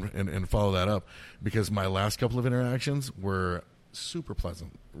on there and follow that up, because my last couple of interactions were super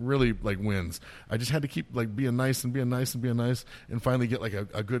pleasant, really like wins. I just had to keep like being nice and finally get like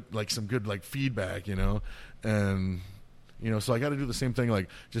a good, like some good like feedback, and so I got to do the same thing, like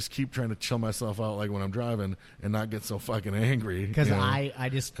just keep trying to chill myself out, like when I'm driving, and not get so fucking angry. Because I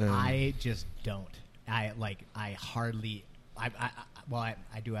just don't. I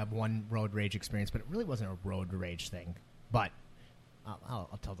do have one road rage experience, but it really wasn't a road rage thing. But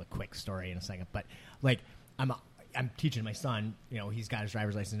I'll tell the quick story in a second. But like I'm teaching my son, he's got his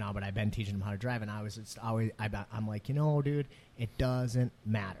driver's license now, but I've been teaching him how to drive, and I'm like, dude, it doesn't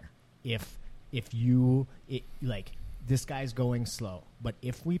matter if this guy's going slow, but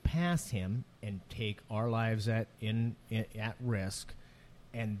if we pass him and take our lives at risk,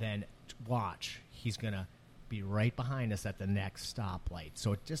 and then watch, he's gonna be right behind us at the next stoplight.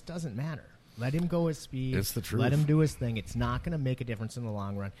 So it just doesn't matter. Let him go his speed. It's the truth. Let him do his thing. It's not going to make a difference in the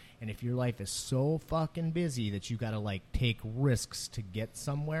long run. And if your life is so fucking busy that you got to like take risks to get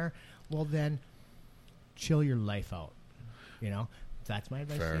somewhere, well then chill your life out. That's my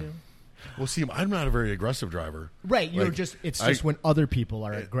advice to you. Well, see, I'm not a very aggressive driver. Right, it's just when other people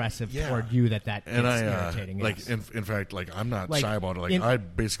are aggressive toward you that is irritating. Like, yes. in fact, like I'm not Like, shy about it. Like I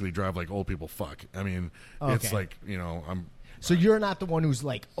basically drive like old people fuck. I mean, it's like I'm. So you're not the one who's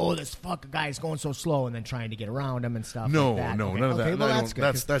like, oh, this fuck guy's going so slow, and then trying to get around him and stuff. No, like that. no, Okay. none of that. Okay, well, that's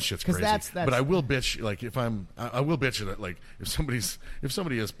good. That shit's crazy. That's but I will bitch. Like if I will bitch at it. Like if somebody is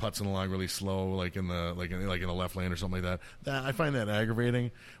putzing along really slow, like in the left lane or something like that I find that aggravating.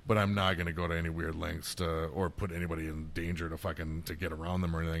 But I'm not going to go to any weird lengths or put anybody in danger to get around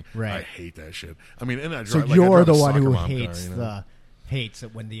them or anything. Right. I hate that shit. I mean, and I so drive, you're I drive the a one soccer who mom hates car, hates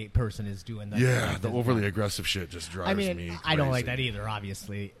it when the person is doing that. Yeah, the overly aggressive shit just drives me crazy. I don't like that either,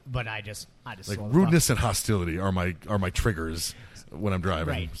 obviously, but I just like rudeness and hostility are my triggers when I'm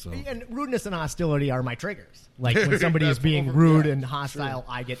driving. Right, so. And rudeness and hostility are my triggers. Like when somebody is being rude and hostile,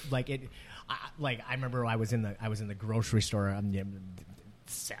 I get like it. I remember I was in the grocery store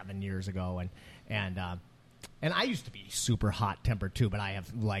 7 years ago, and I used to be super hot tempered too, but I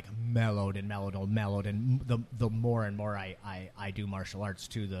have like mellowed, and the more and more I do martial arts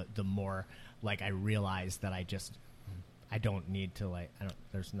too, the more like I realize that I don't need to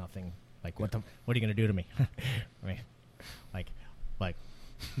there's nothing like what are you gonna do to me? I mean, like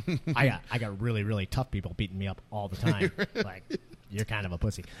I got really, really tough people beating me up all the time. Like you're kind of a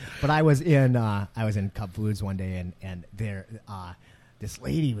pussy. But I was in Cub Foods one day, and there this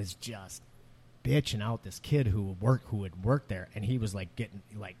lady was just bitching out this kid who had worked there, and he was like getting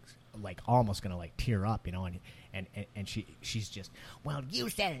like almost gonna like tear up, and she's just, well, you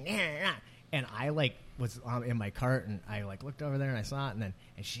said it, and I like was in my cart, and I like looked over there and I saw it, and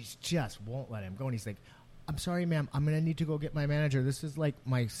she's just won't let him go, and he's like, I'm sorry, ma'am, I'm gonna need to go get my manager. This is like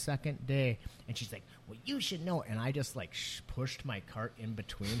my second day, and she's like, well, you should know, and I just like pushed my cart in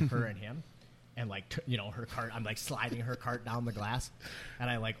between her and him. And like her cart, I'm like sliding her cart down the glass, and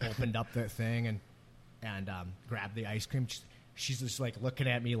I like opened up the thing and grabbed the ice cream. She's just like looking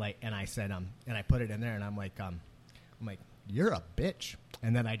at me like, and I said and I put it in there, and I'm like you're a bitch,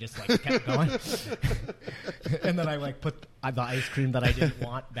 and then I just like kept going, and then I like put the ice cream that I didn't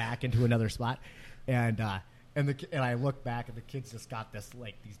want back into another spot, and I look back, and the kid's just got this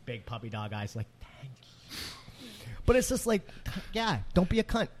like these big puppy dog eyes, like thank you. But it's just like, yeah, don't be a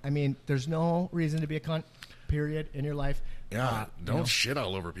cunt. I mean, there's no reason to be a cunt, period, in your life. Yeah, don't shit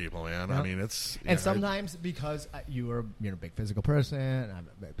all over people, man. Yeah. I mean, it's... And sometimes, because you're a big physical person,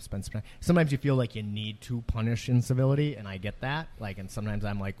 I've spent some time, sometimes you feel like you need to punish incivility, and I get that. Like, and sometimes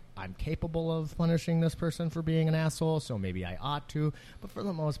I'm like, I'm capable of punishing this person for being an asshole, so maybe I ought to. But for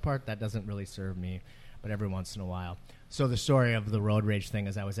the most part, that doesn't really serve me, but every once in a while. So the story of the road rage thing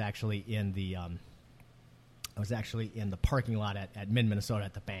is I was actually in the parking lot at Mid-Minnesota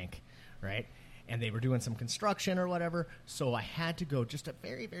at the bank, right? And they were doing some construction or whatever, so I had to go just a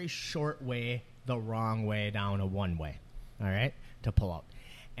very, very short way, the wrong way down a one-way. all right, to pull out.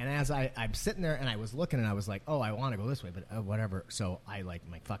 And as I'm sitting there and I was looking and I was like, oh, I want to go this way, but whatever. So I'm like,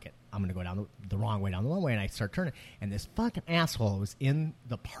 fuck it. I'm going to go down the wrong way, down the one way. And I start turning. And this fucking asshole was in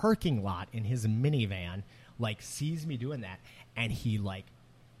the parking lot in his minivan, like sees me doing that. And he like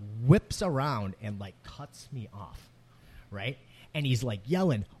whips around and like cuts me off. Right. And he's like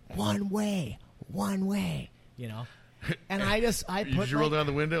yelling, one way, you know. And I put. Did you roll down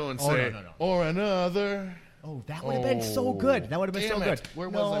the window and say, no. or another? Oh, that would have been so good. That would have been so good. Where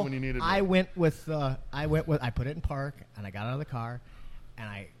was I when you needed it? I put it in park, and I got out of the car, and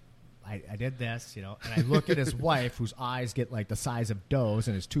I did this, you know, and I look at his wife, whose eyes get like the size of does,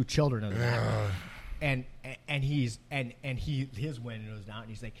 and his 2 children in the back. And his window is down, and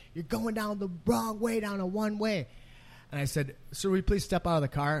he's like, "You're going down the wrong way, down a one way." And I said, "Sir, will you please step out of the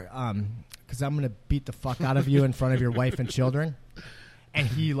car? Because I'm going to beat the fuck out of you in front of your wife and children." And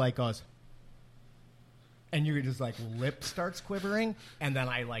he like goes. And you just like lip starts quivering, and then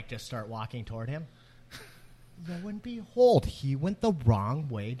I like just start walking toward him. Lo and behold, he went the wrong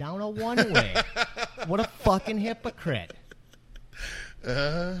way down a one way. What a fucking hypocrite!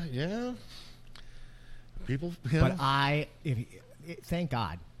 Yeah. People, yeah. But thank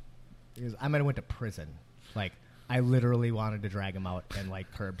God, because I might have went to prison. Like I literally wanted to drag him out and like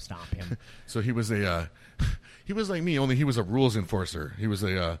curb stomp him. So he was he was like me, only he was a rules enforcer. He was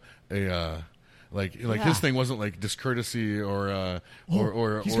Like his thing wasn't like discourtesy or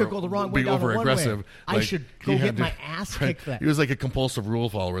he's gonna go the wrong way be down over aggressive. Like, I should go get my ass kicked. He was like a compulsive rule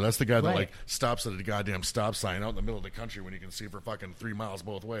follower. That's the guy that like stops at a goddamn stop sign out in the middle of the country when you can see for fucking 3 miles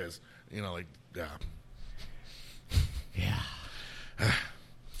both ways. You know, like yeah.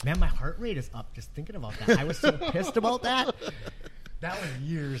 Man, my heart rate is up just thinking about that. I was so pissed about that. That was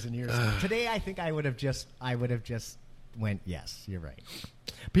years and years ago. Today, I think I would have just went, yes, you're right.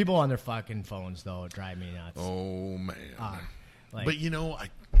 People on their fucking phones, though, drive me nuts. Oh, man. But,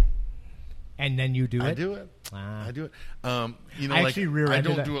 and then you do it? I do it. I do it. I actually I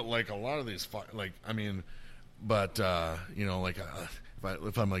don't do it like a lot of these,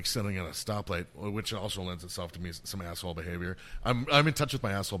 if I'm like sitting at a stoplight, which also lends itself to me some asshole behavior. I'm in touch with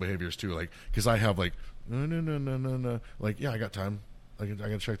my asshole behaviors too, like because I have like no, like yeah, I got time. I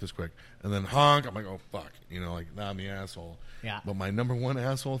gotta check this quick, and then honk. I'm like, oh fuck, like now I'm the asshole. Yeah. But my number one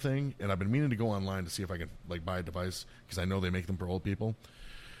asshole thing, and I've been meaning to go online to see if I can like buy a device because I know they make them for old people.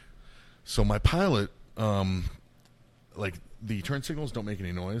 So my Pilot, like the turn signals don't make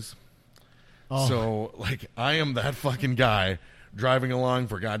any noise. Oh. So like I am that fucking guy driving along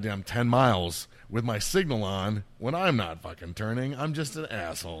for goddamn 10 miles with my signal on when I'm not fucking turning. I'm just an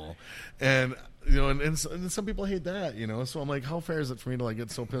asshole. And, and some people hate that, So I'm like, how fair is it for me to like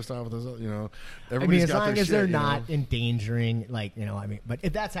get so pissed off with this, Everybody's as got long their as shit, they're not endangering, but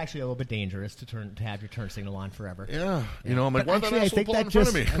if that's actually a little bit dangerous to have your turn signal on forever. Yeah. I'm like, why actually, that asshole pull in front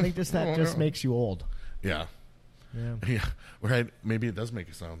of me? I think that just makes you old. Yeah. Yeah. Right. Maybe it does make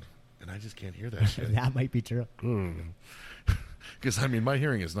a sound. And I just can't hear that shit. That might be true. Because, my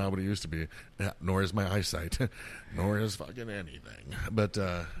hearing is not what it used to be, nor is my eyesight, nor is fucking anything. But,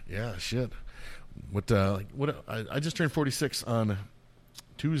 yeah, shit. I just turned 46 on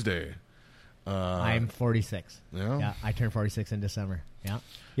Tuesday. I'm 46. Yeah? Yeah, I turned 46 in December. Yeah.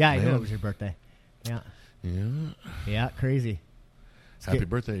 Yeah, I knew it was your birthday. Yeah. Yeah. Yeah, crazy. Happy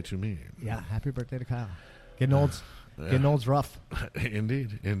birthday to me. Yeah, happy birthday to Kyle. Getting old's rough.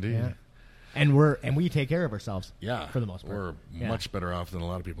 Indeed. Yeah. And we take care of ourselves. Yeah. For the most part. We're much better off than a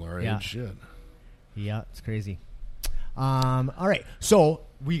lot of people our age. Shit. Yeah, it's crazy. All right. So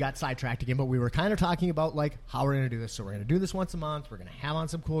we got sidetracked again, but we were kind of talking about like how we're going to do this. So we're going to do this once a month. We're going to have on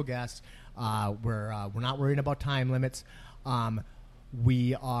some cool guests. We're not worrying about time limits.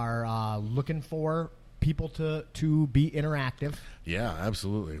 We are looking for people to be interactive. Yeah,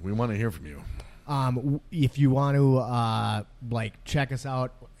 absolutely. We want to hear from you. If you want to check us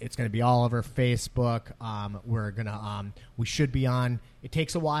out, it's going to be all over Facebook. We should be on. It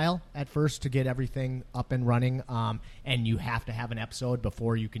takes a while at first to get everything up and running, and you have to have an episode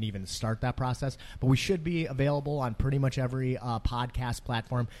before you can even start that process. But we should be available on pretty much every podcast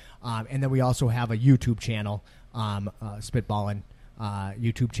platform, and then we also have a YouTube channel, Spitballin'.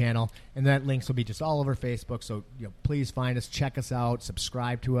 YouTube channel, and that links will be just all over Facebook. So please find us, check us out,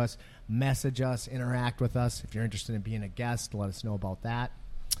 subscribe to us, message us, interact with us. If you're interested in being a guest, let us know about that.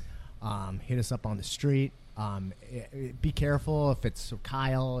 Hit us up on the street. Be careful if it's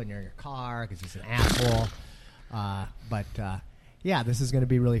Kyle and you're in your car because he's an asshole. But this is going to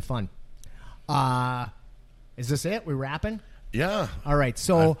be really fun. Is this it? We wrapping? Yeah. All right.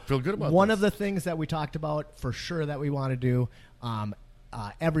 So I feel good about one this. of the things that we talked about for sure that we want to do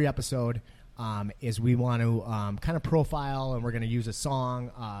every episode is we want to kind of profile, and we're going to use a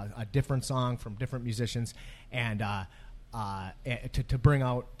song, a different song from different musicians, and to bring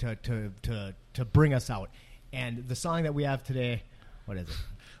out to bring us out. And the song that we have today, what is it?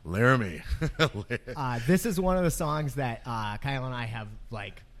 Laramie. This is one of the songs that Kyle and I have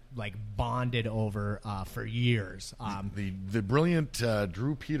like bonded over for years. The brilliant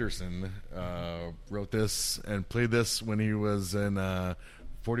Drew Peterson wrote this and played this when he was in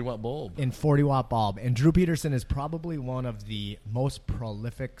 40 Watt Bulb. In 40 Watt Bulb. And Drew Peterson is probably one of the most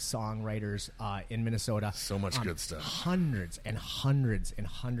prolific songwriters in Minnesota. So much good stuff. Hundreds and hundreds and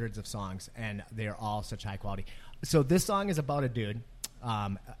hundreds of songs, and they're all such high quality. So this song is about a dude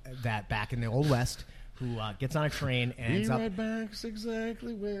that back in the Old West who gets on a train and ends up... He right back's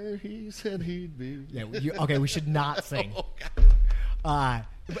exactly where he said he'd be. Yeah, okay, we should not sing.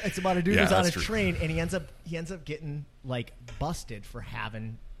 It's about a dude who's on a train, and he ends up getting like busted for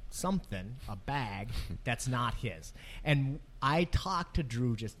having something, a bag that's not his. And I talked to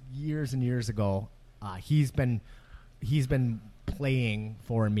Drew just years and years ago. He's been playing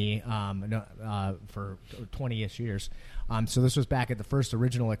for me for 20-ish years. So this was back at the first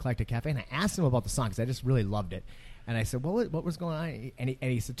original Eclectic Cafe, and I asked him about the song because I just really loved it. And I said, well, what was going on? And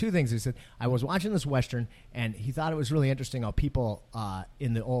he said two things. He said, I was watching this Western, and he thought it was really interesting how people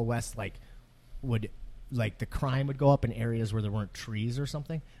in the Old West the crime would go up in areas where there weren't trees or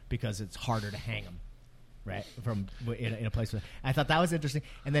something because it's harder to hang them, right? From in a place. I thought that was interesting.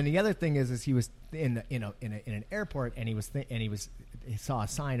 And then the other thing is he was in an airport, and he saw a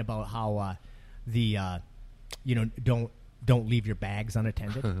sign about how don't leave your bags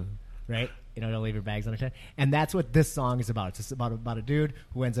unattended, right? Don't leave your bags unattended. And that's what this song is about. It's just about a dude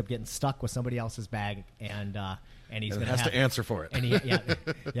who ends up getting stuck with somebody else's bag, and he's going to answer for it. And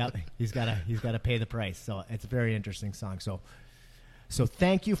he's got to pay the price. So it's a very interesting song. So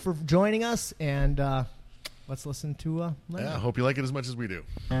thank you for joining us, and let's listen to. I hope you like it as much as we do.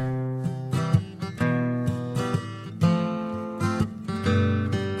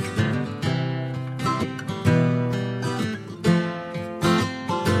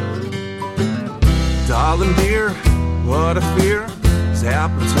 Darling dear, what a fear has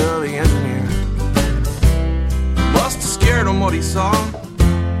happened to the engineer. Must have scared him what he saw.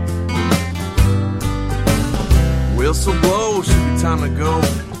 Whistle blow, should be time to go,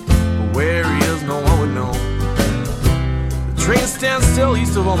 but where he is no one would know. The train stands still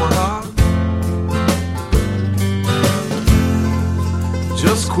east of Omaha.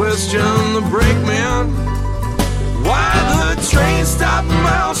 Just question the brakeman, why the train stopped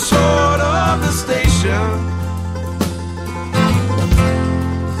miles short of the station.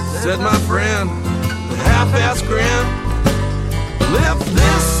 Said my friend, the half-ass grin, lift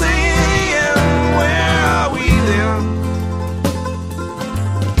this city and where are we then?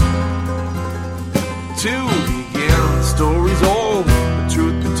 To begin, the story's old, the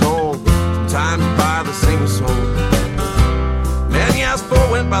truth be told, sometimes by the same soul. Man he asked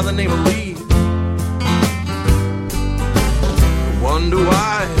for went by the name of Lee. Wonder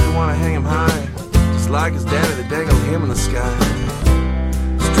why they want to hang him high, just like his daddy that dangled him in the sky.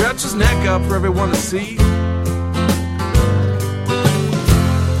 Stretch his neck up for everyone to see.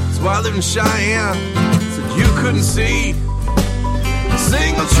 So I lived in Cheyenne, said you couldn't see a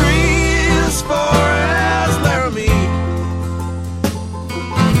single tree as far as Laramie.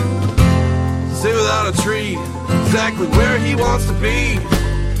 Say without a tree, exactly where he wants to be.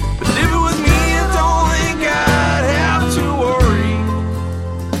 But if it was me, I don't think I'd have to worry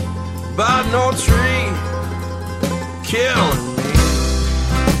about no tree killing me.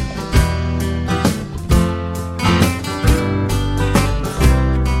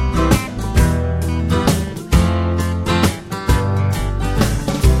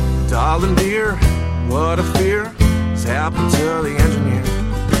 Darling dear, what a fear has happened to the engineer.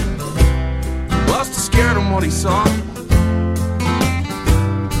 Must have scared him what he saw.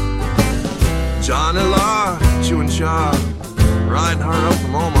 Johnny Law, chewing chaw, riding hard up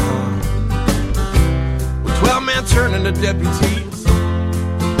from Omaha. 12 men turned into deputies.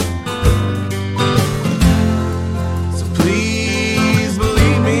 So please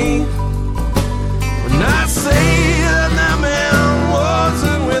believe me when I say that man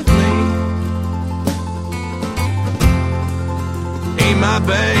wasn't with me. Ain't my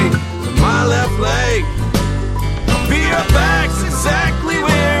bag, my left leg. I'll be right back, exactly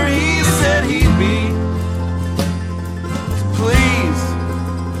where he said he'd be. So please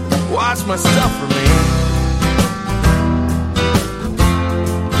watch my stuff for me.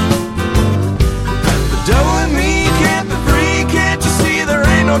 The devil in me can't be free, can't you see there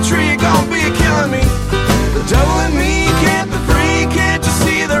ain't no tree gonna be killing me. The devil in me can't be free, can't you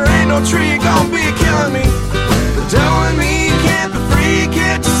see there ain't no tree gonna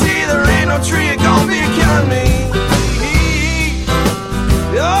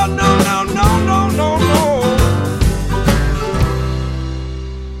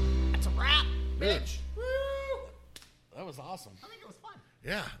Mitch. That was awesome. I think it was fun.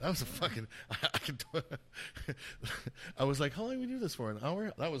 Yeah, that was a fucking. I was like, how long did we do this for? An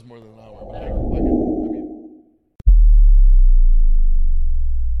hour? That was more than an hour. Man,